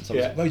corner. So I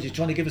was like, Rose, you're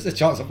trying to give us a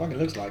chance. I fucking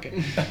looks like it.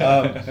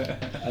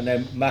 And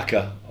then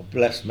Macca,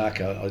 bless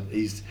Macca,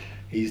 he's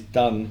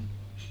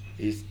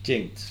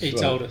jinked. He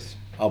told us.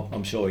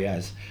 I'm sure he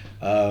has.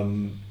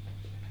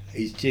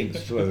 He's jinked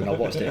through, and I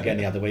watched it again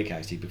the other week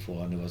actually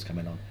before I knew I was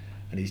coming on,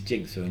 and he's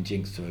jinked through, and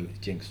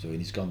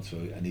he's gone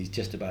through, and he's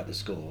just about to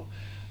score,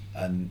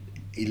 and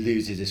he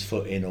loses his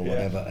foot in or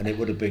whatever, and it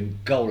would have been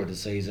goal of the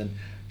season.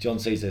 John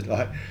Caesar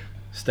like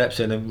steps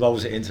in and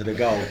rolls it into the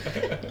goal,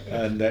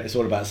 and it's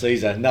all about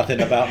Caesar, nothing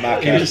about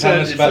Macca.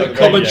 It's about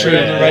commentary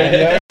on the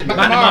radio.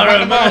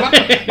 McNamara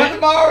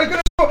is going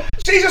to score.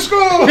 Caesar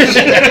scores.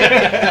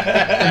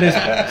 And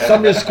there's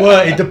somebody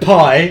squirted the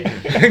pie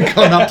and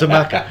gone up to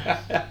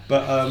Macca.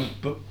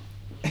 But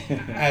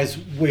as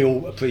we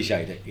all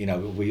appreciate it, you know,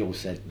 we all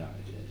said no.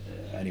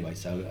 Anyway,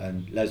 so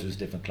and Les was a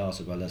different class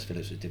as well. Les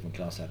Phillips was a different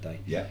class that day.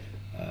 Yeah.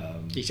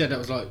 He said that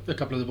was like a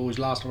couple of the boys'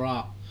 last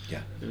hurrah.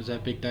 Yeah. It was their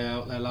big day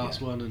out, their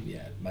last one, and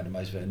yeah, made the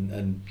most of it.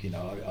 And you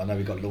know, I know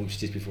we got launched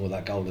just before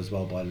that goal as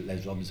well by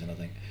Les Robinson, I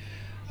think.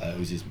 It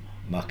was his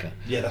mucker.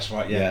 Yeah, that's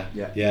right. Yeah.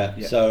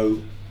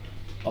 So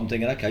I'm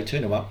thinking, okay,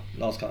 2-0 up,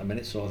 last couple of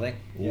minutes sort of thing.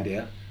 All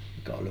there,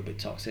 got a little bit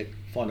toxic.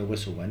 Final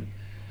whistle went,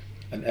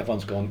 and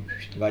everyone's gone.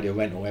 The radio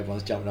went, or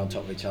everyone's jumping on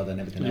top of each other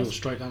and everything you're else.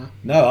 straight down there.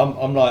 No,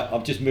 I'm like,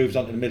 I've just moved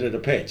on to the middle of the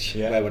pitch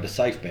where we're the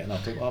safe bit, and I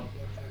thought, well,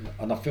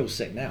 and I feel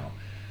sick now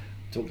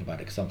talking about it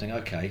because I'm thinking,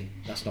 okay,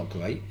 that's not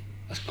great.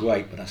 That's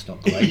great, but that's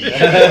not great.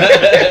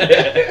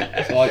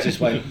 So I just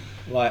went,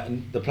 right,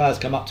 and the players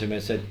come up to me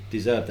and said,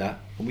 deserve that,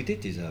 and we did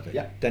deserve it.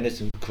 Yeah.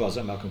 Dennis and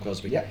Malcolm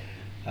Crosby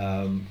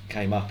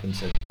came up and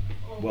said,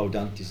 well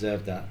done,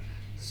 deserved that.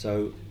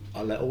 So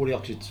I let all the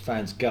Oxford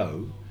fans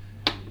go,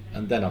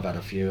 and then I've had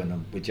a few,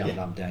 and we're jumping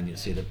up and down. You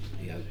see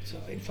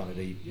in front of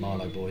the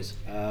Marlow boys,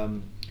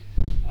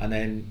 and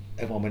then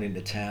everyone went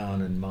into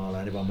town, and Marlow,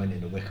 and everyone went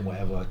into Wickham,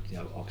 whatever, you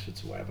know,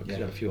 Oxford's or whatever. Because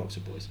we had a few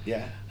Oxford boys.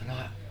 Yeah.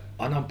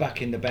 And I'm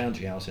back in the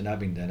Boundary House in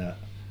Abingdon at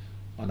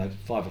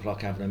 5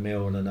 o'clock having a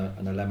meal and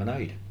a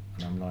lemonade,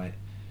 and I'm like,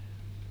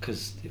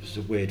 because it was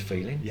a weird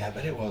feeling. Yeah, I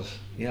bet it was.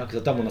 You know,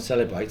 because I don't want to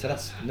celebrate. So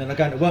and then I'm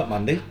going to work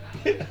Monday.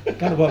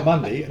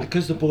 And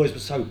because the boys were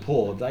so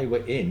poor, they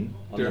were in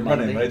on Doing the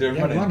Monday.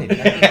 running.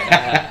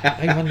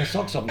 They run the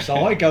socks off. So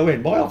I go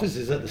in. My office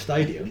is at the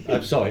stadium.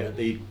 At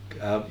the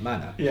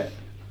Manor. Yeah.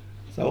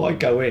 So I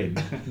go in,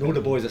 and all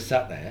the boys are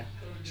sat there.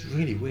 It's a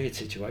really weird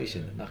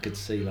situation, and I could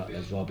see like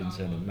Les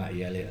Robinson and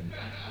Matty Elliott,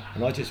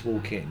 and I just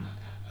walk in,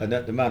 and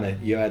at the Manor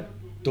you had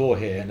door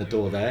here and a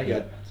door there. You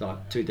had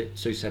like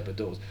two separate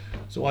doors.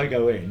 So I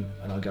go in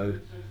and I go,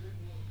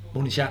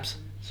 morning chaps,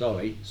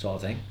 sorry, sort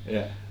of thing.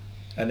 Yeah.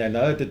 And then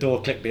I heard the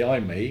door click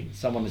behind me.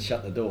 Someone had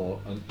shut the door,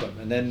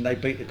 and then they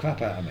beat the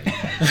crap out of me.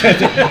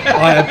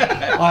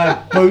 I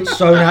had boots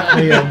thrown at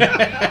me and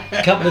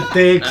a couple of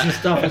digs and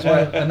stuff as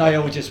well. And they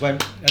all just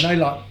went, and they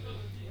like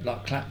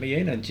clapped me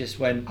in and just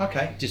went,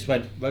 okay,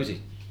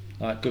 Rosie,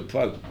 like good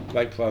pro,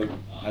 great pro,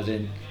 as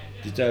in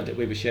deserved it.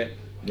 We were shit.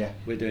 Yeah.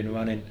 We're doing the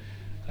running,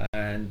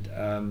 and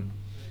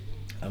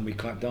and we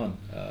cracked on.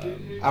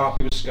 How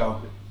happy was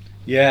Skull?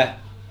 Yeah,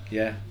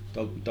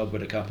 dog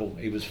with a couple.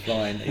 He was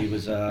flying. He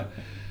was.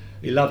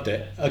 He loved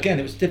it. Again,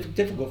 it was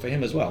difficult for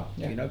him as well.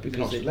 Yeah. You know,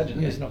 because He's an Oxford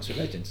legend, he's an Oxford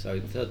legend. So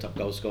third top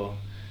goal scorer.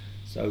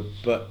 So,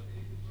 but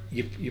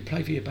you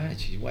play for your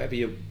badge. Whatever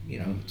you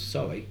know.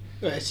 Sorry.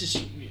 Well, it's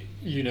just,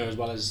 you know as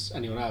well as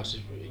anyone else,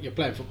 if you're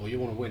playing football, you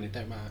want to win. It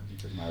don't matter. It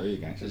doesn't matter who you're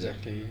against, does it?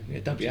 Exactly. Yeah,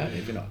 don't be out there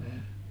if you're not.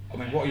 I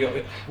mean, what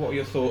are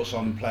your thoughts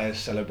on players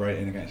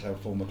celebrating against their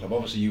former club?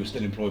 Obviously, you were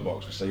still employed by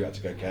Oxford, so you had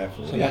to go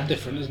careful. It's a Yeah. lot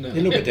different, isn't it? A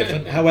little bit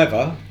different.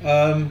 However,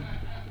 I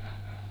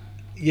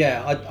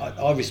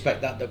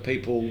respect that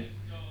people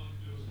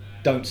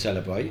don't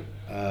celebrate.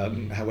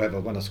 However,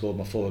 when I scored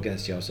my 4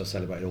 against Chelsea, I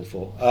celebrated all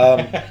 4.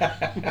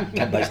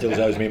 Kempe still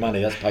owes me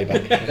money. That's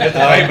payback.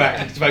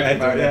 That's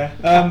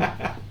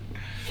payback.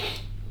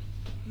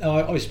 No,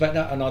 I respect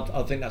that, and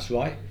I think that's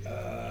right.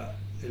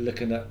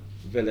 Looking at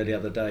Villa the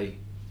other day,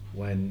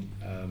 when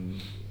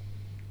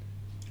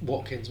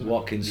Watkins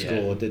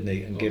scored, didn't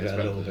he, and give it a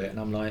Watkins little bit, and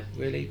I'm like,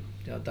 really?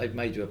 You know, they've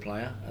made you a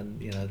player,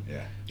 and you know.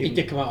 Yeah. He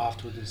did come out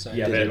afterwards and say,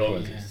 Yeah, did they it,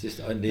 lot- it's just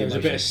there was a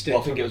bit of stick.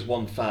 Well, I think it was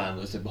one fan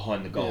that said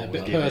behind the goal Yeah, a was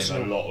bit giving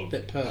personal, him a lot of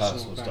bit personal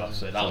personal stuff.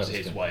 So that So was that was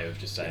his good. way of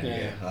just saying, Yeah.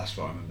 yeah. That's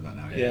right. I remember that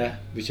now. Yeah,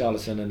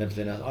 Richarlison and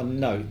everything else. I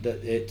know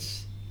that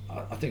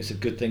I think it's a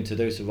good thing to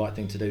do. It's the right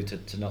thing to do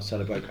to not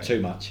celebrate Okay. too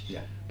much.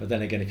 Yeah. But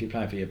then again, if you're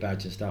playing for your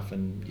badge and stuff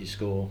and you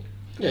score,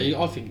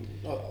 I think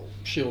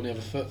she'll never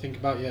think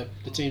about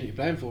the team that you're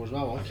playing for as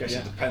well. I guess Yeah.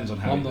 it depends on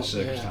how I'm the not-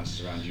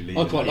 circumstances around you leave.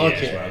 I quite like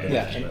as it. well, don't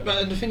Yeah. you?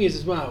 But the thing is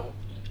as well,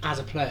 as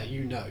a player,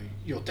 you know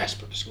you're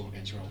desperate to score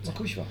against your old of team.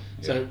 course you are.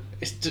 So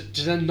it's to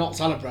then not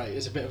celebrate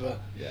is a bit of a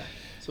Yeah.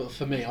 sort of,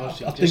 for me. I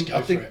think I just think go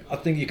I think for it. I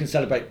think you can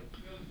celebrate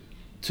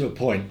to a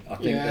point. I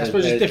think I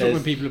suppose it's different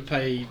when there's- people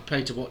have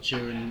paid to watch you,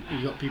 and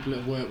you've got people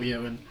that work with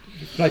you, and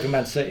play for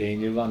Man City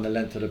and you run the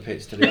length of the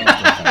pitch to the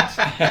Arsenal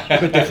fans. A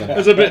bit different.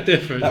 it's a bit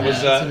different. That was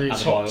absolutely.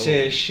 top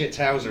tier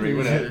shithousery,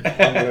 wasn't it?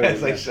 Unbelievable.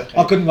 As they say.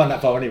 I couldn't run that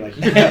far anyway.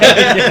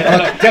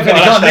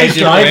 Definitely can't knee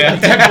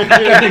slide.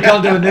 Definitely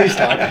can't do a knee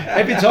slide.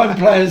 Every time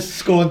players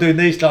score and do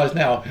knee slides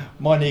now,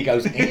 my knee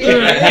goes. I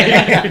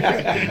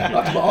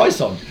have to put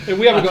ice on.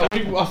 We haven't got.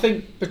 I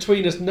think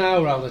between us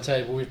now around the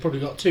table, we've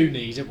probably got 2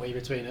 knees, haven't we,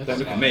 between us? Don't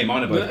look at me,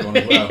 mine are both gone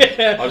as well. I've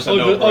done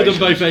no I've done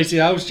both operations.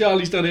 ACLs.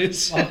 Charlie's done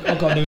his. I've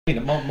got a new knee.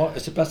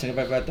 It's the best thing I've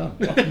ever had done.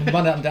 I can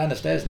run up and down the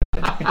stairs.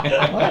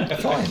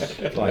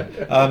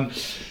 Fine.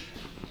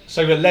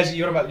 So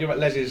you're about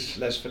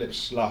Les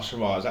Phillips' last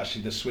hurrah. It was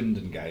actually the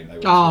Swindon game. They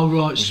went Oh, to,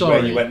 right, which is sorry.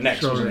 Where you went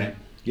next, Sorry. wasn't it?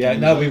 Yeah,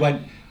 no, we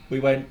went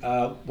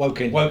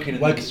Woking. Woking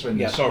and then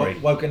Swindon, sorry.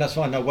 Woking, that's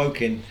fine. No,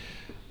 Woking.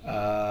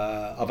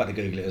 I've had to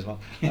Google it as well.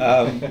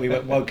 We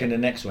went Woking the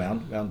next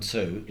round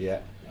 2. Yeah.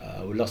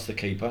 We lost the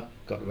keeper,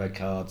 got the red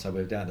card, so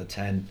we were down to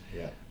 10.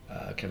 Yeah.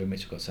 Kevin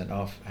Mitchell got sent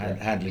off,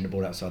 handling the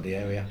ball outside the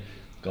area,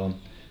 gone.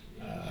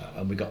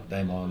 And we got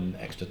them on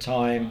extra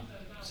time.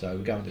 So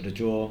we're going to the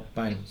draw,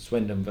 bang,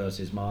 Swindon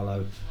versus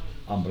Marlow,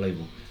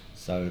 unbelievable.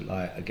 So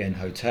like again,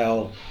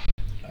 hotel,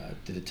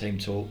 did a team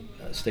talk,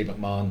 Steve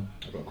McMahon.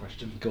 I've got a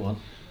question. Go on.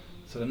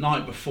 So the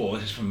night before,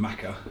 this is from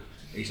Macca,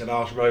 he said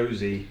ask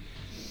Rosie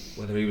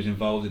whether he was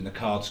involved in the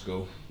card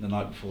school the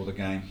night before the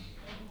game.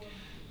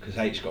 Because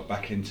H got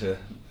back into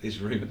his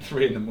room at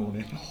 3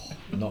 a.m.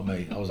 Not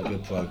me. I was a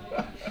good pro.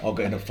 I'll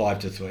get in at 5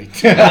 to 3.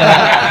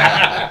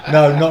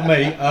 No, not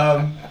me.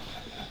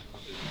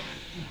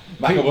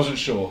 Macca wasn't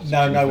sure.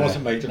 No, to be it fair,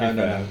 wasn't me. to be No,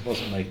 fair. it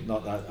wasn't me.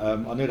 Not that. I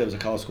knew there was a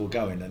car school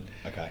going, and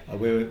Okay.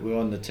 we were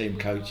on the team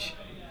coach,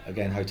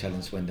 again, hotel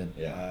in Swindon,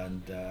 Yeah.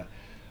 and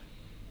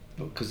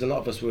because a lot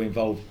of us were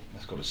involved.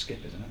 That's got to skip,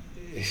 isn't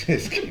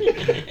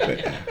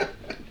it?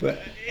 but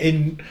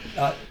in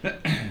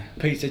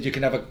Pete said you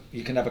can have a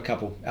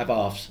couple, have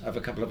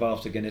a couple of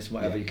halves of Guinness,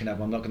 whatever Yeah. you can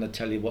have. I'm not going to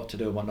tell you what to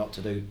do and what not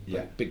to do.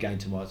 Yeah. Big game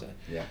tomorrow. So.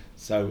 Yeah.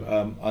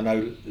 So I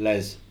know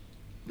Les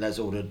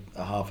ordered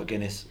a half a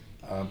Guinness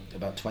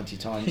about 20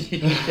 times,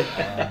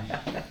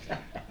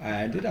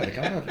 and did have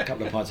a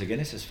couple of pints of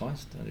Guinness. It's fine,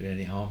 don't do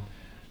any harm.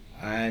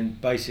 And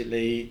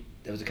basically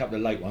there was a couple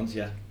of late ones,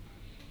 yeah.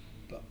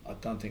 But I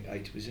don't think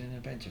H was in a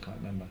bench. I can't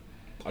remember.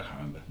 I can't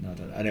remember. No, I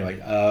don't know.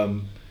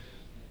 Anyway,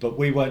 but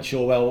we weren't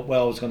sure where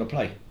I was going to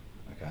play,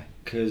 Okay.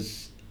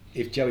 because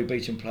if Joey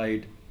Beecham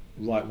played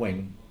right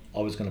wing, I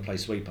was going to play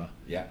sweeper.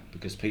 Yeah.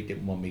 Because Pete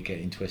didn't want me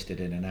getting twisted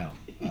in and out.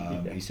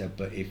 Yeah. He said,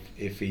 but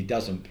if he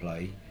doesn't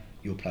play,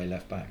 you'll play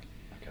left back.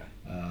 Okay.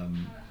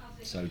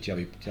 So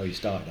Joey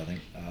started, I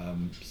think.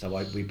 So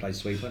we played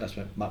sweeper. That's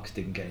when Mux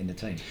didn't get in the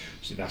team.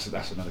 See, that's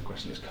another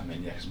question that's come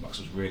in. Yeah, because Mux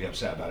was really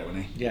upset about it,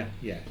 wasn't he?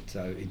 Yeah.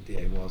 So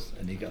it was,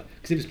 and because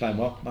he was playing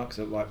well, Mux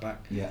at right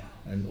back. Yeah.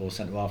 Or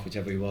centre half,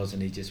 whichever he was,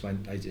 and he just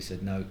went. They just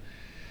said no.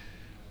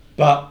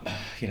 But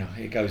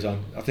it goes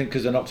on. I think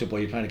because an Oxford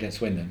boy, you're playing against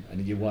Swindon,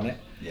 and you won it.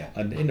 Yeah.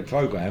 And in the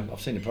programme,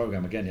 I've seen the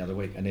programme again the other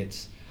week, and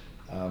it's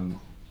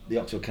the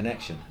Oxford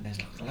connection, and there's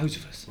like loads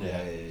of us. Yeah.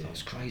 So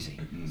it's crazy.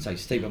 Mm. So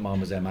Steve McMahon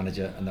was their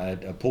manager, and they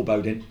had Paul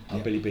Bowden, Yeah.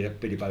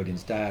 Billy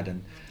Bowden's dad,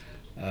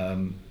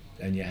 and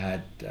you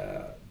had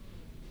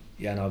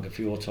Jan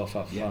Argafiortov up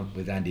front Yeah.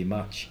 with Andy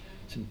Much.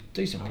 some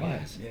decent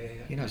players. Yeah.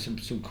 You know, some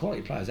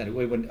quality players. And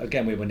we were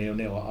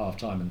 0-0 at half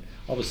time, and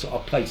I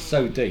played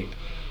so deep.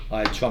 I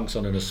had trunks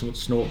on and a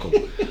snorkel,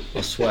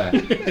 I swear.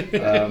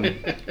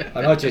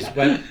 And I just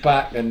went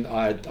back, and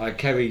I had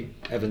Kerry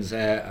Evans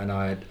there, and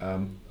I had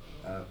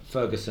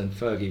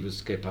Fergie was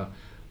skipper,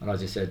 and I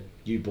just said,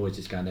 "You boys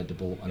just go and head the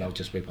ball, and I'll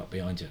just whip up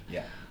behind you."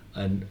 Yeah.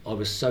 And I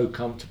was so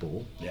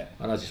comfortable, Yeah.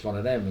 and I just one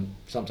of them. And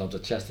sometimes I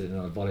chested it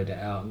and I volleyed it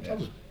out, and I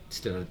was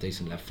still had a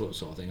decent left foot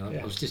sort of thing.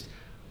 I was just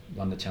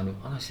run the channel.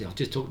 Honestly, I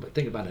just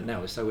think about it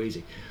now. It's so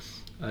easy.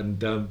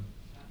 And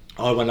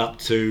I went up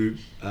to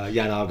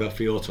Jan Arga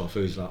Fjortov,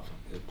 who's like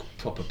a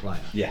proper player.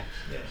 Yeah.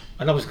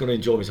 And I was going to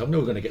enjoy myself. I knew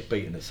we were going to get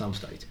beaten at some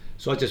stage.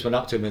 So I just went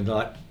up to him and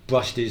like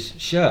brushed his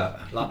shirt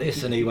like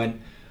this, and he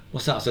went,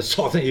 "What's that?" I said,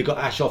 "So I think you got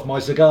ash off my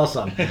cigar,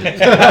 son." and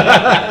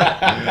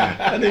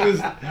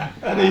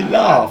he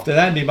laughed, and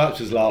Andy Much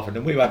was laughing,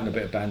 and we were having a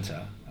bit of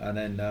banter. And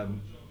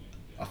then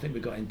I think we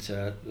got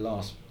into the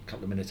last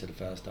couple of minutes of the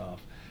first half,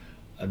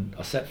 and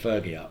I set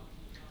Fergie up,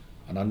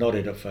 and I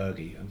nodded at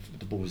Fergie, and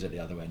the ball was at the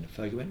other end. And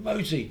Fergie went,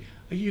 "Rhodesy,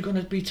 are you going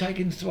to be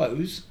taking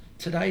throws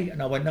today?"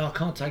 And I went, "No, I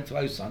can't take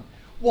throws, son."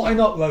 "Why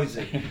not,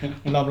 Rhodesy?"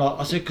 And I'm like,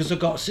 I said, "Because I've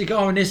got a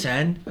cigar in this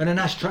hand and an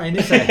ashtray in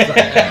this hand." So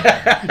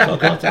I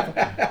can't take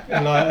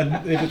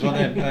and it was one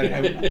of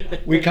them.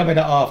 We come in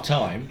at half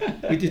time.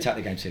 We did take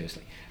the game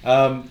seriously.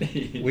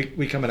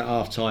 We come in at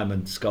half time,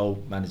 and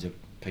Skull manager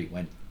Pete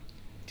went,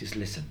 "Just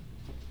listen."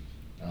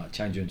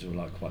 Change rooms were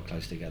like quite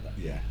close together.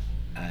 Yeah.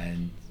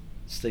 And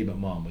Steve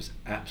McMahon was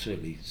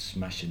absolutely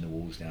smashing the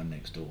walls down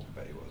next door. I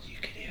bet he was. You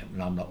could hear him,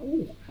 and I'm like,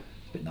 "Oh,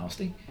 it's a bit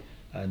nasty."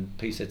 And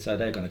Pete said, "So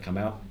they're going to come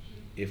out.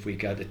 If we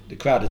go," the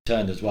crowd had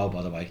turned as well,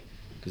 by the way,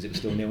 because it was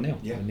still 0-0.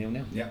 Yeah.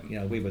 0-0. Yeah. You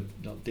know, we were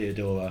like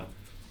Deodora,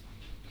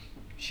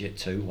 shit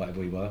 2, whatever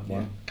we were,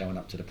 one going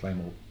up to the Prem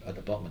or at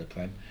the bottom of the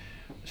Prem,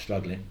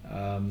 struggling,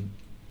 and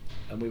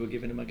we were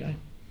giving them a game.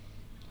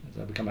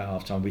 So we come out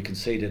half time. We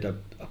conceded a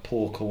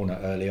poor corner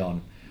early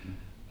on,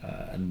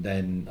 and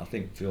then I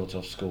think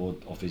Fjortov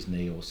scored off his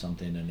knee or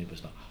something, and it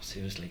was like, "Oh,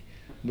 seriously."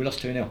 We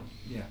lost 2-0.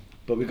 Yeah.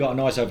 But we got a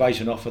nice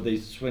ovation off of the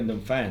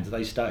Swindon fans.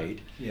 They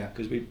stayed Yeah.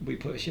 because we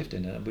put a shift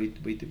in, and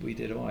we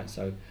did all right.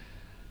 So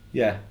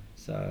yeah,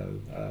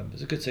 it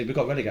was a good season. We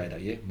got relegated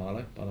that year,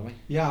 Marlow, by the way.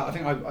 Yeah, I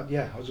think I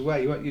was aware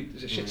it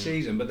was a shit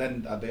season, but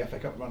then the FA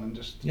Cup run and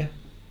just Yeah,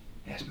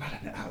 it's mad,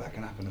 isn't it, how that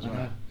can happen as I well.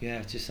 know. Yeah,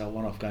 it's just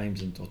one-off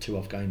games or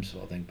two-off games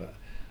sort of thing. But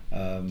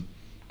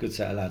good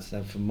set of lads.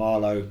 Then from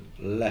Marlow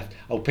left.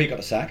 Oh, Pete got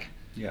the sack.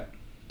 Yeah.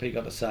 Pete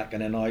got the sack,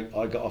 and then I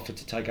got offered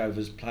to take over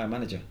as player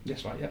manager.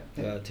 Yes, right. Yeah.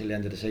 Till the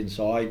end of the season.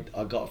 So I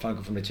got a phone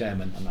call from the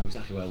chairman. I know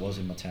exactly where I was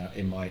in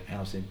my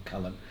house in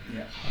Cullen.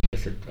 Yeah. I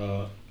said,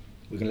 "We're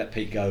going to let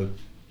Pete go,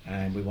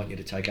 and we want you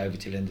to take over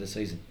till the end of the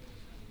season."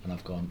 And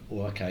I've gone,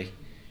 "Oh, okay.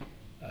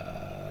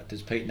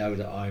 Does Pete know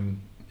that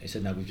I'm?" He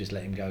said, "No, we've just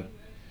let him go."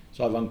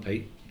 So I rung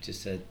Pete.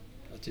 Just said,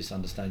 "I just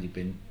understand you've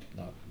been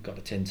got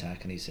a tin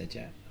tack," and he said,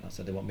 "Yeah." And I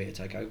said, "They want me to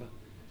take over."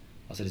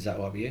 I said, "Is that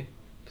all right with you?"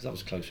 Because I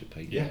was close with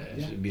Pete. Yeah, It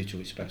was yeah. a mutual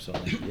respect sort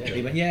of thing. Yeah.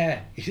 He went, "Yeah."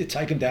 He said,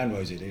 "Take him down,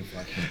 Rosie." So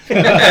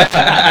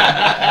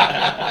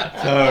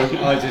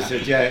I just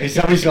said, "Yeah." He's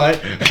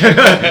like,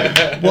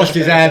 washed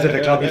his hands at the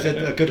club. He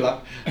said, "Good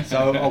luck."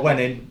 So I went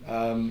in,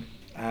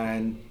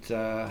 and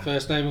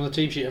First name on the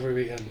team sheet every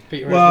weekend.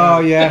 Peter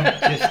well, Rhoades-Brown.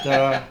 yeah, just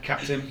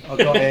Captain. I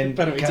got in,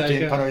 Penalty captain,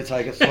 taker. penalty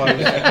taker,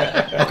 throws.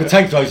 I could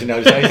take throws in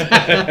those days.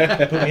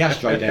 Put my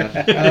ashtray down.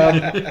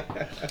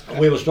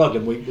 We were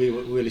struggling. We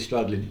were really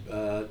struggling.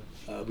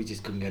 We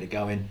just couldn't get it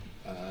going.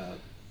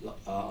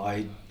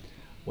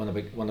 When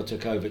I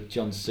took over,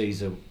 John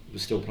Caesar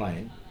was still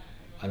playing,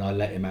 and I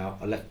let him out.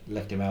 I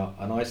left him out,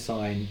 and I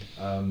signed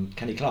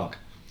Kenny Clark.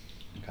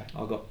 Okay.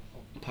 I got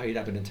paid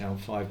Aberdeen Town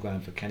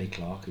 £5,000 for Kenny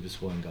Clark, who was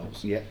scoring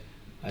goals. Yeah.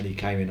 And he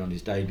came in on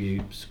his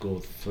debut,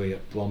 scored 3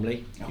 at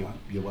Bromley. Oh, wow.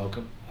 You're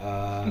welcome.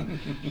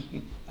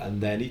 And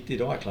then he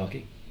did all right,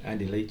 Clarkie.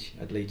 Andy Leach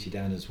had Leachy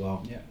down as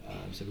well. Yeah.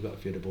 So we got a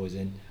few of the boys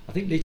in. I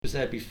think Leach was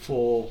there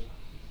before.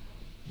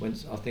 When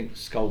I think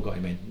Skull got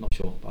him in. I'm not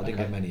sure, but I didn't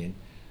Okay. get many in.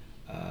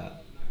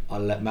 I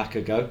let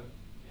Macca go,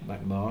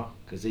 McNamara,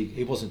 because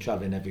he wasn't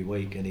travelling every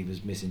week and he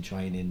was missing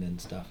training and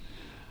stuff.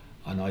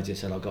 And I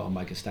just said, "I've got to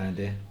make a stand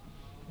here."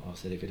 I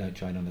said, "If you don't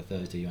train on a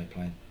Thursday, you ain't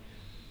playing."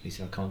 He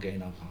said, "I can't get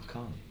in." I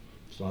can't.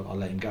 So I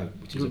let him go.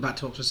 Which He is went back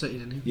to Oxford City,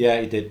 didn't he?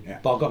 yeah, he did. Yeah.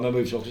 But I got my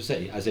move to Oxford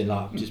City, as in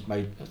like just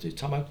made. I said,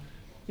 "Tomo."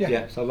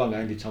 Yeah. So I rang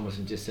Andy Thomas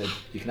and just said,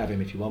 "You can have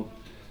him if you want,"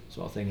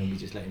 sort of thing, and we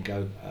just let him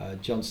go.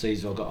 John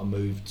Caesar got a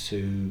move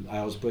to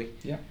Aylesbury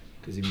Yeah.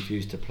 because he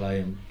refused to play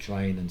and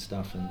train and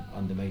stuff and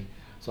under me.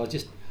 So I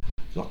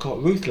got quite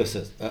ruthless,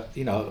 But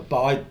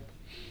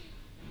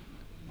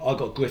I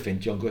got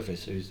John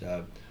Griffiths, who's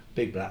a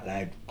big black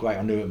lad, great.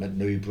 I knew him at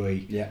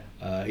Newbury. Yeah.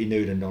 He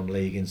knew the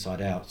non-league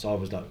inside out, so I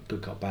was like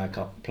good cop, bad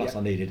cop. Plus, Yeah.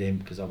 I needed him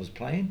because I was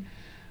playing.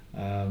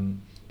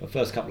 But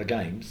first couple of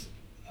games,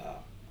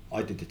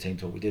 I did the team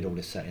talk. We did all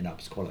this setting up.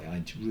 It's quality.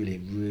 I really,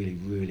 really,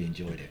 really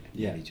enjoyed it.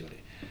 Yeah. Really enjoyed it.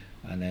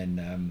 And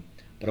then,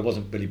 but I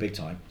wasn't really big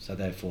time. So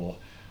therefore,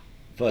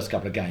 first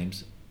couple of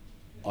games,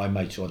 I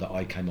made sure that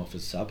I came off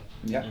as sub.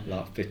 Yeah.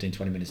 Like 15,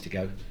 20 minutes to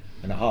go.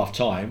 And at half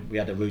time, we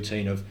had a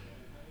routine of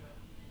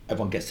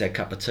everyone gets their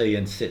cup of tea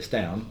and sits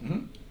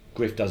down.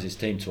 Griff does his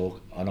team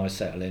talk, and I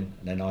settle in,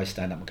 and then I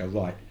stand up and go,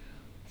 right,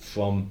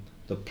 from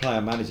the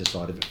player manager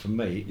side of it, for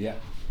me,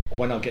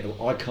 when I get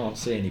to, I can't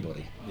see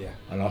anybody.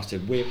 And I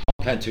said, we're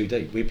playing too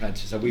deep, we're playing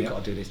too, so we've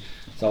got to do this.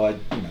 So it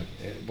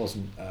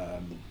wasn't,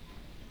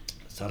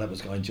 so that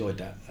was, I enjoyed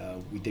that.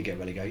 We did get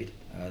relegated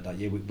that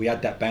year. We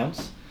had that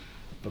bounce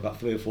for about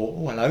 3 or 4,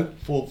 oh hello,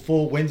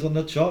 four wins on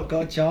the trot,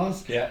 got a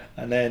chance.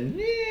 And then,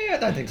 I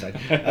don't think so.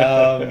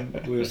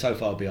 We were so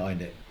far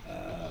behind it.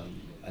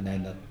 And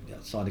then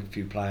signed a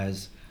few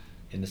players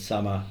in the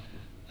summer,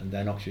 and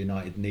then Oxford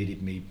United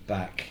needed me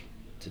back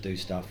to do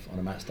stuff on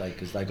a match day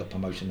because they got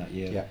promotion that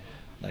year.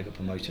 They got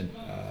promotion,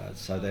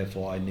 so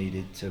therefore I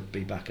needed to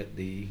be back at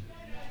the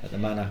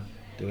Manor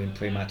doing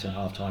pre-match and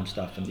half-time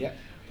stuff and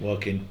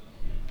working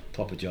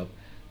proper job.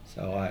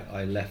 So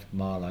I left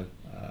Marlow,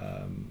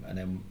 and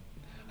then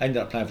I ended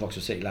up playing for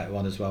Oxford City later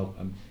on as well,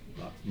 and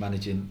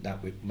managing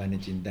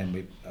them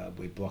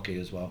with Brocky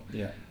as well.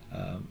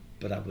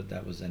 But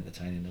that was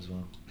entertaining as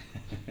well.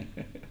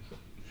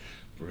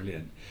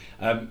 Brilliant.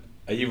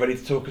 Are you ready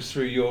to talk us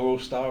through your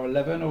All-Star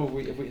 11,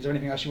 or is there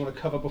anything else you want to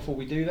cover before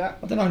we do that?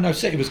 I don't know. No,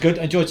 City was good.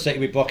 I enjoyed City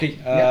with Brocky.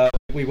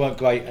 We weren't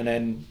great, and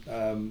then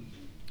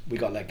we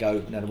got let go,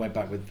 and then I went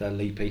back with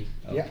Leapy,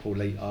 Paul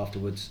Lee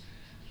afterwards,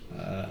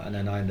 and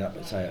then I ended up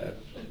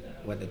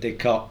went to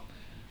Didcot.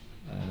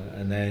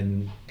 And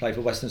then played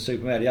for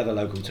Western-super-Mare, the other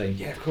local team.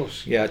 Yeah, of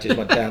course. Yeah, I just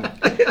went down.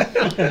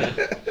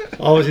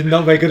 I was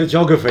not very good at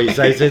geography,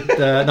 so he said,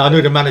 no, I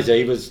knew the manager.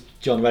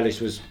 John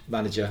Relish was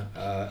manager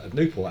of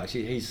Newport,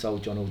 actually. He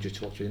sold John Aldridge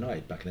to Oxford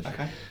United back in the day.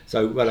 Okay.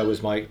 So Rello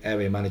was my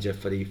area manager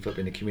for the football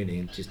in the community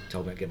and just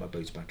told me to get my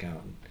boots back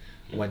out. And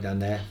I went down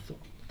there,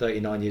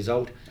 39 years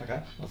old.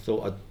 Okay. I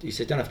thought, he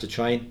said, don't have to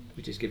train,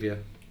 we just give you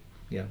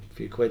a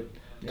few quid,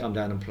 come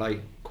down and play.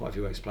 Quite a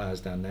few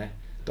ex-players down there.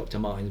 Dr.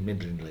 Martin's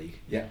Midland League.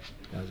 It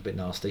was a bit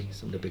nasty,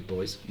 some of the big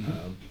boys.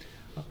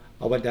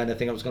 I went down there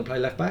thinking I was going to play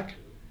left back.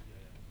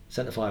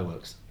 Centre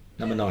fireworks.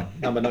 Number 9.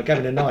 Gave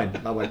me the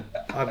 9. I went,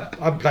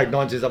 I've played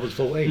 9 since I was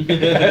 14.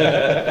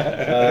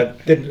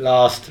 Didn't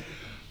last.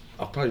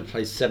 I probably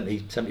played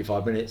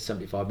 75 minutes,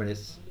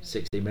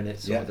 60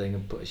 minutes sort of thing,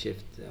 and put a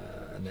shift,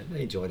 and then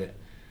enjoyed it.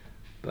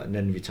 And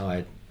then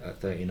retired at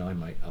 39,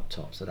 mate, up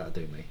top, so that'll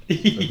do me.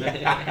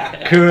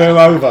 Career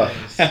over,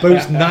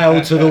 boots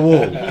nailed to the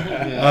wall.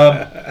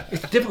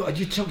 It's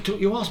difficult.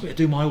 You asked me to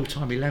do my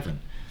all-time 11,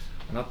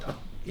 and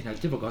it's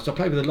difficult. So I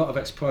played with a lot of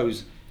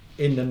ex-pros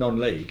in the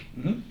non-league.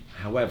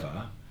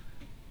 However,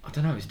 I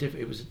don't know.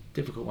 It was a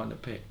difficult one to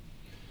pick.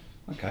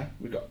 Okay,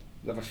 we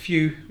have a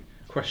few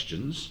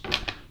questions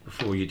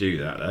before you do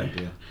that, though.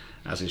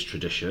 As is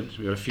tradition,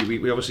 we got a few.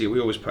 We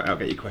always put out,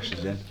 get your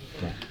questions in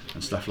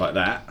and stuff like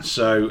that.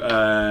 So,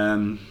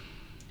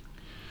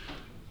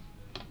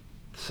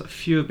 so a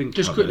few have been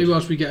just covered. quickly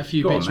whilst we get a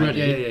few bits on,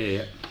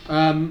 ready.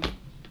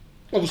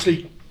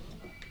 Obviously,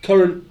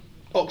 current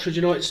Oxford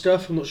United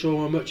stuff. I'm not sure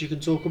how much you can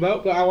talk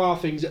about, but how are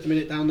things at the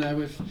minute down there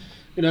with,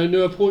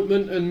 new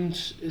appointment, and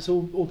it's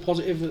all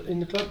positive in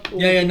the club?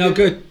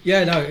 Good.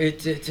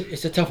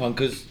 It's a tough one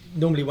because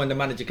normally when the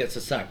manager gets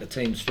a sack, the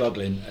team's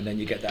struggling, and then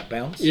you get that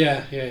bounce.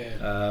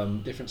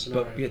 Different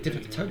scenario.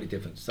 But totally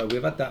different. So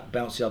we've had that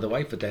bounce the other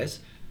way for Des,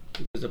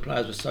 because the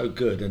players were so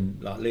good,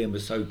 and like Liam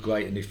was so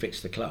great, and he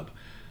fixed the club.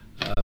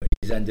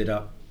 He's ended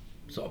up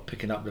sort of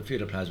picking up. A few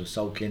of the players were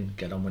sulking,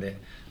 get on with it.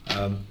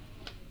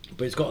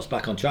 But it's got us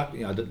back on track. The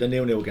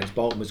 0-0 against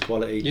Bolton was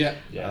quality.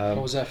 I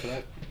was there for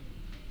that.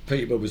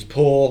 Peterborough was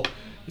poor.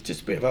 It's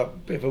just a bit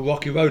of a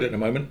rocky road at the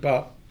moment.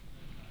 But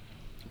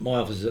my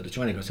officers at the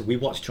training ground said, we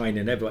watch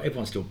training.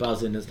 Everyone's still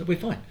buzzing and stuff. We're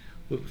fine.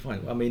 We're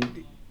fine. I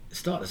mean,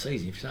 start the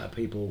season. If you start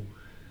people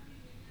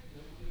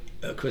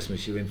at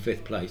Christmas, you're in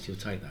 5th place. You'll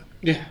take that.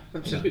 Yeah,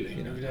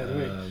 absolutely.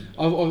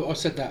 I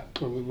said that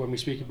when we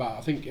speak about.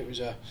 I think it was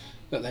that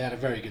they had a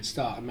very good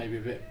start and maybe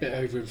a bit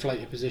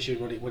overinflated position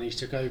when he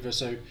took over.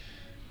 So.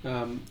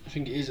 I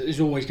think it's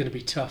always going to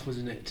be tough,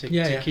 wasn't it, to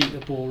keep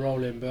the ball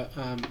rolling. But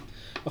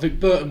I think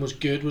Burton was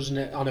good, wasn't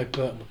it? I know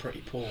Burton were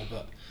pretty poor,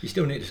 but you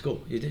still need to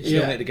score. You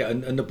still need to get.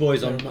 And the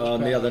boys on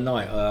the other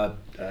night,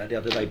 the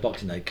other day,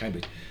 Boxing Day,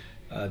 Cambridge,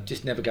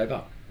 just never gave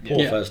up.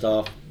 Poor first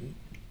half,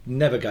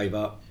 never gave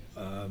up,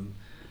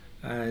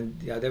 and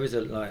there is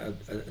a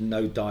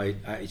no die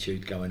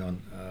attitude going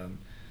on.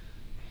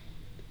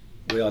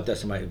 We are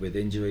decimated with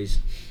injuries.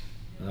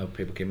 I know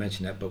people can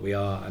mention that, but we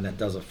are, and that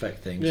does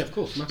affect things. Yeah, of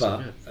course,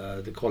 massive,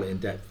 but the quality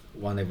and depth,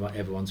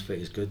 everyone's feet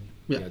is good.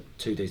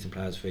 2 decent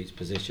players for each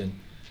position,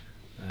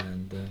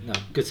 and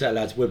good set of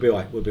lads. We'll be all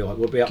right. We'll be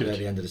up there at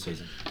the end of the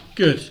season.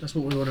 Good. That's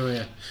what we want to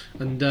hear.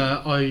 And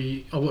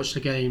I watched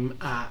the game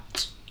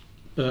at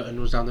Burton.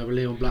 Was down there with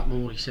Leon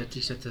Blackmore. He said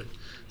to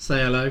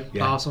say hello,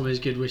 pass on his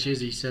good wishes.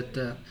 He said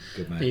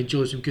good man. He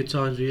enjoyed some good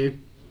times with you.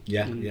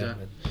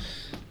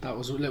 That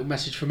was a little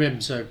message from him.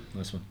 So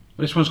nice one.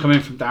 Well, this one's coming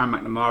from Darren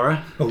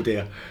McNamara. Oh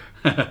dear.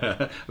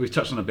 We've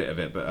touched on a bit of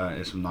it, but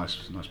there's some nice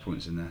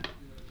points in there.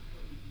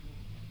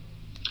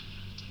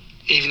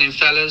 Evening,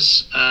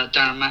 fellas.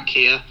 Darren Mack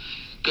here.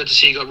 good to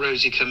see you got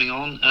Rosie coming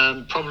on.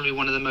 Probably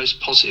one of the most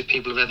positive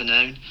people I've ever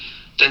known.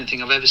 Don't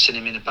think I've ever seen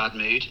him in a bad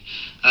mood.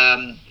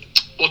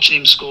 Watching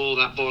him score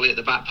that volley at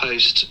the back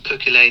post,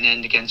 Cookie Lane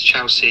end against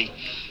Chelsea,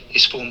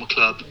 his former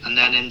club, and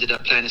then ended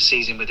up playing a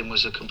season with him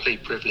was a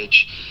complete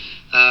privilege.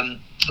 I've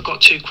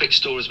got 2 quick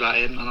stories about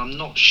him, and I'm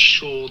not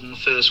sure on the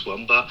first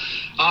one, but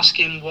ask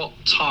him what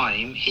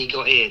time he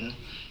got in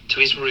to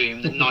his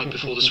room the night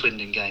before the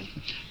Swindon game.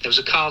 There was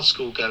a card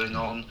school going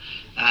on,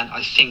 and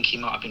I think he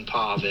might have been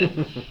part of it.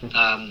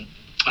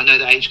 I know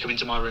that H come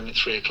into my room at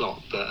 3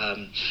 o'clock, but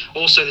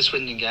also the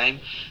Swindon game.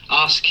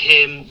 Ask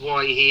him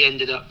why he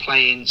ended up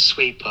playing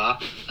sweeper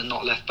and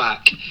not left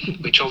back,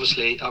 which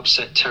obviously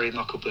upset Terry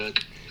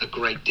Muckelberg a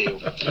great deal.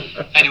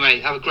 Anyway,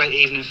 have a great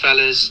evening,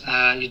 fellas.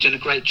 You're doing a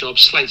great job.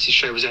 Slate's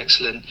show was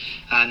excellent,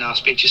 and I'll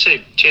speak to you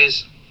soon.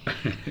 Cheers.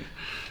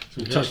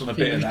 We touched on a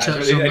bit of that.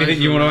 touched on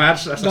Anything you want to add?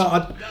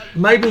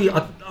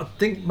 I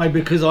think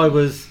maybe because I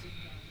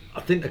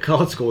think the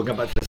card school, going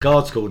back to the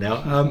card school now,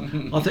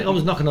 I think I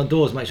was knocking on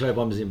doors to make sure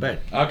everyone was in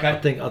bed. Okay.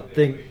 I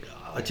think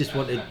I just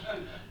wanted,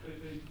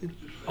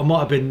 I might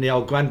have been the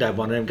old granddad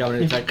one of them going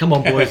in and saying, come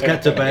on boys,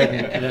 get to bed,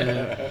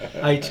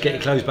 and H, get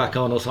your clothes back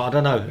on or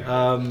something, I don't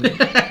know.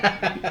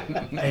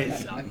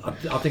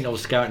 I think I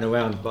was scouting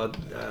around, but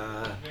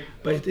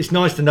it's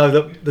nice to know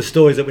that the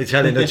stories that we're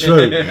telling are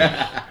true.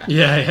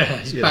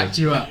 It's backed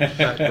you up. I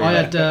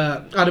had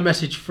a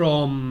message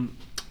from,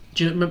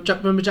 do you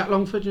remember Jack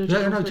Longford? Do you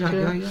know Jack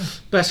Longford? Yeah.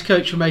 Best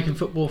coach for making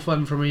football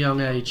fun from a young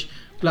age.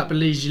 Blackburn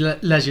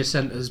Leisure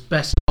Centre's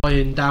best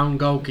lying down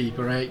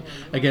goalkeeper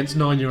against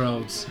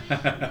 9-year-olds.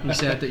 He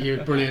said that you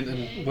were brilliant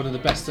and one of the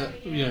best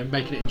at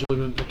making it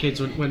enjoyment for kids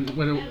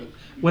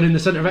when in the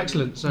Centre of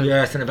Excellence. So.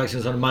 Yeah, Centre of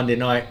Excellence on a Monday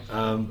night,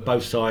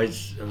 both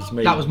sides. It was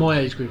me. That was my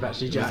age group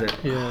actually,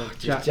 Jack. Yeah,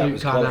 Jack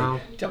was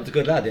quality. Jack was a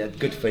good lad. He had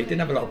good feet. Didn't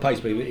have a lot of pace,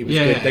 but he was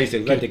good.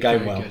 Decent. Read the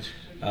game well.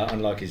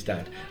 Unlike his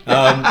dad.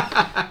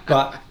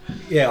 But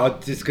yeah,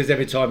 just because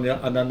every time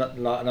like an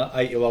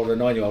 8-year-old or a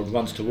 9-year-old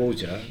runs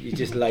towards you, you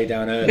just lay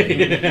down early.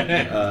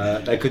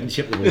 They couldn't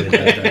chip the ball in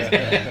those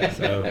days.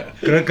 So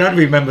glad he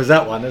remembers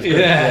that one. That's good.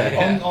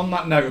 Yeah. On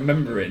that note,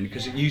 remembering,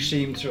 because you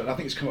seem to, and I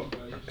think it's come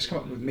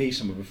up with me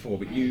somewhere before,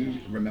 but you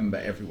remember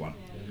everyone.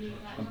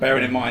 And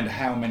bearing in mind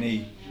how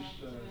many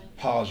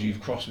paths you've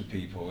crossed with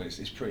people,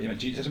 it's pretty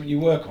much. Is that something you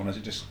work on? Or is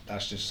it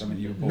that's just something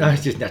you're born? No,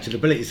 it's just natural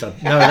ability, son.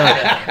 No.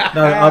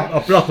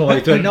 I block my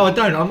way through it. No, I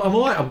don't. I'm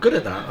all right. I'm good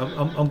at that.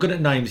 I'm good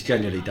at names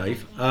generally,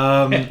 Dave.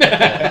 But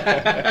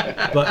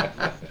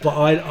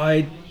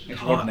I.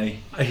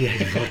 Rodney.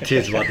 It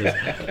is Rodney.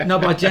 No,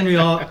 but I generally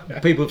are.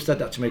 People have said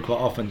that to me quite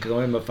often because I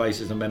remember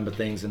faces and remember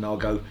things, and I'll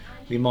go,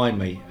 remind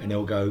me, and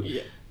they'll go,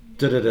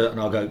 da da da, and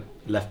I'll go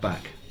left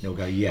back. He'll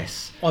go,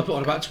 yes. I put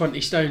on about 20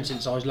 stone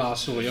since I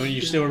last saw you, and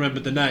you still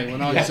remembered the name.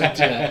 When I said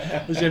to you,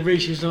 I said,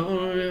 Reece, was like,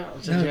 oh yeah.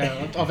 I said,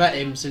 yeah, I've met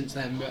him since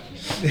then. But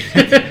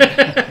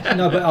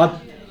no,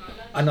 but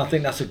I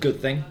think that's a good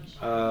thing.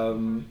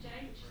 And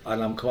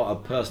I'm quite a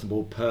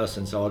personable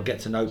person, so I get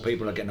to know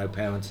people. I get to know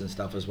parents and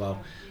stuff as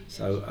well.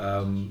 So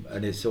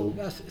and it's all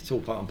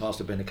part and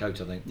parcel of being a coach,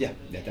 I think. Yeah,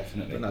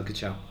 definitely. But no, good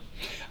shout.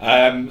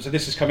 So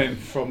this is coming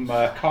from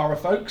Cara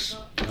Folks.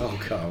 Oh,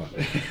 Cara.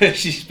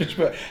 She's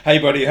put, hey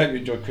buddy, hope you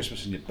enjoyed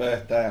Christmas and your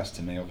birthday. That's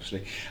to me,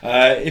 obviously.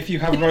 If you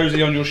have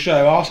Rosie on your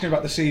show, ask him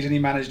about the season he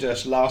managed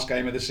us, last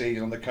game of the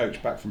season on the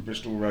coach back from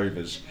Bristol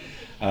Rovers.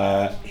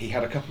 He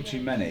had a couple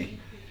too many.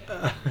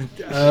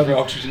 For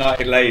Oxford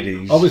United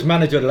ladies. I was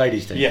manager of the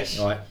ladies team. Yes.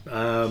 Right.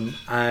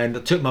 And I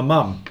took my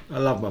mum. I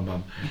love my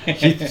mum.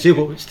 She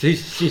thought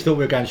we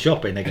were going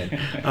shopping again.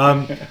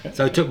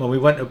 So I took my. We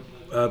went to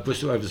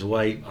Bristol Rovers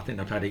away. I think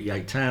they played at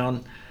Yate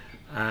Town,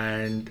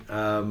 and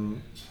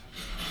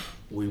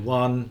we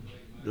won.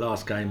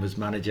 Last game was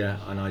manager,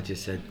 and I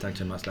just said, "Thanks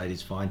so much,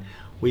 ladies. Fine."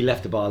 We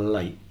left the bar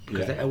late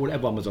because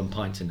everyone was on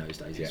pints in those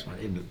days. It's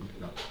fine.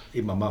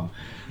 Even my mum.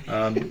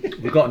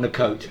 We got on the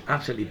coach,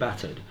 absolutely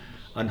battered.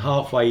 And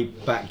halfway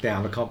back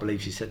down, I can't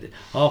believe she said that.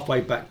 Halfway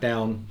back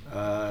down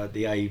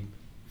the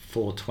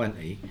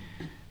A420,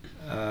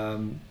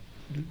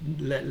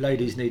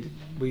 ladies need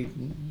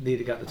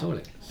to go to the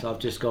toilet. So I've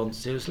just gone,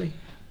 seriously?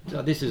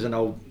 So this is an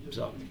old,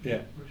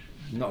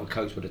 not a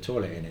coach with a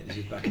toilet in it. This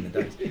is back in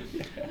the days.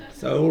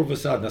 So all of a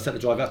sudden, I set the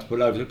driver out to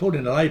pull over. We pulled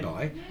in a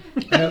lay-by,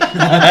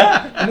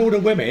 and all the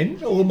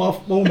women, all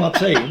my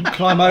team,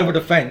 climb over the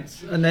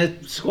fence, and they're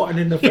squatting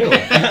in the field.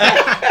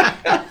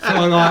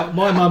 So like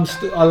my mum,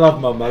 I love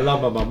my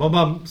mum. My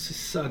mum,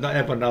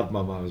 everyone loved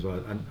my mum as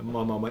well. And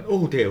my mum went,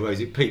 "Oh dear,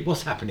 Rosie, Pete,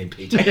 what's happening,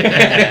 Pete?"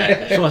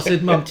 So I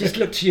said, "Mum, just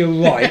look to your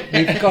right.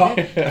 We've got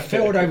a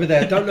field over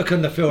there. Don't look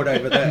on the field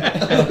over there."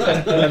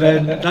 And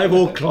then they've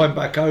all climbed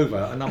back over,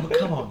 and I'm like,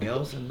 "Come on,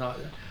 girls!" And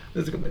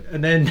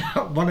then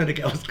one of the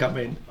girls come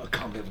in. I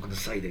can't believe I'm going to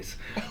say this.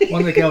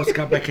 One of the girls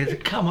come back and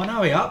said, "Come on,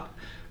 hurry up."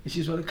 And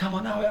she's like, "Come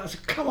on, hurry up." I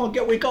said, "Come on,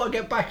 we got to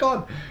get back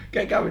on.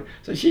 Get going."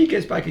 So she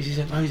gets back and she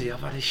said, "Rosie, I've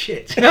had a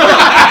shit."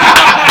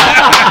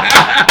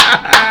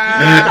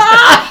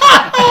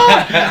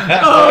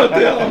 Oh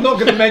dear, I'm not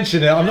going to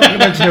mention it. I'm not going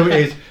to mention who it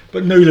is.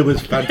 But Nula was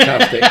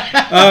fantastic.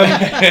 And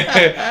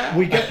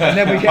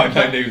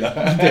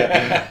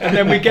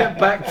then we get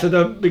back to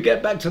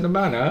the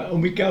manor,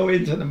 and we go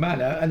into the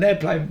manor, and they're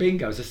playing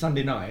bingo. It's a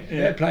Sunday night.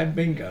 Yeah. They're playing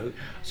bingo,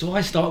 so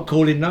I start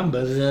calling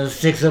numbers.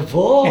 6 and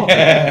 4.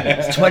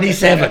 It's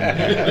 27,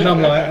 and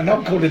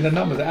I'm calling the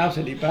numbers. They're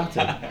absolutely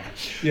battered.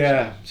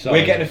 Yeah, so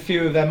we're getting a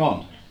few of them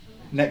on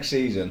next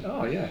season.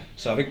 Oh yeah.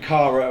 So I think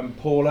Cara and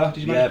Paula.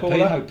 Did you mention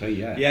Paula? P,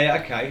 yeah.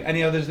 Yeah. Okay.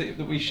 Any others that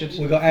we should?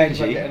 We've got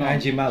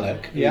Angie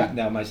Mallock. Yeah.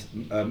 Now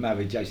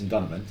married Jason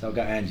Donovan. So I've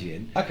got Angie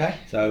in. Okay.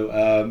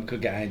 So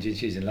could get Angie.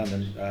 She's in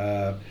London.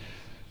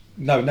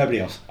 No, nobody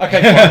else. Okay.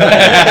 Fine.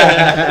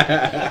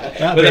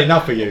 That'll be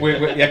enough for you.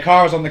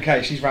 Cara's on the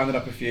case. She's rounded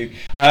up a few.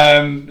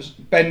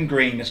 Ben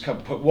Green has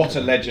put what a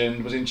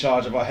legend. Was in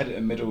charge of our head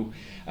at Middle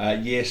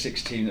Year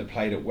 6 team that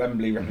played at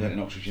Wembley representing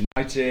Oxford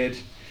United.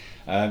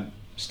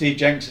 Steve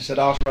Jenks has said,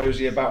 ask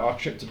Rosie about our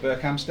trip to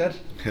Berkhamsted.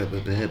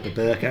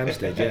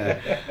 Berkhamsted, yeah.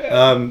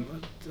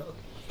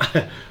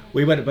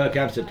 We went to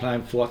Berkhamsted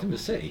playing for, I think, the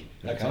City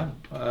at the time.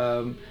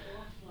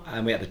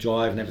 And we had to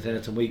drive and everything,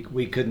 and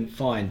we couldn't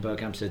find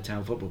Berkhamsted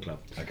Town Football Club.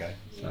 Okay.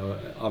 So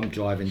I'm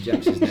driving,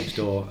 Jenks is next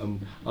door,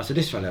 and I said,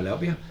 this fella will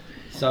help you.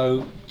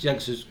 So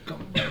Jenks has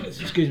gone,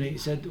 excuse me, he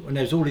said, and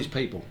there's all these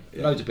people,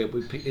 loads of people,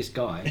 we picked this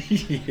guy.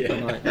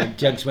 And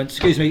Jenks went,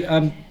 excuse me,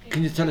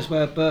 can you tell us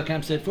where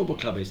Berkhamsted Football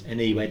Club is? And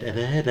he went, he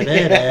said,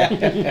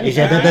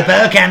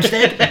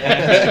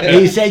 Berkhamsted?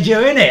 He said,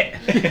 you're in it.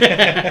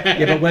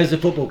 Yeah, but where's the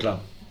football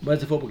club?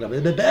 Where's the football club?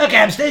 The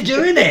Berkhamsted,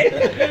 you're in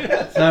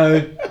it.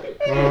 So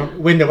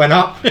window went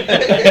up,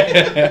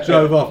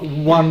 drove off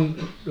one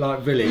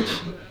village,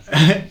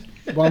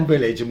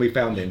 and we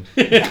found him.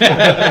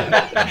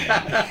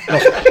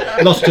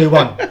 Lost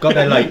 2-1, got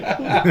there late.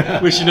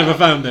 Wish you never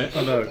found it.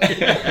 I know.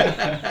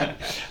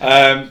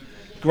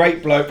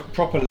 Great bloke,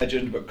 proper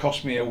legend, but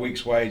cost me a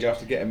week's wage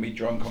after getting me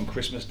drunk on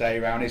Christmas Day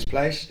around his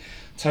place.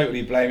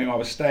 Totally blame him. I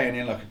was staying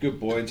in like a good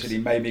boy until he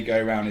made me go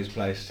around his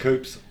place.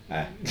 Coops.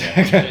 Andy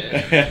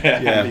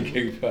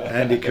Cooper.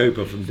 Andy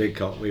Cooper from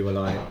Didcot. We were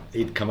like,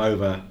 he'd come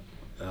over.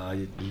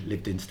 He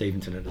lived in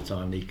Steventon at the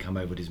time. And he'd come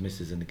over with his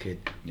missus and the kid.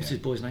 What's his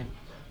boy's name?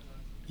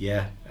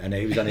 Yeah, and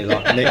he was only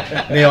like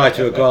knee-high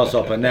to a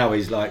grasshopper. Now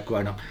he's like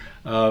grown up.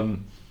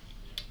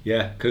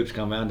 Yeah, Coops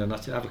come round and I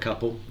said, have a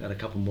couple. Had a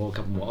couple more.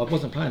 I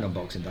wasn't playing on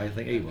Boxing Day. I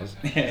think he was.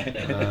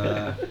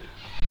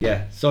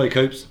 Yeah, sorry,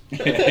 Coops.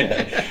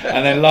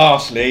 And then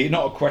lastly,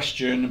 not a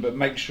question, but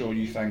make sure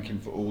you thank him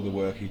for all the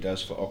work he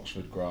does for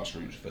Oxford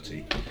grassroots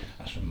footy.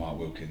 That's from Mark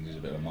Wilkins. He's a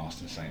bit of a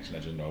Marston Saints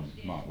legend.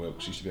 Mark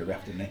Wilkes used to be a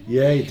ref, didn't he?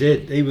 Yeah, he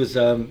did. He was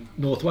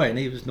North Way, and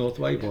he was North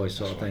Way boy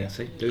sort of thing.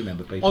 See, do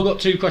remember people. I've got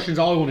 2 questions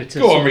I wanted to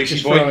go on, Reece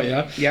just boy. throw at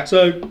you. Yeah.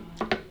 So,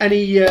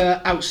 any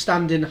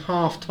outstanding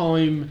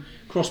half-time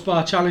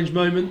crossbar challenge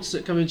moments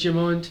that come into your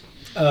mind?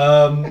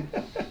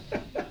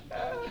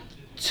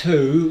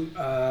 2.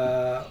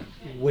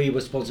 We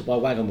were sponsored by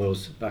Wagon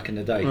Wheels back in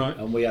the day, right.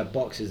 And we had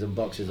boxes and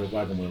boxes of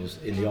Wagon Wheels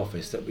in the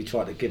office that we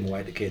tried to give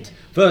away to kids.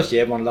 First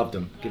year, everyone loved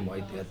them. Give them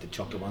away, they had the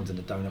chocolate ones and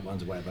the donut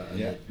ones or whatever.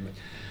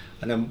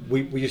 And then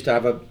we used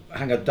to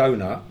hang a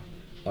donut,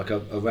 like a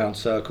round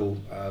circle,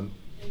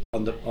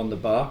 on the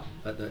bar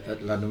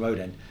at London Road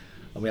End.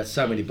 And we had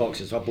so many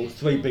boxes, so I bought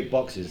 3 big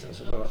boxes. That's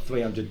about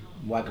 300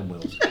 Wagon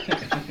Wheels.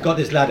 Got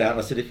this lad out,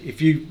 and I said,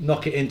 if you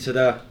knock it into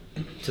the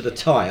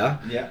tyre,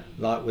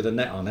 like with a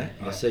net on it,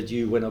 I said,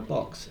 you win a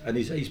box. And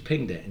he's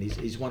pinged it, and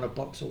he's won a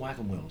box of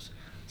Wagon Wheels.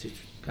 So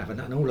having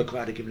that, and all the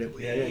crowd are giving it.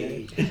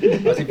 I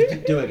said, if you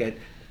do it again,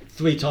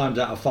 3 times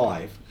out of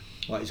 5.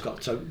 Like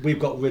we've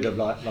got rid of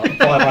like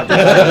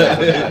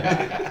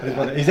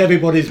 500. He's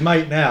everybody's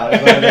mate now.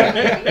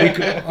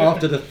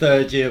 After the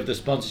 3rd year of the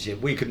sponsorship,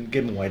 we couldn't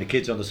give them away. The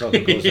kids on the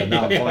soccer course, so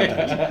now I'm fine.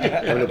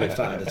 They were a little bit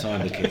fat at the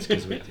time, the kids,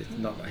 because it's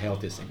not the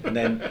healthiest thing. And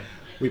then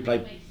we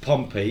played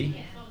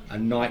Pompey, a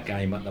night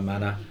game at the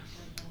Manor.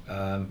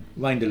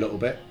 Rained a little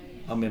bit.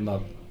 I'm in my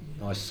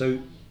nice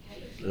suit.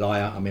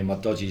 Liar, I'm in my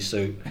dodgy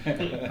suit.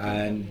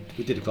 And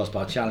we did a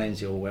crossbar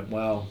challenge. It all went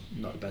well.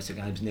 Not the best of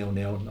games,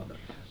 0-0. Not the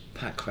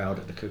packed crowd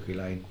at the Cookery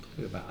Lane,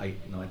 about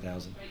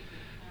 8,000-9,000.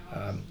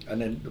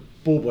 And then the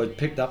ball boy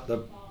picked up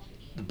the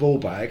ball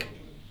bag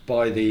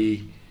by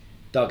the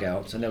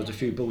dugouts, and there was a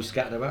few balls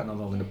scattered around, and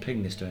I'm going to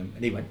ping this to him.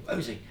 And he went,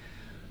 Rosie.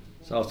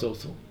 So I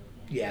thought,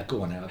 yeah,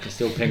 go on now, I can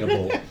still ping a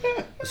ball.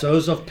 So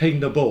as I've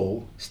pinged the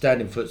ball,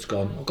 standing foot's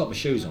gone. I've got my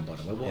shoes on, by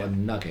the way, what a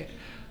nugget.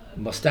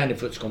 And my standing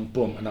foot's gone,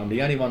 boom, and I'm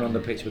the only one on the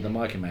pitch with the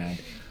mic in my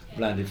hand. I've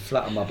landed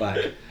flat on my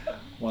back.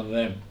 One of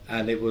them,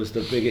 and it was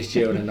the biggest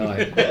cheer of the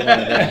night.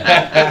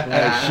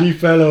 She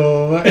fell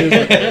over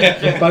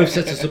from both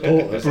sets of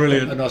supporters.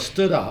 Brilliant. And I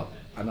stood up,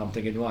 and I'm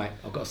thinking, right,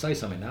 I've got to say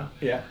something now.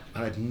 Yeah.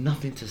 I had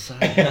nothing to say.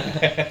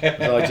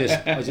 So I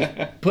just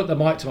put the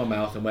mic to my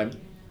mouth and went,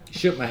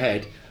 shook my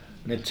head,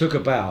 and then took a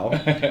bow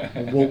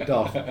and walked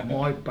off.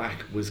 My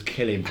back was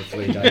killing for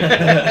 3 days.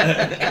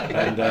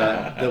 And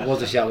there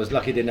was a shout. I was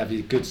lucky I didn't have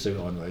your good suit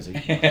on,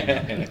 Rosie.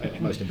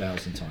 Most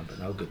embarrassing time, but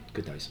no,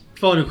 good days.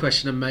 Final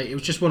question, then, mate. It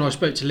was just one I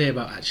spoke to Lee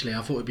about, actually.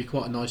 I thought it'd be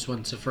quite a nice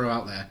one to throw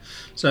out there.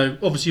 So,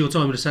 obviously, your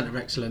time with the Centre of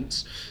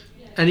Excellence.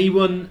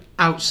 Anyone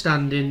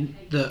outstanding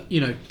that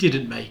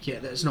didn't make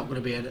it? That's not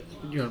going to be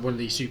one of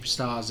these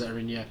superstars that are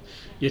in your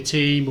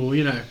team, or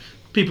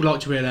people like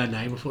to hear their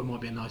name. I thought it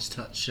might be a nice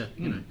touch.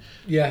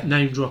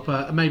 Name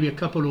dropper, maybe a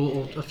couple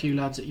or a few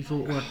lads that you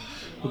thought were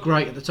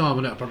great at the time.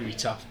 I know it'd probably be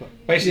tough, but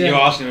basically you're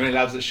asking any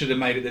lads that should have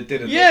made it that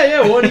didn't.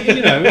 Well,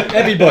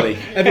 everybody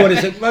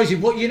said, Rosie,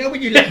 what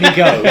when you let me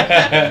go?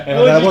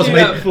 That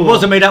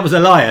wasn't me. That was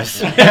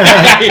Elias.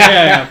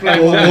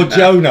 or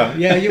Jonah.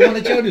 Yeah, you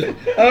wanted Jonah.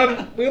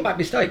 We all make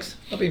mistakes.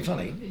 Not being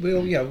funny.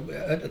 We all,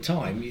 at the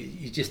time,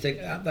 you just think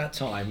at that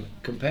time,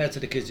 compared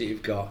to the kids that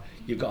you've got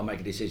to make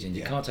a decision.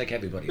 You can't take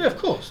everybody. Yeah, of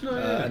course. No,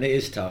 and it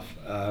is tough.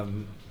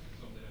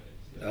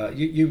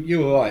 You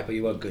were right, but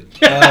you weren't good.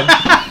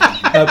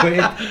 No,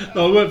 I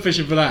weren't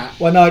fishing for that.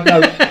 Well, no.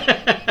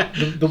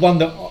 The one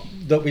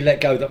that we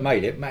let go that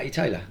made it, Matty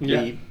Taylor.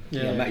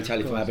 Matty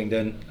Taylor from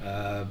Abingdon.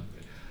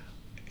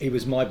 He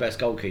was my best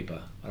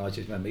goalkeeper, and I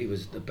just remember he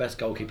was the best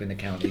goalkeeper in the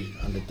county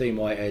under Dean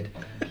Whitehead,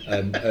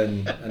 and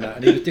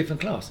he was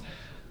different class.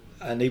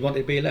 And he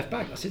wanted to be a left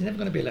back. I said, he's never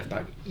going to be a left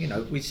back.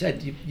 We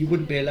said you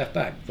wouldn't be a left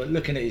back, but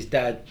looking at his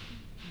dad,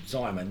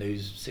 Simon,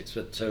 who's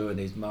 6'2", and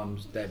his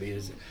mum's Debbie,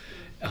 is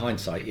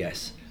hindsight,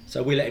 yes.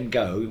 So we let him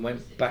go. He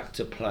went back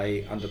to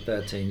play under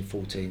 13,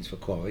 14s for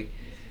Quarry,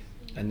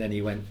 and then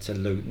he went to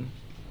Luton,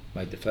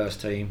 made the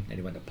first team. Then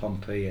he went to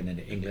Pompey, and then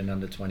to England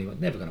under 21.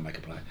 Never going to make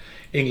a player.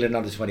 England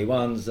under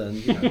 21s,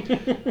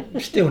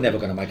 and still never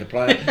going to make a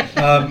player.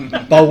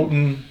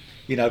 Bolton,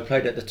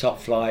 played at the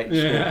top flight,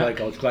 scored great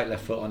goals, great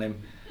left foot on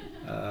him.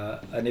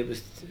 And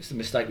it's a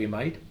mistake we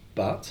made,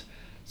 but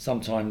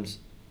sometimes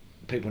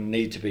people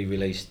need to be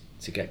released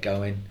to get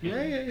going.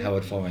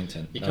 Howard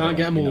Forrington. You can't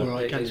get them all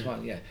right, can you?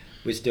 One,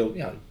 we're still,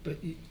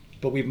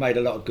 but we've made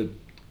a lot of good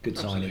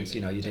signings.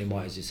 Your Dean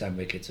Whiteheads, your Sam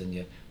Ricketts, and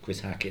your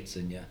Chris Hackett's,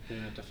 and your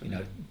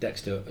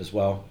Dexter as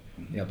well.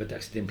 But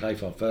Dexter didn't play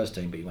for our first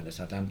team, but he went to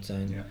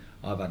Southampton. Yeah.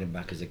 I've had him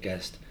back as a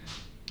guest,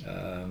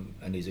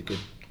 and he's a good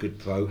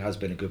pro. Has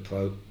been a good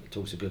pro.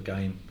 Talks a good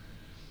game.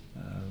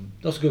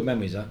 Lots of good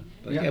memories, though.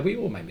 But we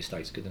all make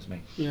mistakes. Goodness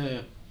me.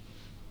 Yeah.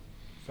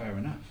 Fair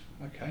enough.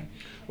 Okay.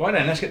 Right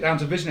then, let's get down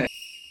to business.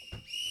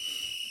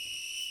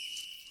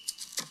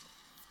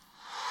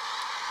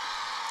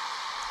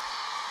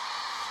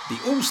 The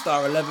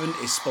All-Star 11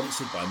 is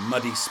sponsored by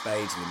Muddy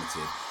Spades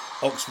Limited,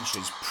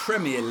 Oxfordshire's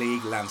Premier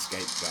League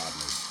landscape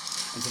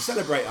gardeners. And to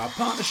celebrate our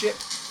partnership,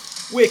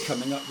 we're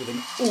coming up with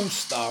an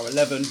All-Star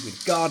 11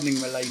 with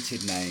gardening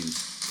related names.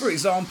 For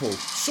example,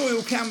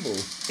 Soil Campbell,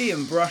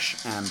 Ian Brush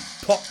and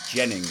Pop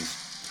Jennings.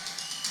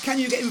 Can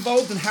you get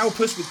involved and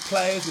help us with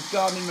players with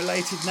gardening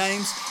related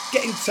names?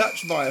 Get in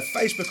touch via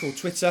Facebook or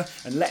Twitter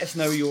and let us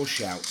know your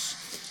shouts.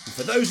 And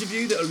for those of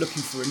you that are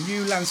looking for a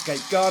new landscape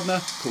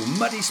gardener, call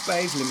Muddy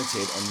Spades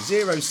Limited on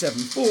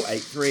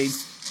 07483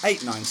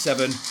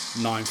 897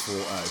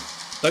 940.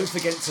 Don't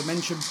forget to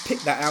mention Pick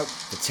That Out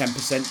for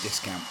 10%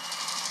 discount.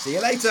 See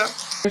you later.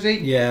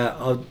 Yeah,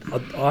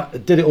 I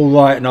did it all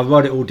right, and I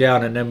wrote it all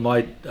down, and then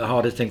the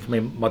hardest thing for me,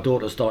 my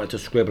daughter started to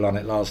scribble on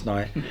it last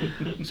night.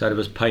 So there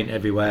was paint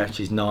everywhere.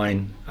 She's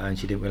 9 and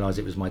she didn't realise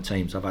it was my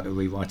team, so I've had to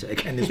rewrite it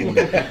again this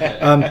morning.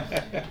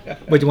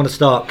 Where do you want to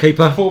start?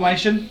 Keeper?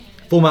 Format,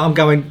 I'm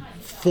going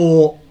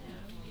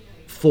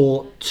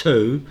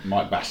 4-4-2.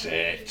 Mike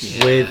Bassett.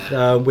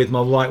 With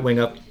my right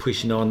winger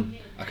pushing on.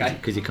 Okay.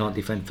 Because he can't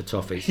defend for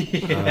toffees.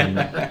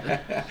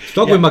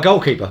 Struggle with my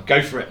goalkeeper.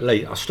 Go for it.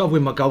 Lee, I struggle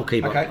with my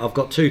goalkeeper. Okay. I've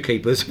got 2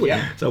 keepers,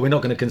 so we're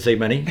not going to concede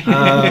many.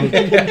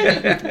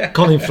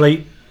 Colin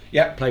Fleet.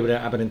 Yep. Played with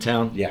Aberdeen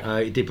Town. Yeah.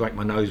 He did break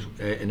my nose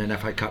in an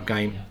FA Cup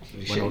game.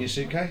 You shit in your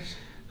suitcase?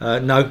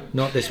 No,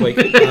 not this week.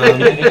 And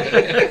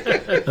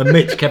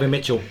Kevin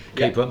Mitchell,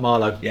 keeper at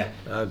Marlow. Yeah.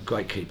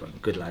 Great keeper,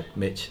 good lad,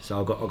 Mitch. So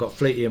I've got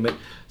Fleety and Mitch.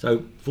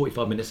 So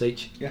 45 minutes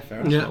each. Yeah, fair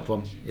enough. Not a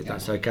problem, if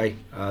that's okay.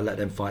 Let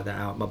them fight that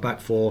out. My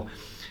back 4,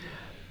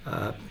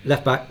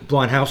 left back,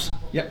 Brian House.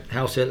 Yep.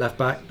 House here, left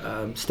back.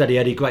 Steady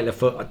Eddie, great left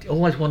foot. I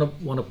always want a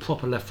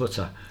proper left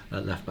footer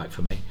at left back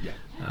for me. Yeah.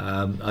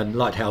 And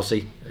liked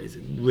Housey. He's a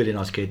really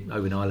nice kid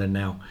over in Ireland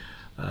now.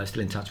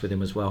 Still in touch with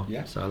him as well.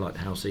 Yeah. So I liked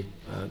Housey.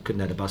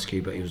 Couldn't head a bus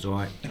queue, but he was all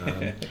right.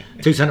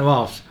 2 centre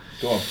halves.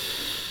 Go on.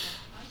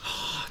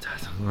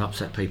 I'm going to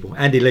upset people.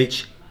 Andy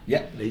Leach.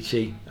 Yeah.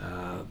 Leachy.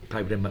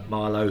 Played with him at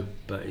Marlow,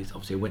 but he's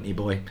obviously a Whitney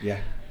boy. Yeah.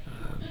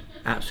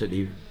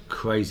 Absolutely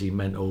crazy,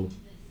 mental.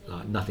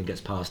 Like nothing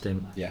gets past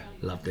him. Yeah.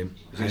 Loved him.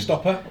 Was he a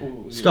stopper?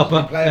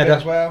 Stopper. Play a bit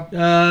as well?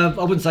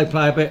 I wouldn't say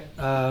play a bit,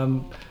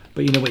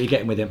 but you know what you're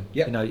getting with him.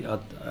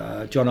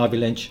 Yep. John Ivy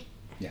Lynch.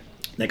 Yeah.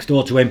 Next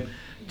door to him.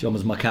 John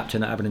was my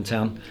captain at Aberdeen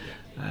Town,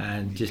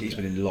 and he's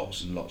been in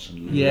lots and lots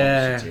and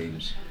lots of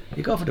teams.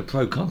 He got offered a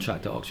pro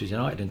contract at Oxford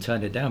United and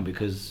turned it down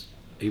because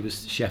he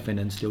was chefing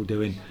and still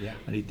doing. Yeah.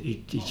 And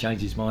he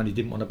changed his mind. He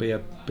didn't want to be a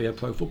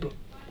pro footballer.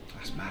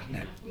 That's mad,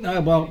 isn't it?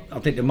 No, well, I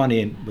think the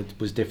money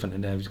was different,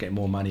 and he was getting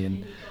more money,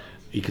 and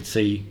he could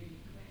see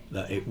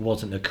that it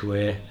wasn't a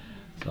career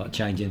like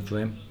changing for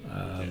him.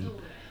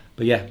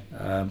 But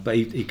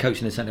he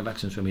coached in the centre of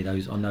excellence for me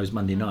on those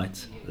Monday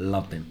nights.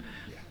 Loved him.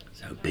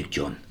 So Big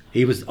John.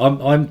 He was.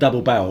 I'm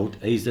double barreled.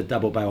 He's the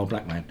double barrel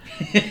black man.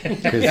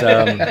 Because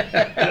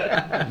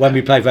when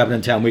we played for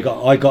Aberdeen Town,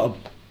 I got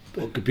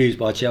abused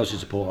by a Chelsea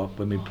supporter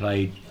when we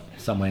played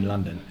somewhere in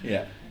London.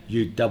 Yeah.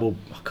 You double.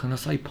 Can I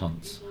say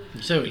ponce?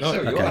 So we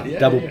like.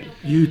 Okay.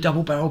 You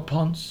double barrel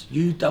ponce.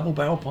 You double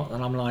barrel ponce,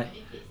 and I'm like,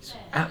 it's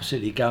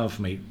absolutely going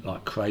for me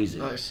like crazy.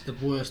 That's the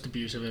worst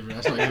abuse I've ever.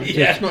 That's not even,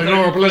 it's not even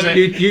horrible, is it?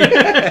 You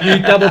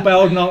double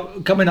barreled,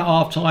 not coming at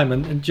half time,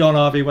 and John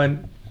Harvey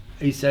went.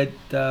 He said.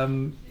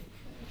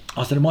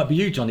 I said, it might be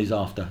you Johnny's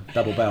after,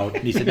 double barreled.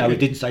 And he said, no, he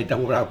didn't say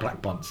double barrel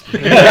black punts.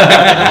 And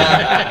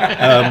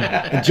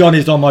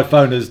Johnny's on my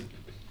phone as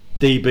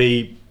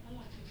DBBP.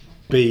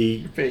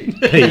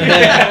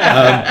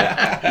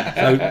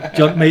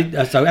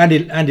 So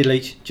Andy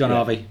Leach, John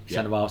Harvey,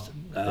 centre halves.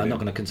 I'm not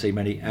going to concede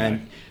many.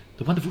 And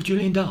the wonderful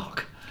Julian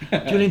Dark.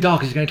 Julian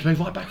Dark is going to play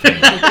right back for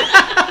me.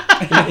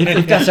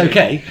 if that's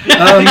okay.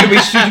 I think you'll be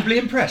suitably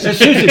impressed.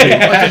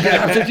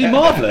 Absolutely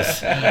marvellous.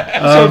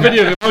 Saw a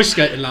video of him ice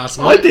skating last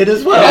night. I did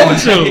as well.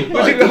 Was it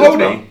with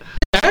Holding?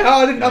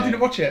 Oh, I didn't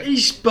watch it.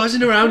 He's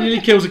buzzing around and he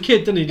kills a kid,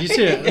 doesn't he? Did you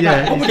see it?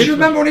 Yeah. Oh, but do you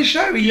remember on his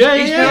show? He's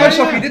played ice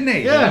hockey, didn't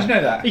he? Yeah. Did you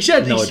know that? He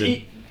said No,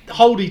 I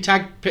Holdy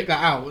picked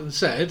that out and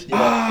said,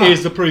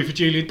 "Here's the proof of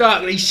Julian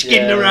Dark." And he's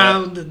skinned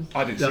around. And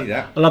I didn't see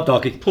that. I love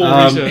Darky. Poor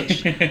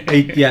research.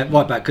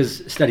 Right back,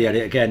 because Steady at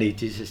it again.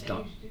 He's just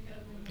like,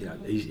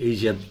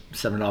 he's your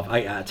 7.5,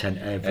 8 out of 10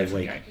 every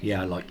week. game.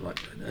 Yeah, like,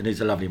 and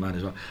he's a lovely man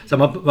as well. So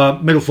my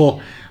middle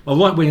four, my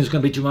right wing is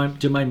going to be Jermaine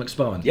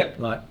McSpowen. Yep.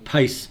 Like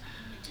pace.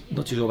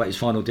 Not too sure about his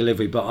final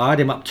delivery, but I had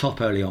him up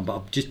top early on. But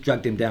I've just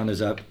dragged him down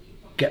as a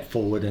get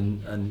forward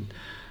and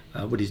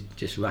with his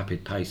just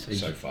rapid pace.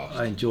 So fast.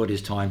 I enjoyed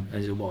his time.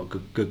 And he's a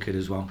good kid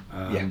as well.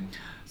 Yeah.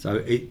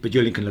 But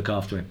Julian can look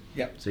after him.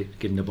 Yep. So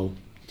give him the ball,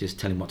 just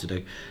tell him what to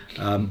do.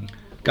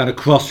 Going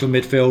across from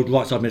midfield,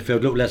 right side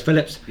midfield, little Les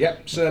Phillips.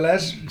 Yep, Sir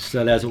Les.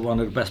 Sir Les is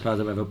one of the best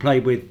players I've ever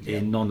played with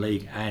in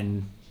non-league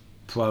and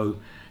pro.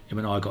 Him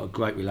and I got a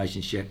great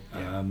relationship.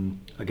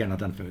 Again, I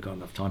don't think we've got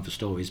enough time for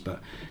stories,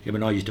 but him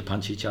and I used to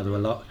punch each other a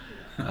lot.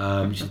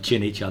 Used to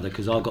chin each other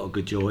because I got a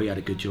good jaw, he had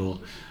a good jaw.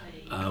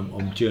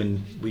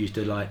 We used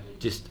to like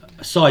just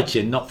a side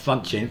chin, not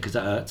front chin, because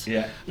that hurts.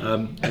 Yeah.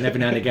 And every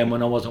now and again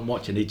when I wasn't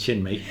watching, he'd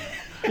chin me,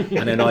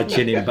 and then I'd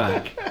chin him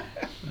back.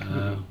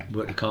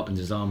 Worked at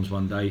Carpenter's Arms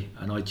one day,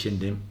 and I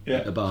chinned him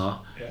at the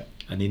bar,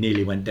 and he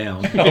nearly went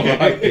down.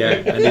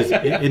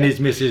 And his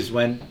missus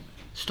went,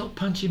 "Stop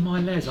punching my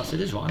Les." I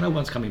said, "It's right, I know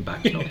one's coming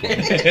back, it's not a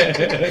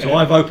problem." So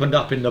I've opened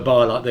up in the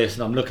bar like this,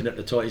 and I'm looking at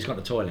the toilet. He's got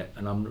the toilet,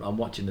 and I'm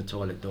watching the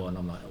toilet door, and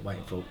I'm like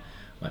waiting for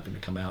him to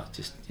come out,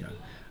 just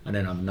and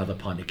then another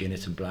pint of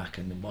Guinness and black,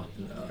 and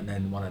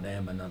then one of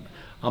them, and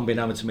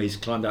unbeknownst to me, he's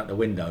climbed out the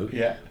window,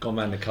 gone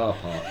round the car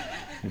park,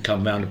 and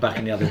come round the back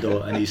and the other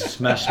door, and he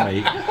smashed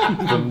me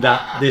from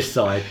this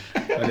side,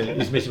 and then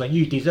his missus went,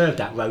 "You deserve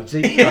that,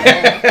 Rhodesy."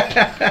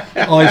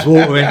 Eyes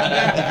watering.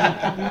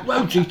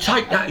 "Rhodesy,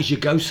 take that as you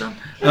go, son."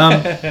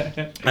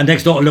 And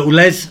next door, little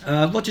Les,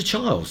 Roger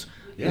Childs.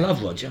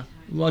 Love Roger.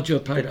 Roger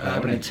played at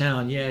Aberdeen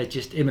Town. Yeah,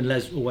 just him and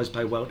Les always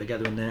play well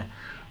together in there.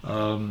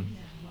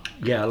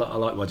 I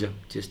like Roger.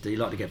 Just he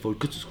liked to get forward,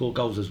 good to score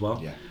goals as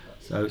well. Yeah.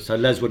 So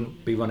Les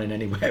wouldn't be running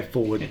anywhere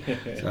forward,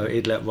 so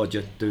he'd let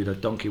Roger do the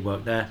donkey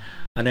work there.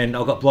 And then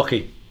I've got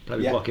Brocky,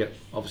 played with Brocky,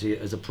 obviously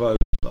as a pro,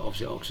 but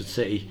obviously at Oxford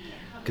City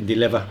can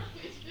deliver.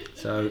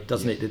 So it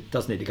doesn't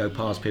need to go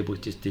past people,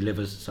 it just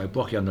delivers. So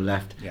Brocky on the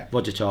left,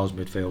 Roger Charles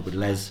midfield with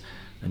Les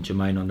and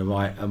Jermaine on the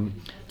right.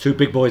 Two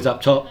big boys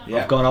up top.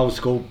 I've gone old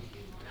school.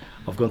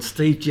 I've gone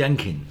Steve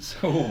Jenkins.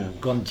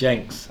 Gone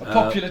Jenks. A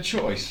popular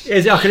choice.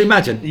 Is I can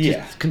imagine.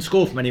 Yeah. Just can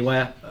score from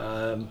anywhere.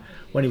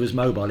 When he was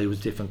mobile, he was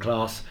different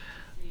class.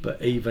 But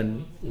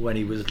even when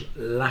he was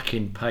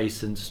lacking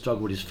pace and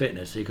struggled with his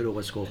fitness, he could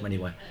always score from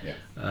anywhere.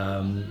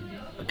 I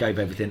gave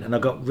everything, and I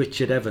got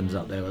Richard Evans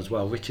up there as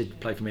well. Richard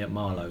played for me at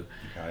Marlow,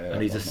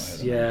 and he's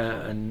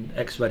an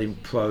ex-Reading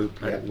pro,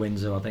 played at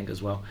Windsor, I think,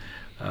 as well.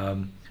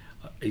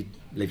 He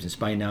lives in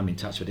Spain now. I'm in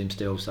touch with him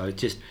still. So it's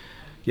just,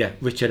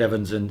 Richard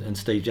Evans and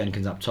Steve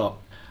Jenkins up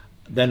top.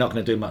 They're not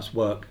going to do much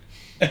work.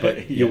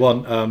 But you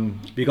want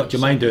you've got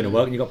Jermaine doing the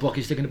work, and you've got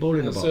Brocky sticking the ball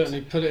in the box.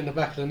 Certainly put it in the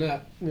back of the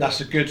net. Yeah. That's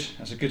a good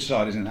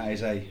side, isn't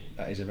it?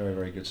 That is a very,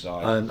 very good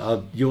side. And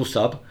your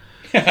sub.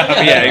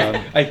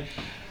 I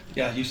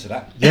used to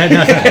that.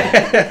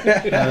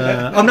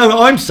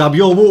 I'm sub.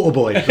 You're water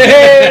boy.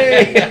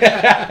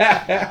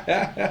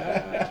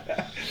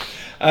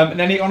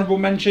 And any honourable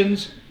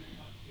mentions,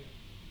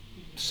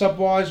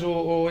 sub-wise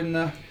or in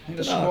the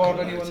squad?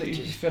 Anyone that you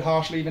feel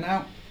harsh leaving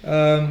out?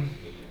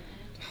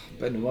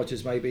 Brendan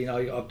Rodgers, maybe.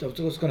 I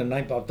was going to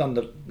name, but I've done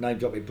the name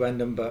drop with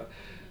Brendan. But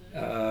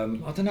I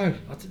don't know.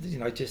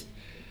 Just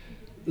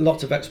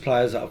lots of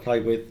ex-players that I've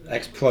played with,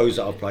 ex-pros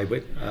that I've played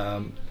with.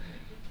 I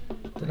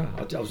don't know.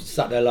 I was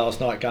sat there last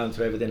night going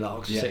through everything like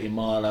Oxford City,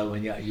 Marlow,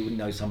 and you wouldn't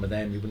know some of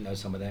them. You wouldn't know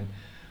some of them.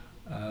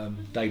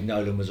 Dave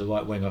Nolan was a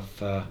right wing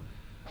off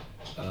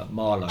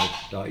Marlow,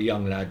 like a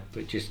young lad,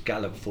 but just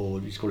galloped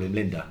forward. We just call him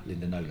Linda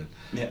Nolan.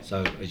 Yeah.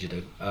 So as you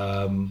do.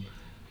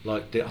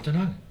 like I don't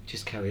know,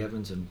 just Kerry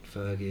Evans and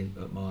Fergie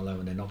at Marlow,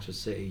 and then Oxford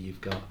City.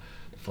 You've got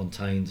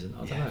Fontaines, and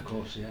I don't know. Of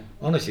course, yeah.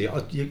 Honestly,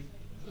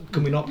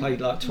 can we not play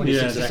like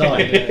 26 Yeah, aside?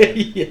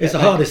 Yeah. It's the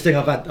hardest thing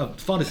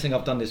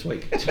I've done this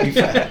week. To be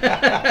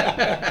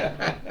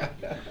fair.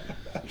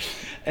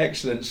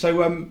 Excellent.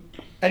 So,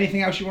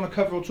 anything else you want to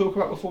cover or talk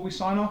about before we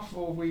sign off,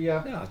 or we?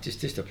 No,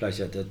 just a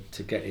pleasure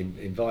to get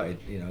invited.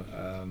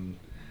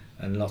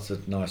 And lots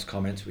of nice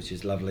comments, which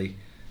is lovely.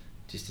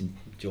 Just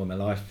enjoy my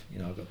life.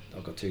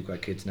 I've got 2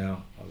 great kids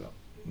now. I've got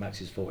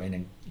Max is 14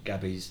 and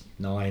Gabby's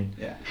 9.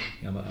 Yeah.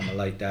 I'm a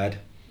late dad.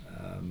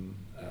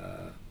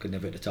 Could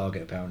never hit the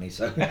target apparently.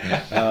 So,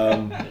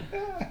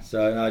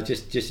 so no,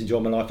 just enjoy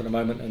my life at the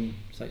moment, and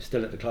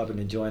still at the club and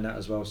enjoying that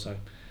as well. So,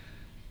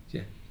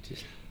 yeah,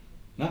 just.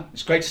 No,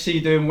 it's great to see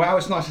you doing well.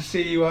 It's nice to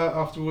see you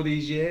after all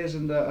these years,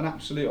 and an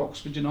absolute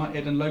Oxford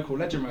United and local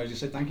legend, Rhoades.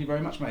 So thank you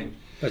very much, mate.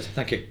 Pleasure,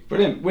 thank you.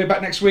 Brilliant. We're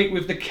back next week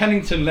with the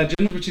Kennington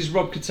legend, which is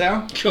Rob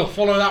Cattell. Sure,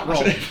 follow that,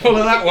 Rob.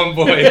 Follow that one,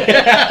 boy.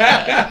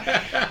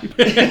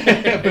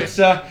 But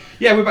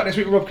yeah, we're back next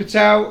week with Rob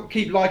Cattell.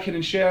 Keep liking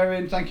and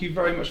sharing. Thank you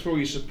very much for all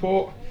your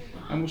support,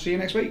 and we'll see you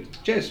next week.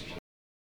 Cheers.